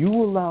 If you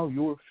allow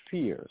your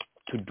fear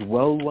to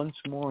dwell once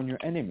more on your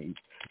enemies,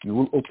 you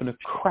will open a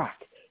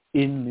crack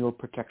in your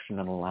protection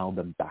and allow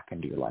them back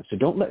into your life. So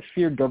don't let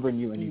fear govern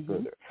you any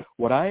further.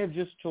 What I have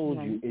just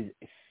told you is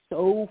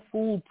so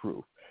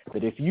foolproof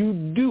that if you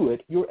do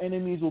it, your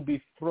enemies will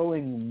be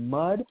throwing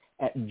mud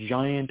at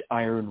giant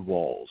iron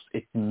walls.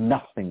 It's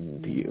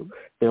nothing to you.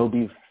 There will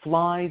be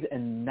flies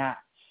and gnats.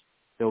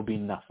 There will be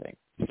nothing.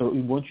 So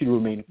we want you to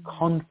remain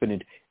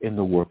confident in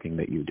the working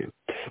that you do.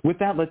 With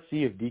that, let's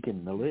see if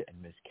Deacon Millett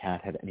and Ms.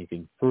 Kat have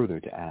anything further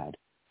to add.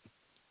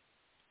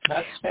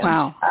 That's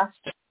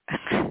fantastic.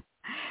 Wow.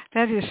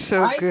 That is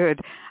so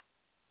good.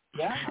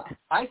 Yeah,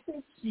 I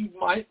think you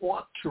might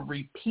want to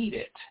repeat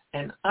it.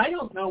 And I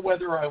don't know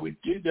whether I would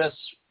do this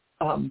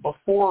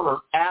before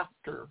or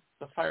after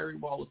the fiery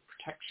wall of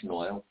protection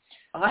oil.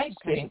 I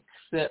think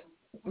that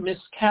Ms.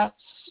 Kat's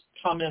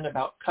comment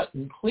about cut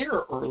and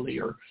clear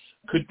earlier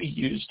could be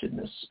used in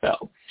this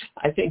spell.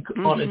 I think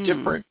on a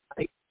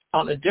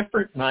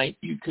different night,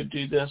 you could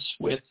do this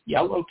with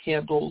yellow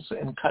candles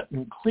and cut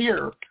and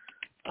clear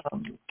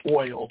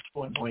oil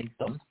to anoint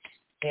them.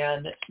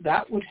 And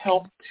that would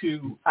help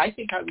to, I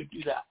think I would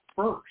do that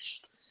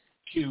first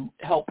to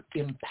help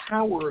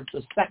empower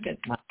the second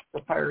night,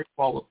 the fiery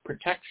wall of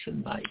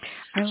protection night.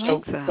 I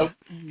like that. So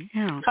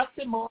cut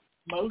them off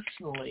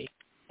emotionally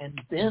and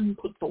then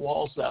put the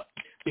walls up.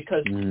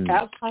 Because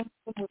as Simon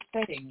was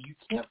saying, you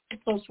can't put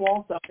those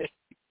walls up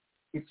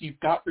if you've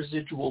got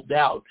residual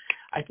doubt.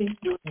 I think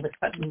doing the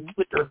cut and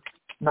clear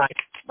night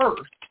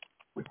first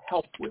would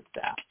help with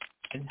that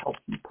and help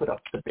you put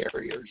up the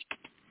barriers.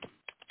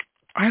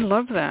 I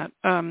love that.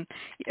 And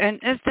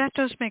that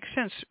does make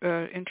sense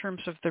in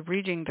terms of the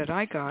reading that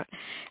I got.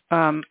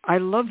 I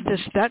love this.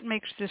 That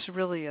makes this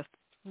really a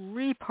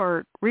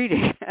 3-part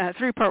reading,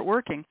 3-part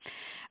working.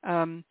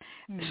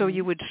 So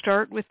you would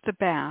start with the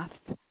bath,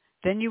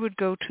 then you would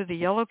go to the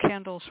yellow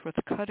candles with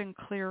cut and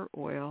clear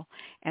oil,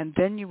 and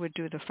then you would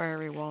do the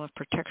fiery wall of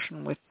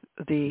protection with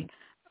the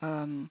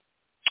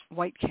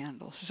white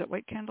candles. Is it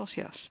white candles?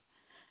 Yes.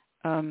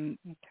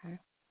 Okay.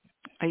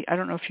 I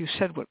don't know if you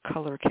said what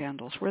color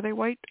candles. Were they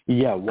white?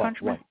 Yeah,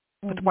 white.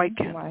 With white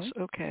candles.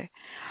 White. Okay.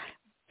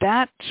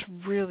 That's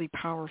really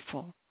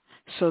powerful.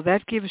 So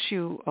that gives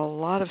you a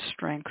lot of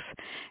strength,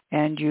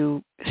 and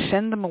you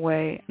send them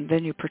away, and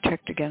then you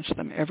protect against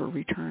them ever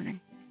returning.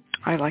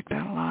 I like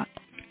that a lot.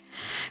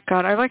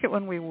 God, I like it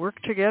when we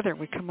work together.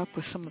 We come up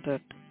with some of the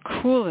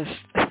coolest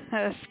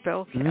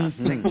spell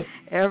casting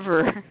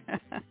ever.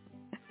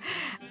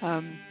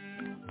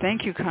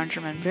 Thank you,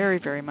 Conjurman, very,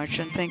 very much.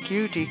 And thank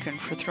you, Deacon,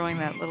 for throwing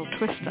that little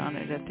twist on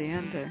it at the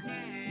end there.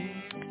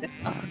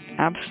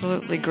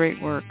 Absolutely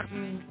great work.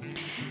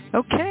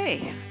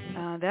 Okay,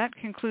 that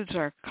concludes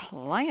our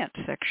client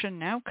section.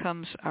 Now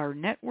comes our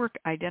network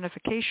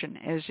identification,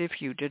 as if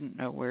you didn't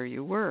know where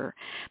you were.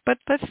 But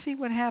let's see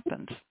what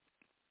happens.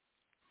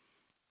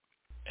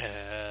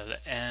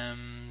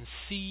 LMC.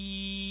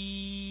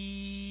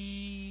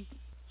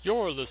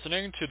 You're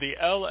listening to the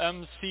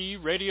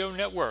LMC Radio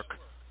Network,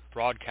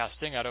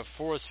 broadcasting out of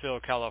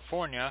Forestville,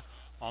 California,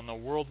 on the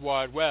World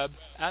Wide Web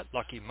at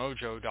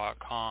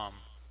luckymojo.com.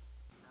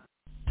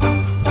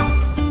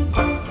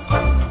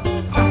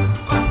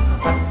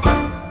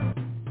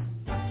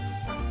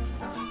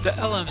 The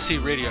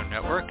LMC Radio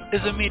Network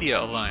is a media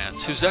alliance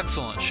whose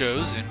excellent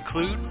shows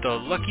include the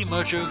Lucky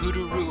Mojo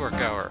Hoodoo Rootwork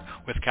Hour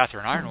with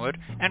Catherine Ironwood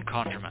and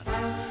Conjurman,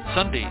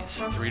 Sundays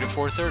 3 to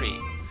 4:30,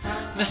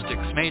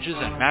 Mystics, Mages,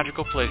 and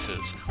Magical Places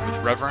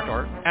with Reverend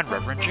Art and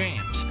Reverend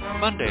James,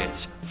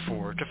 Mondays,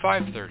 4 to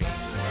 5:30.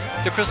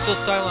 The Crystal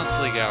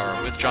Silence League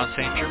Hour with John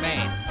St.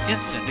 Germain in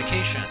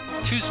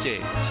syndication,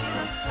 Tuesdays.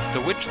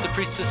 The Witch, the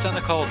Priestess, and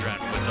the Cauldron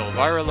with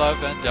Elvira Love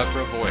and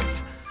Deborah Voigt,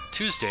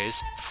 Tuesdays,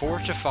 4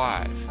 to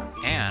 5.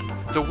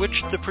 And The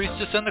Witch, the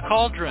Priestess, and the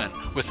Cauldron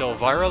with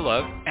Elvira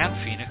Love and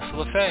Phoenix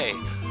LaFay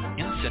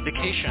in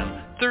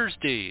syndication,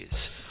 Thursdays.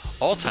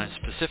 All times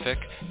Pacific,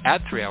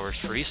 add 3 hours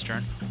for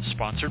Eastern,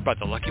 sponsored by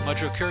the Lucky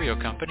Mojo Curio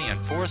Company in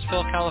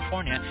Forestville,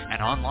 California,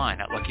 and online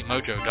at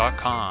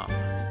luckymojo.com.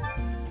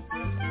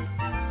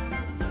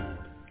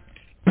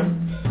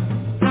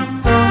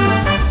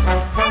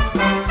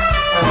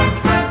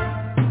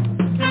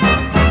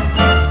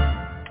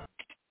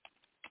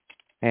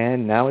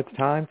 And now it's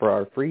time for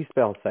our free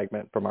spell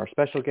segment from our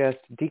special guest,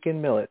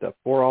 Deacon Millett of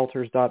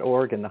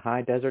fouraltars.org in the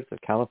high deserts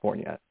of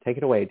California. Take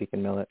it away,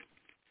 Deacon Millett.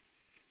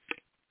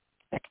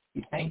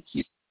 Thank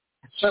you.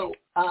 So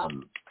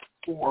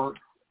for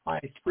my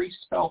free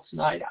spell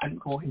tonight, I'm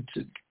going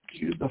to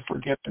do the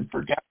Forgive and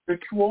Forget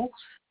ritual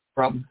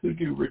from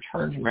Hoodoo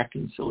Return and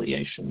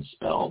Reconciliation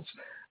spells.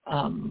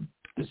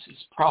 This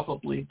is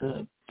probably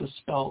the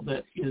spell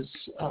that is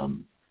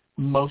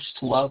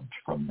most loved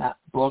from that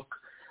book.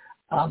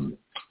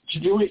 To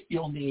do it,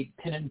 you'll need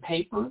pen and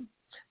paper,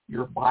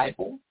 your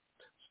Bible,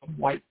 some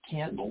white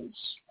candles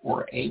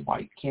or a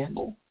white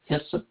candle,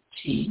 hyssop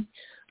tea,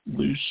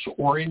 loose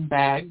or in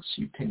bags.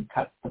 You can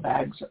cut the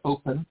bags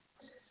open.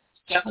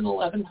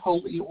 7-Eleven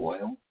holy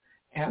oil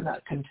and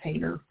a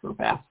container for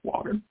bath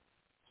water.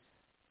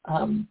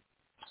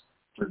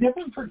 Forgive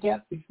and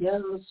Forget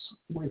begins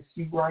with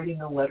you writing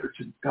a letter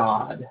to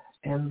God,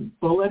 and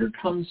the letter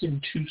comes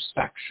in 2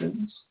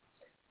 sections.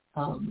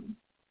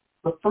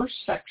 The first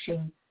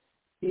section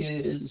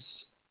is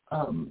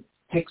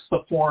takes the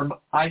form,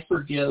 I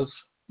forgive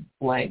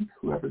blank,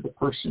 whoever the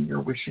person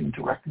you're wishing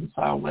to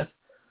reconcile with,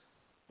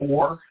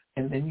 or,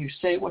 and then you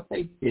say what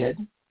they did,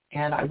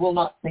 and I will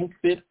not think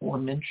of it or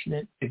mention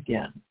it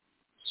again.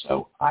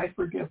 So I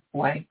forgive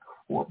blank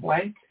for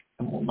blank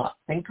and will not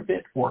think of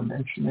it or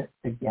mention it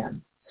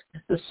again.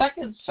 The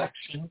second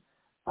section,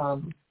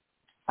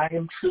 I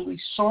am truly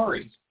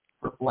sorry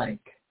for blank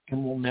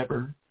and will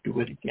never do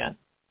it again.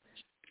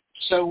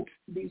 So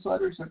these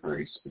letters are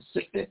very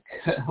specific.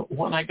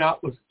 One I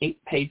got was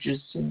 8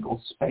 pages,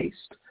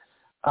 single-spaced.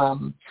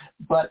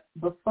 But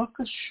the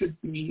focus should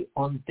be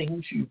on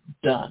things you've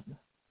done,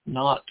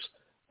 not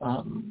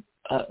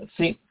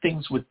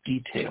things with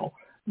detail,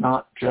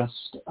 not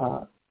just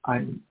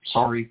I'm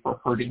sorry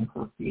for hurting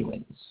her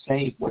feelings.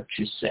 Say what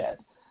you said.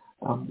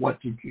 What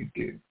did you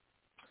do?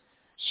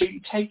 So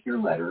you take your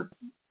letter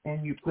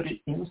and you put it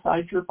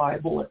inside your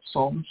Bible at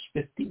Psalms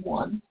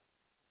 51.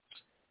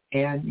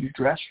 And you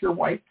dress your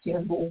white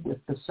candle with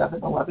the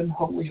 7-Eleven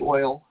holy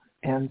oil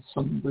and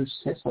some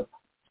loose hyssop.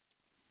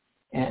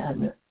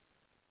 And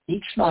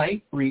each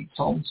night, read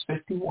Psalms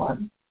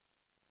 51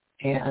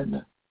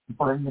 and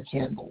burn the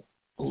candle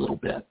a little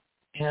bit.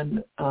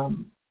 And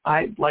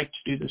I'd like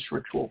to do this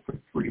ritual for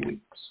 3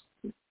 weeks,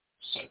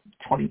 so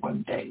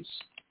 21 days.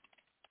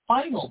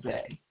 Final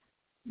day,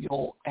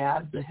 you'll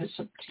add the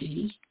hyssop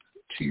tea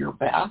to your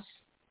bath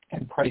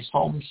and pray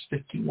Psalms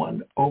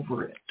 51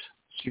 over it.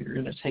 So you're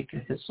going to take a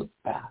hyssop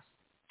bath.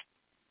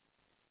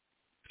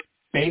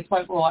 Bathe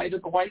by the light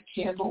of the white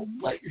candle,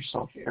 let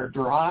yourself air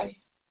dry,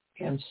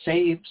 and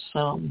save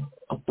some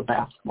of the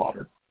bath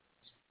water.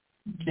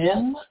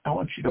 Then I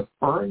want you to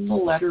burn the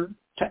letter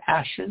to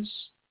ashes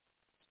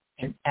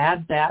and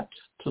add that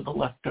to the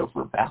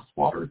leftover bath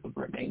water, the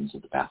remains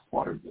of the bath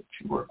water that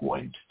you are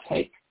going to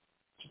take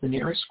to the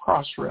nearest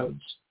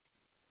crossroads.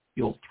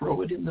 You'll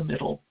throw it in the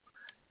middle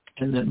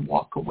and then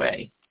walk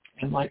away.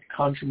 And like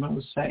Conjurman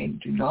was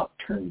saying, do not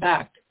turn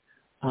back.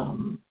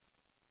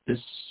 This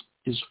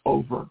is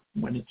over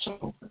when it's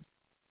over.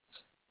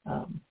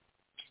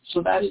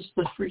 So that is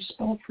the free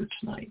spell for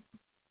tonight.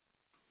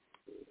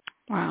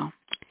 Wow.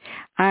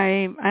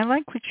 I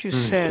like what you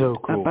said so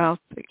cool.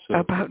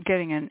 about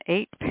getting an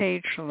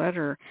 8-page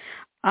letter.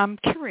 I'm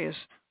curious,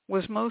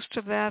 was most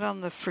of that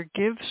on the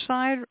forgive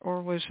side,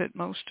 or was it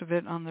most of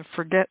it on the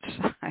forget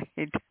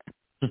side?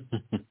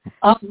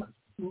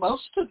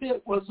 Most of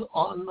it was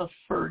on the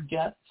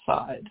forget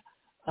side.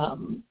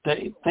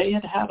 They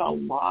had a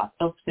lot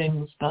of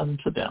things done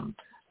to them,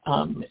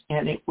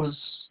 and it was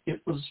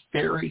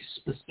very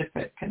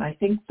specific. And I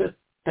think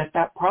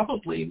that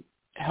probably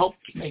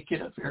helped make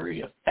it a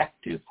very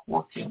effective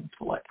working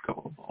to let go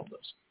of all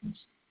those things.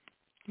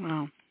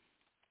 Wow.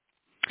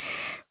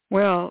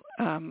 Well,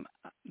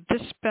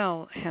 this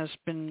spell has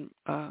been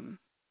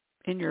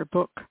in your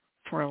book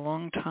for a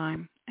long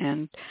time,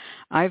 and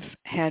I've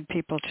had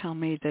people tell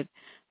me that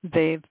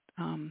they've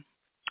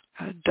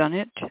done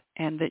it,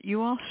 and that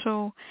you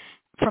also,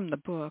 from the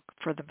book,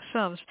 for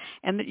themselves,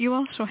 and that you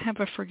also have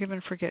a Forgive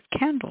and Forget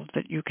candle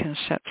that you can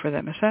set for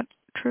them. Is that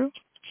true?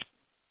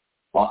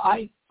 Well,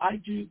 I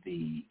do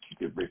the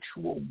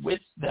ritual with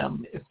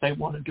them if they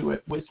want to do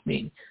it with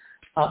me,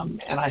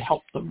 and I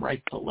help them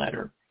write the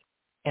letter.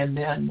 And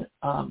then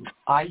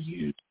I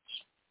use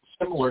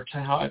similar to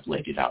how I've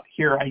laid it out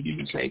here. I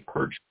use a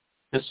purge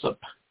hyssop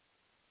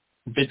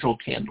vigil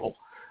candle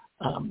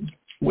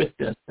with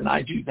this, and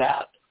I do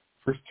that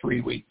for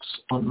 3 weeks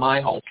on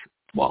my altar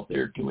while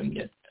they're doing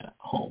it at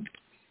home.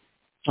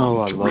 Oh,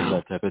 I love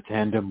that type of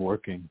tandem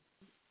working.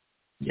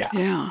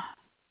 Yeah.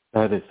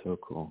 That is so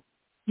cool.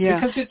 Yeah.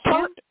 Because it's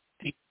hard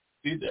to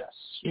do this.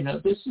 You know,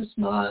 this is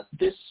not,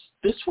 this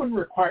one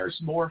requires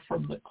more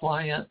from the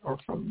client or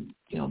from,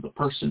 you know, the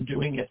person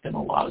doing it than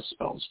a lot of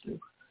spells do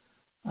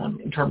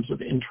in terms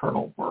of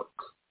internal work.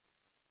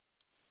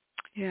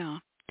 Yeah.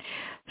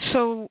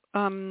 So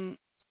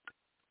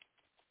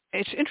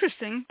it's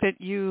interesting that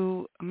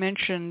you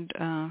mentioned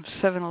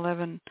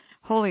 7-Eleven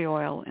holy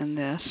oil in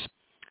this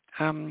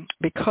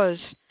because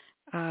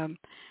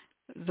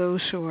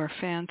those who are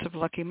fans of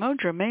Lucky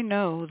Mojo may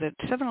know that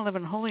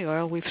 7-Eleven holy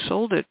oil, we've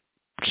sold it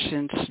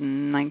since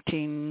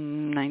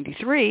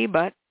 1993,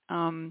 but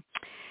my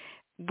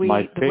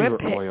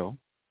favorite oil.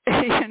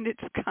 And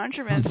it's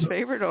ConjureMan's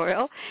favorite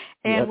oil.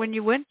 And when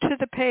you went to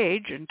the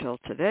page until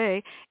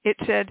today, it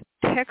said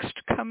text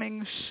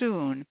coming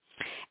soon.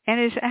 And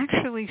it's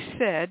actually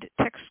said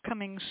text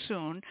coming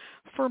soon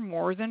for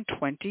more than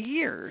 20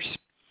 years.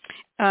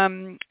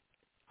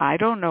 I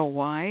don't know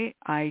why.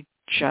 I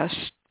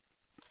just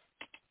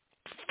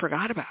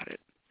forgot about it.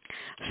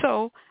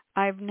 So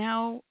I've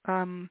now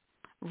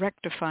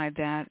rectified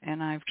that,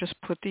 and I've just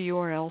put the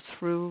URL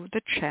through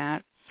the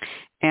chat.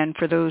 And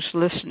for those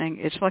listening,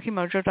 it's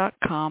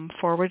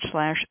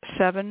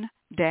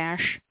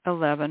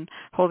luckymojo.com/7-11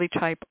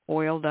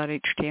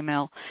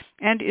 holytypeoil.html,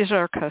 and is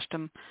our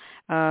custom.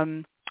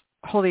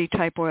 Holy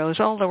type oil is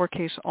all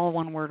lowercase, all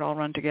one word, all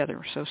run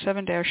together. So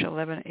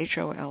 7-11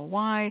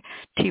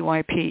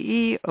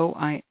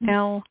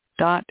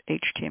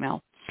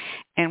 holytypeoil.html.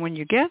 And when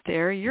you get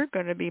there, you're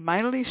going to be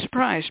mightily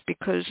surprised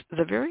because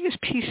the various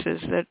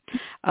pieces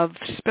of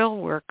spell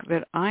work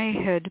that I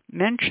had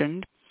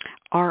mentioned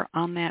are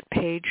on that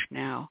page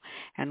now.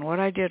 And what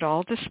I did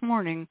all this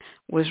morning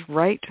was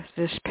write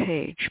this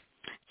page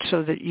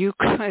so that you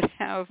could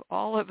have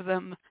all of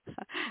them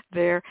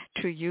there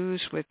to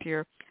use with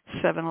your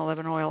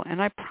 7-Eleven oil.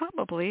 And I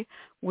probably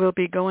will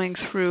be going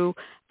through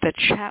the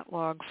chat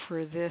log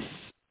for this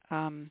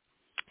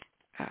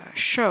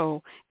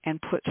show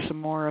and put some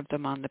more of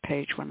them on the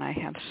page when I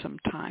have some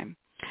time.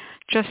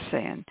 Just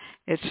saying.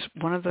 It's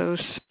one of those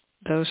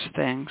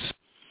things.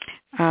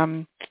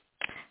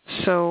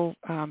 So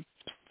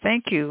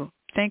thank you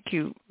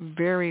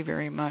very,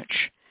 very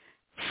much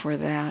for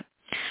that.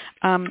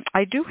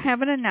 I do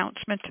have an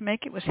announcement to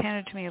make. It was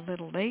handed to me a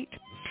little late,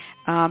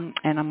 and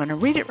I'm going to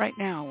read it right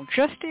now.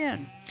 Just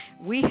in,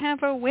 we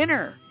have a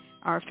winner.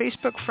 Our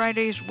Facebook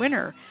Fridays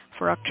winner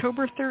for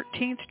October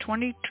 13th,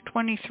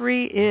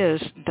 2023 is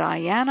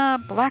Diana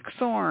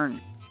Blackthorne.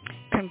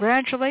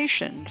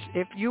 Congratulations.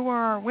 If you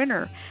are our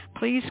winner,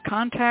 please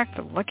contact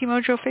the Lucky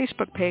Mojo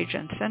Facebook page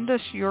and send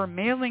us your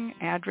mailing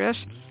address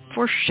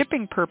for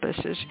shipping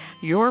purposes.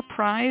 Your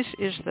prize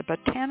is the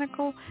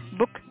Botanical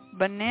Book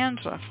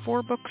Bonanza,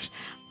 4 books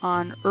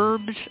on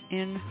herbs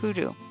in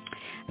Hoodoo.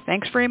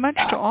 Thanks very much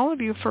to all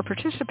of you for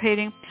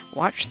participating.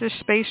 Watch this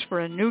space for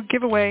a new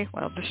giveaway.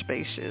 Well, the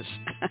space is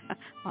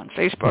on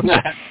Facebook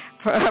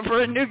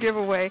for a new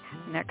giveaway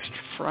next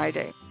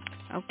Friday.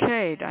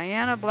 Okay,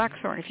 Diana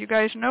Blackthorne. If you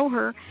guys know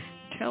her,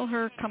 tell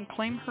her, come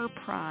claim her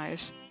prize.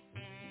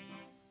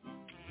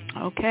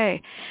 Okay.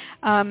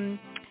 I'm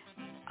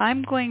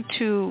going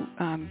to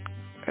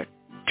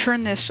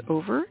turn this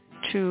over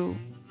to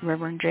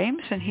Reverend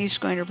James, and he's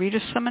going to read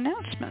us some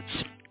announcements.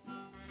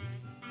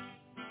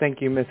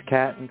 Thank you, Miss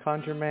Cat and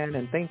ConjureMan,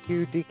 and thank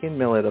you, Deacon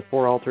Millett of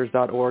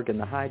 4altars.org in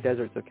the high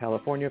deserts of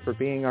California for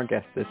being our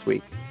guest this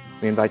week.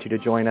 We invite you to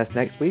join us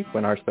next week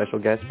when our special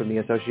guest from the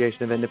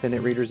Association of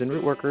Independent Readers and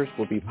Rootworkers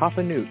will be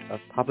Papa Newt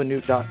of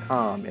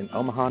papanewt.com in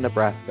Omaha,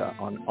 Nebraska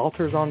on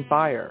Altars on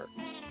Fire.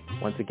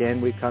 Once again,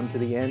 we've come to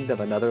the end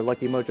of another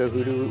Lucky Mojo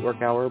Hoodoo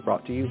Rootwork Hour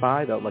brought to you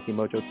by the Lucky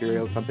Mojo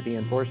Curio Company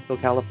in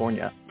Forestville,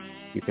 California.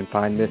 You can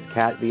find Miss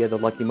Cat via the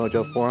Lucky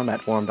Mojo forum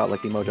at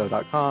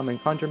forum.luckymojo.com and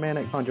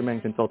ConjureMan at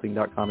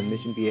conjuremanconsulting.com in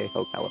Mission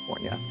Viejo,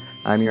 California.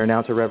 I'm your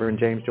announcer, Reverend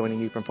James, joining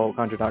you from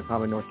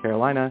folkconjure.com in North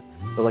Carolina.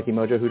 The Lucky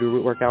Mojo Hoodoo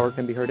Rootwork Hour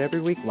can be heard every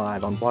week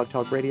live on Blog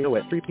Talk Radio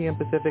at 3 p.m.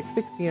 Pacific,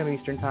 6 p.m.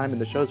 Eastern Time,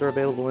 and the shows are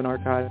available in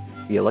archive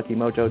via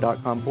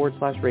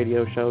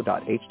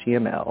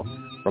luckymojo.com/radioshow.html.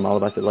 From all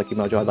of us at Lucky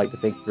Mojo, I'd like to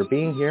thank you for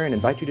being here and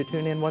invite you to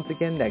tune in once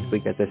again next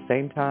week at the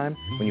same time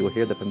when you will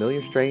hear the familiar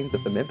strains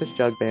of the Memphis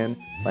Jug Band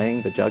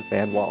playing the Jug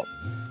Band Waltz.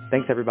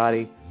 Thanks,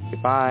 everybody.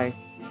 Goodbye.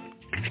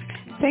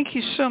 Thank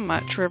you so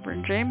much,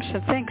 Reverend James,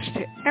 and thanks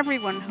to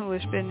everyone who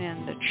has been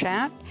in the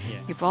chat.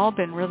 Yeah. You've all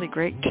been really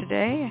great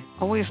today.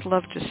 Always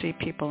love to see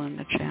people in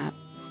the chat.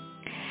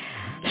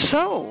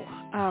 So,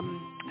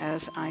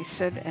 as I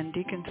said and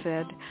Deacon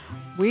said,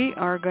 we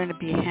are going to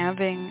be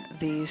having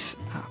these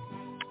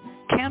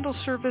candle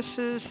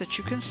services that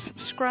you can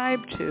subscribe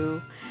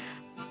to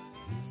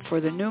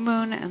for the new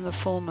moon and the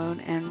full moon,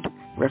 and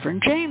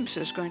Reverend James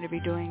is going to be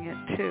doing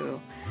it too.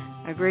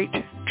 A great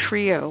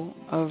trio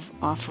of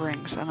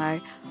offerings, and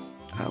I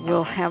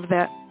will have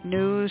that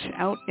news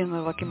out in the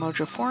Lucky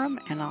Mojo forum,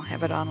 and I'll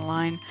have it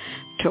online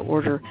to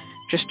order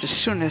just as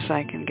soon as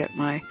I can get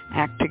my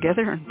act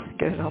together and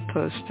get it all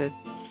posted.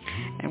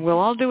 And we'll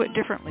all do it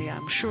differently,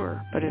 I'm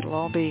sure, but it'll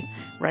all be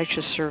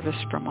righteous service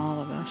from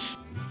all of us.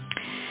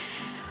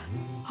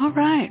 All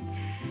right.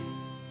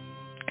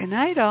 Good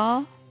night,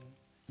 all.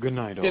 Good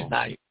night, all. Good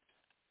night.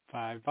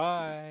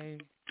 Bye-bye.